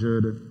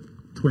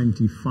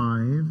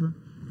 625,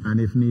 and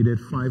if needed,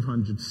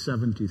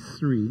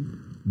 573.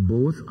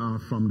 Both are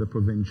from the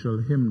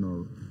provincial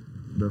hymnal.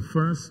 The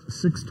first,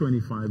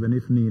 625, and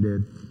if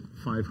needed,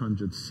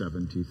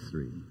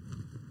 573.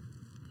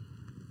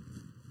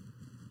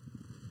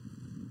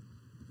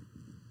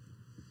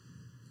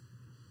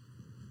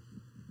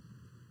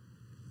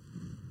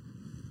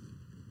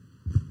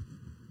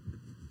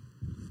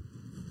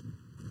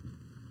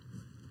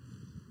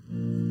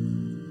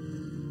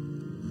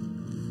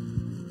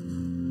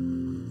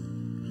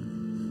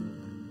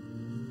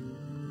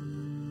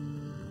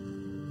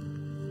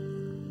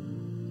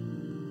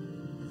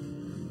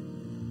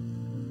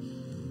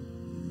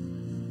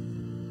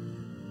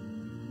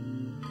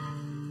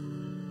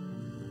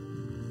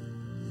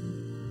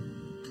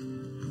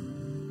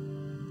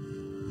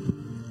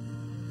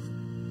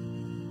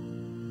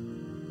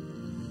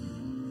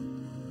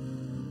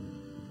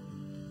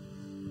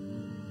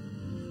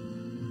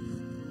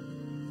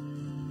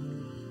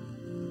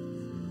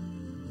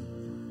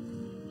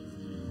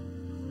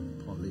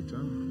 The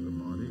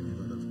body and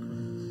blood of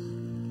Christ.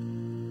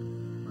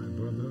 My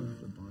brother,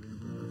 the body and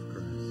blood of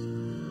Christ.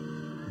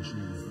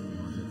 Jesus, the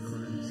body of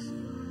Christ.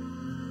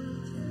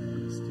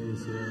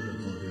 Anastasia, the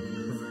body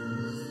of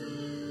Christ.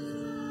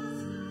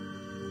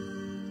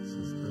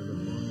 Sister, the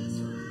body and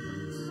blood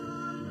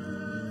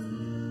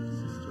of Christ.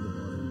 Sister, the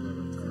body and blood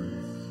of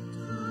Christ.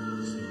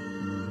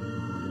 Mother,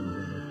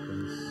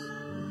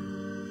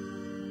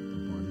 the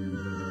body and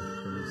blood of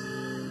Christ.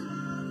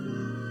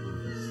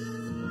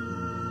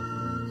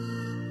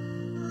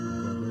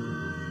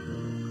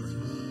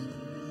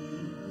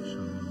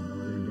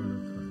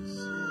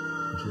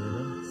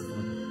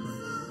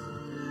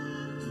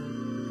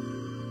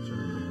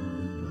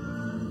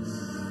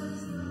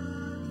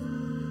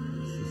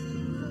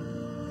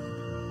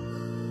 body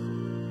and blood of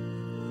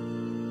Christ.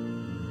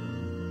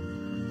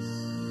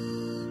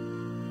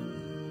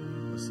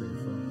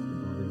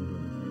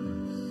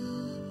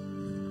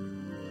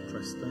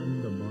 Preston,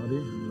 the body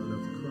and blood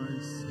of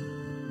Christ.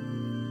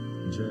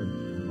 Jed,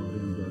 the body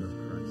and blood of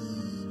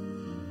Christ.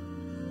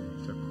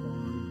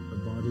 Jaquan, the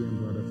body and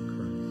blood of Christ.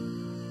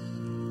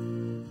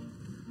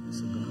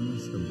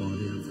 Saganas, the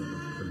body and blood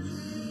of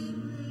Christ.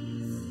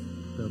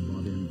 The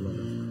body and blood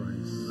of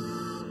Christ.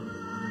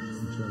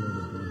 Angela,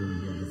 the body and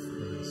blood of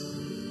Christ.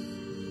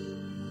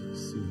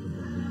 Receive the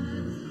body and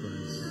blood of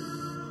Christ.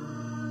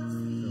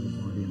 The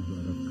body and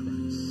blood of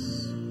Christ.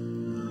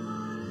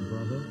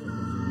 Brother, the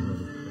body and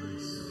blood of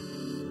Christ.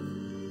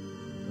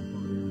 The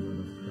body and blood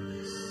of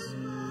Christ.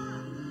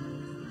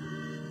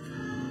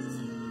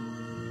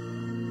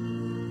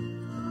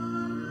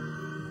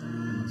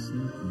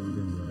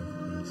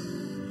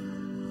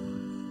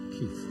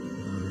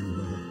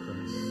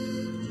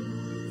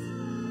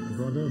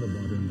 brother, the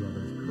body and blood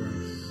of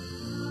Christ.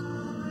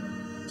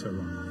 Terra,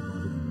 the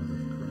body and blood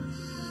of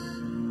Christ.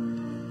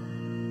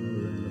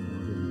 Lorraine, the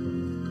body and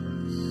blood of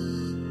Christ.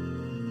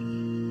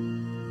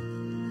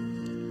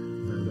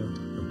 Veda,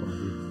 the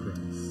body of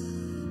Christ.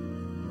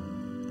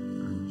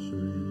 And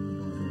Shireen, the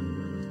body and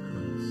blood of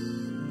Christ.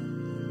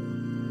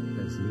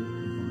 Leslie,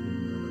 the body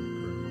and blood of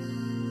Christ.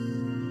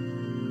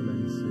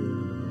 Valencia,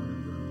 the body and blood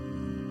of Christ.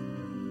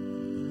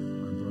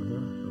 My brother,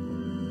 the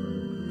body and blood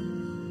of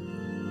Christ.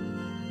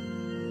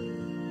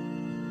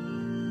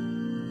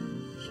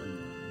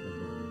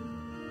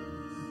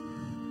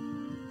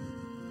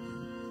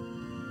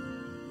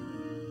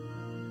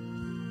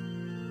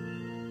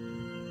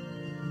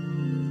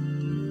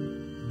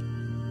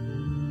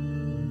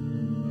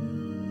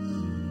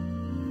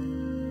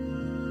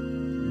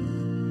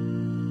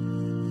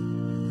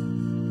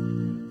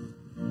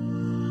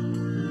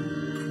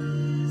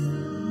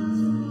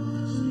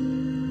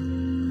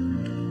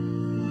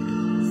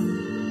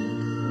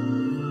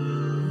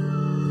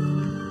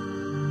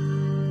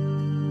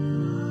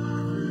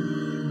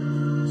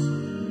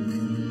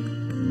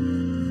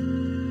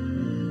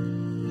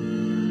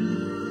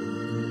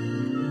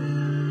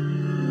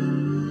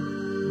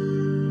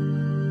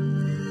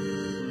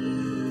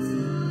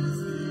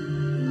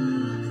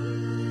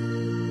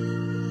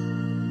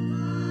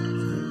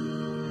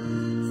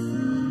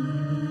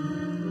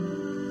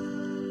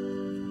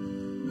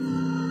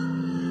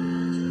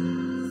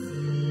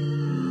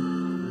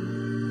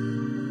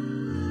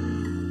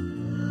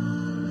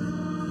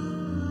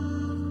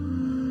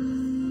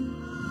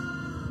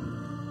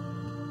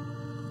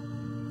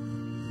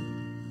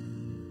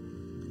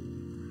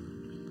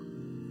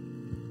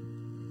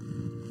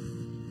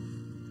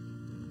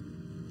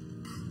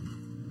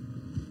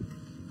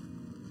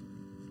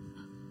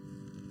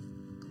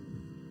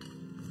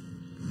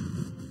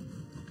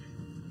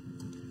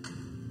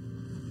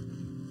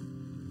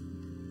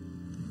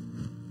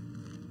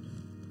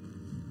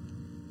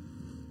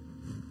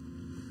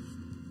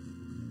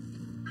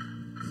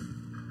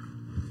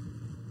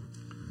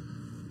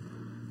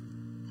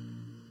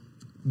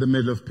 The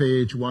middle of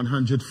page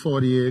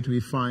 148, we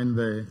find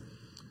the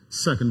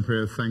second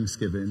prayer of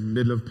thanksgiving.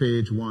 Middle of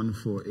page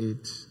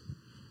 148.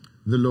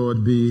 The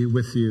Lord be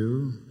with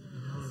you.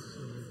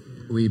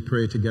 We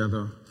pray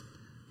together.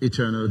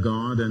 Eternal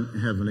God and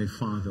Heavenly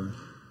Father,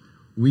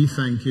 we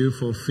thank you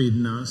for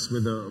feeding us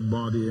with the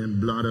body and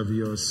blood of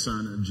your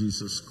Son,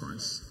 Jesus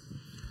Christ.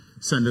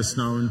 Send us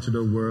now into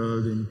the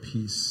world in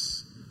peace.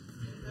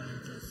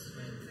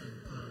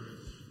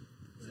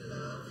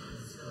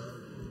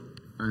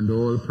 And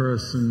all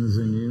persons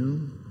in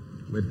you,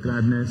 with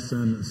gladness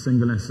and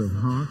singleness of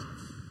heart,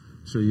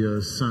 through your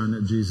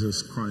Son,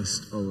 Jesus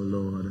Christ, our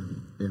Lord.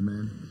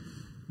 Amen.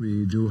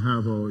 We do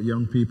have our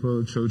young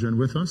people, children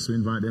with us. We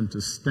invite them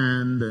to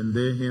stand and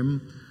their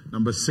hymn,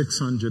 number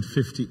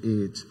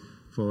 658,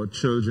 for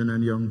children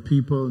and young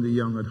people, the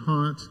young at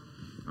heart.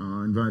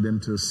 Invite them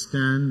to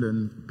stand,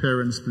 and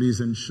parents,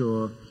 please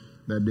ensure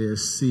that they are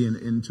seeing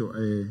into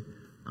a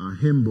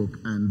hymn book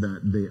and that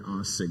they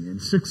are singing.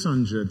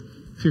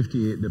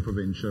 658, the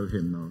provincial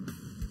hymnal.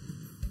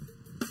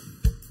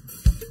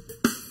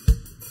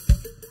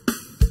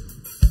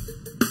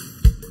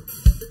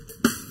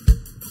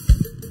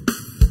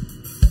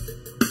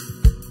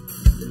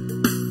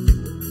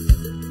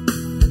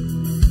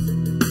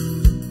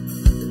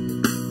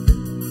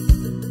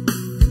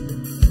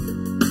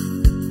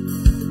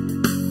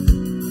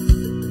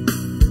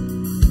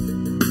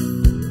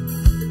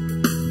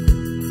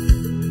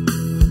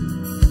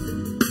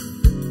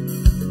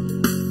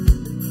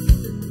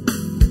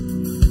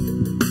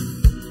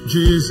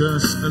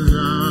 Jesus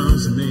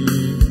loves me,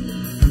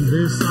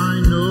 this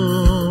I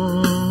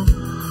know,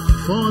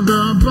 for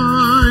the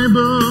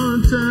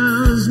Bible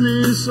tells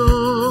me so.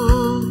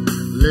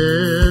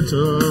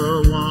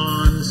 Little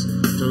ones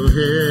to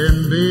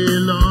him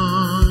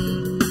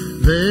belong,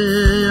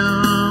 they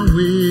are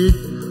weak,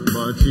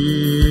 but he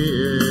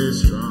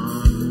is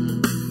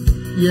strong.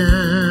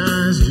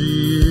 Yes,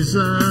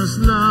 Jesus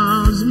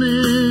loves me,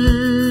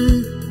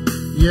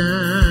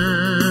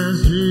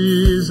 yes,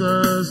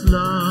 Jesus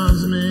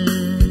loves me.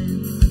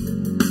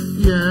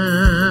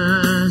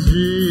 Yes,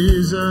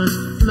 Jesus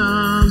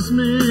loves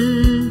me,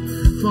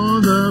 for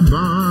the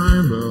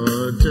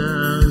Bible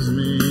tells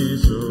me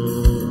so.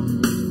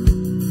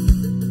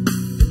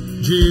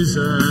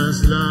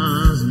 Jesus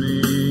loves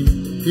me,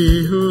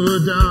 he who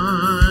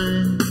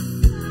died,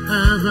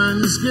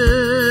 heaven's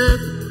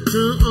gate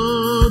to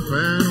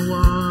open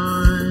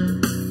wide.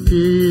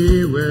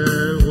 He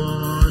will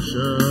wash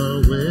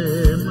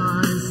away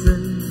my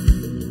sin.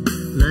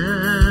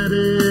 Let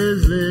his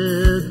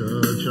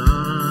little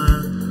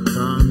child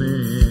come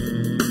in.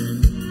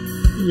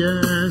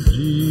 Yes,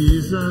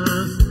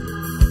 Jesus,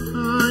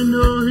 I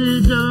know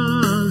he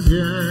does.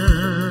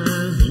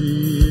 Yes,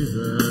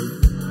 Jesus,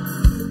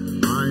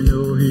 I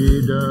know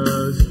he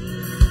does.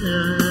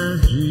 Yes,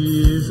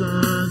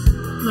 Jesus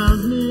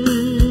loves me.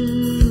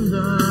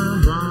 The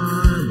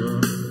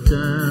Bible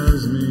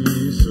tells me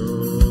so.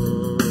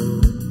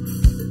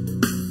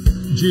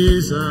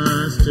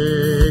 Jesus,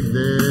 take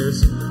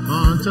this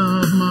heart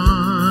of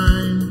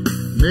mine,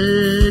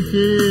 make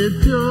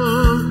it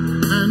pure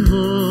and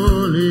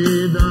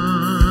wholly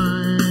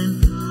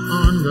thine.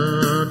 On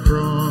the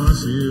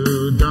cross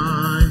you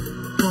died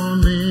for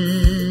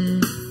me,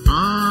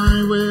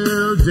 I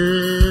will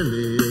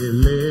daily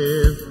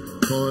live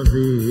for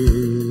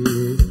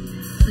thee.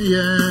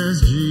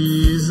 Yes,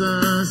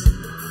 Jesus,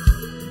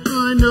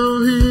 I know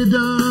he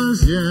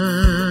does.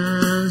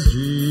 Yes,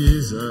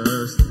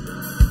 Jesus,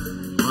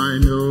 I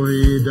know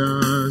he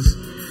does.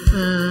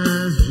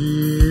 As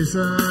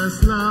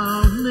Jesus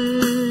loved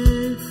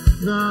me,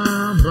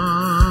 the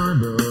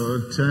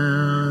Bible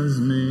tells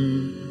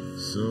me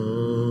so.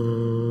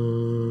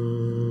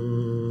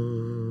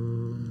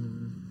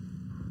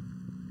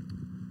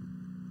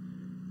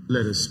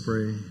 Let us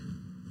pray.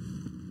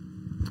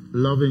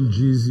 Loving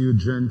Jesus, you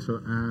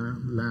gentle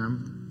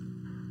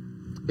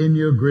Lamb, in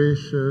your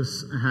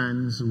gracious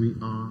hands we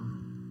are.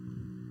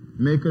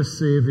 Make us,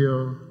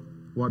 Savior,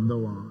 what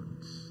thou art.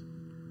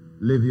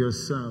 Live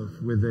yourself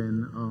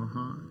within our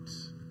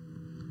hearts.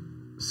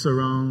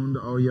 Surround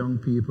our young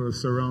people,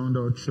 surround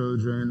our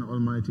children,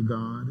 Almighty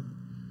God,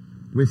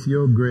 with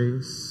your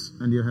grace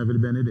and your heavenly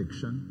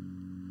benediction.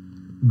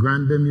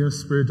 Grant them your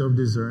spirit of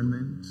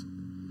discernment,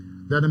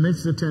 that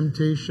amidst the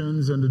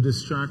temptations and the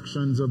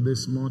distractions of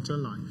this mortal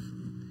life,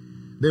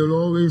 they will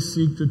always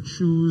seek to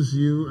choose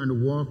you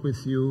and walk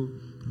with you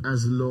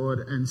as Lord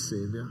and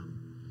Savior.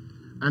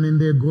 And in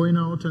their going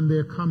out and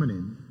their coming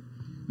in,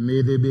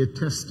 may they be a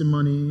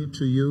testimony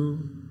to you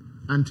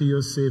and to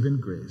your saving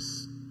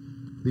grace.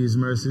 These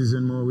mercies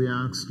and more we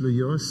ask through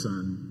your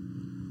Son,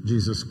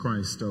 Jesus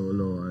Christ our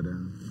Lord.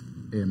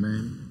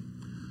 Amen.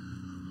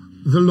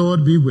 The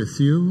Lord be with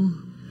you.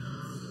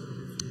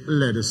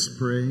 Let us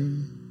pray.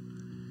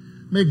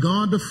 May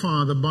God the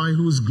Father, by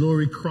whose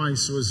glory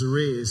Christ was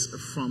raised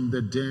from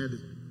the dead,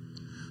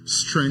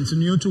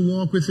 strengthen you to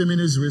walk with him in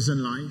his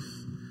risen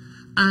life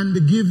and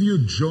give you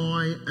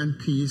joy and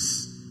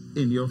peace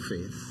in your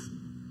faith.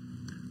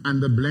 And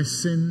the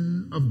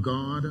blessing of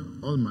God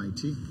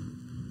Almighty,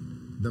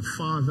 the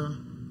Father,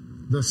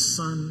 the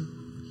Son,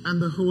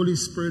 and the Holy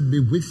Spirit be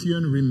with you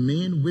and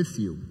remain with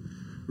you,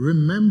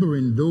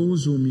 remembering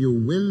those whom you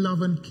will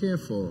love and care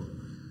for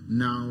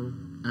now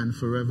and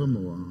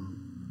forevermore.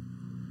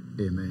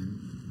 Amen.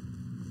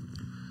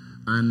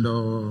 And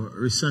our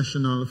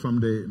recessional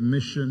from the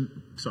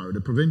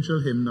the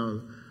provincial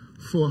hymnal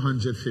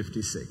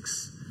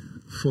 456,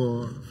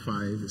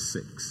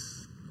 456.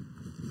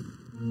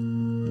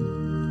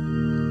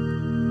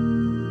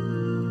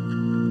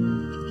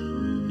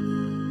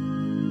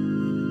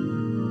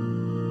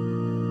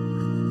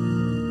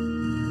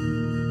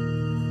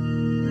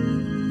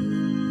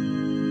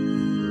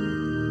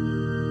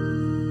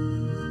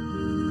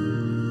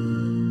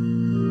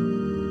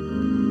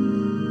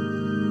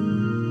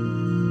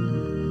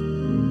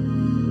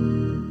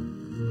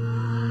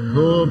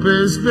 Hope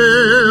is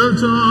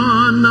built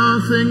on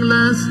nothing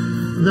less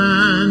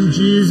than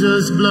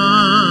Jesus'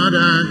 blood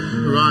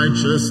and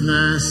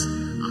righteousness.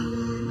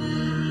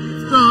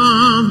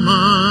 Of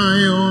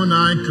my own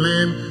I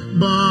claim,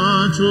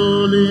 but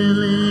only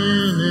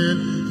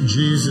in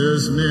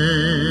Jesus'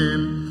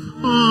 name.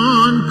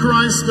 On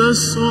Christ the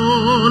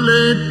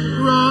solid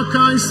rock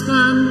I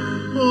stand,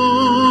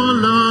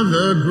 all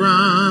other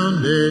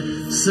ground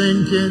is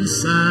sinking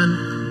sand,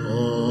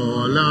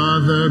 all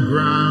other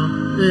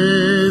ground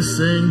is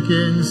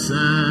sinking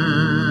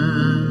sand.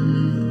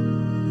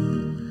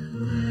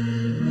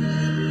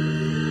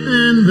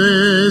 In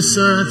this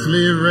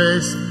earthly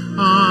race,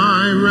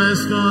 I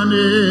rest on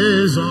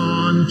his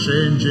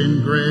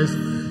unchanging grace.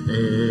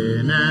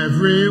 In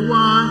every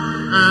wild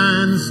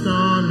and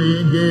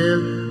stormy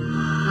gale,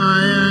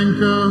 I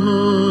anchor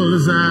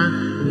holds that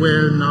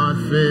will not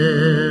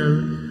fail.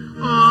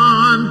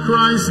 On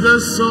Christ the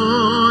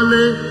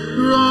solid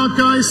rock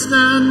I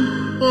stand,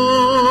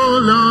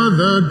 all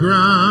other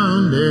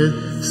ground is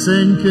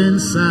sinking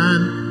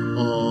sand,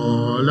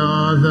 all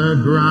other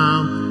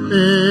ground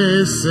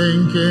is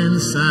sinking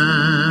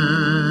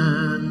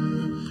sand.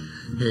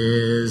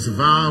 His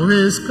vow,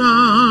 his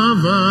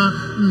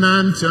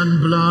covenant and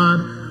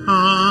blood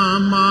are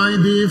my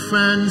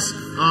defense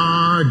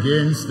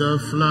against the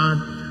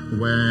flood.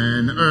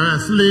 When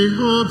earthly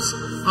hopes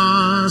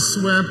are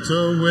swept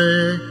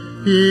away,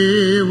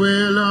 he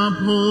will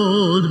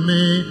uphold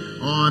me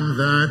on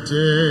that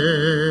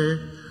day.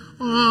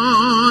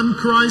 On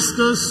Christ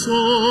the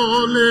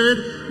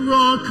solid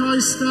rock I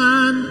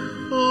stand,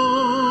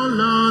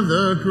 all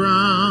other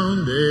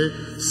ground is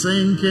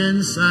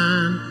sinking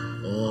sand,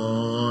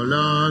 all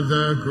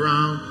other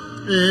ground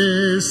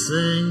is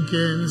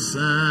sinking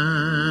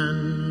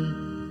sand.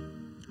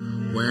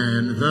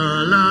 When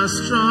the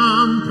last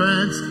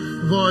trumpet's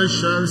voice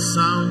shall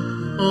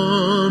sound,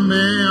 oh,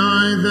 may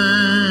I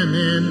then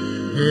in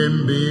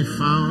him be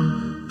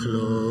found,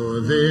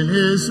 clothed in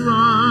his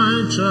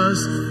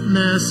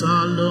righteousness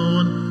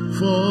alone,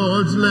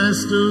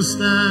 faultless to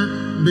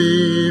stand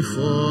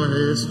before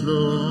his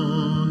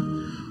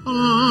throne.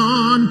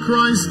 On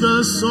Christ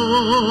the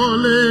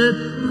solid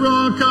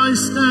rock I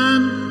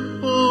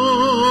stand,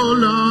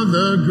 all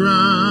other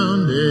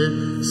ground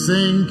is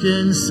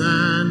sinking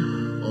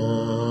sand.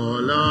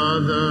 All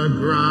other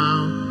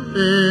ground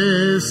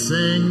is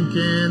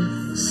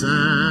sinking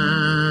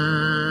sand.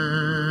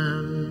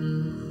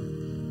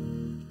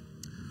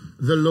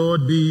 The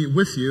Lord be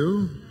with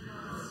you.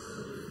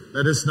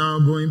 Let us now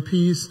go in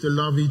peace to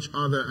love each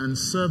other and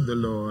serve the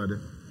Lord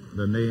in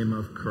the name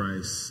of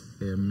Christ.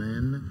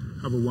 Amen.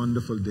 Have a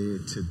wonderful day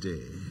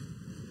today.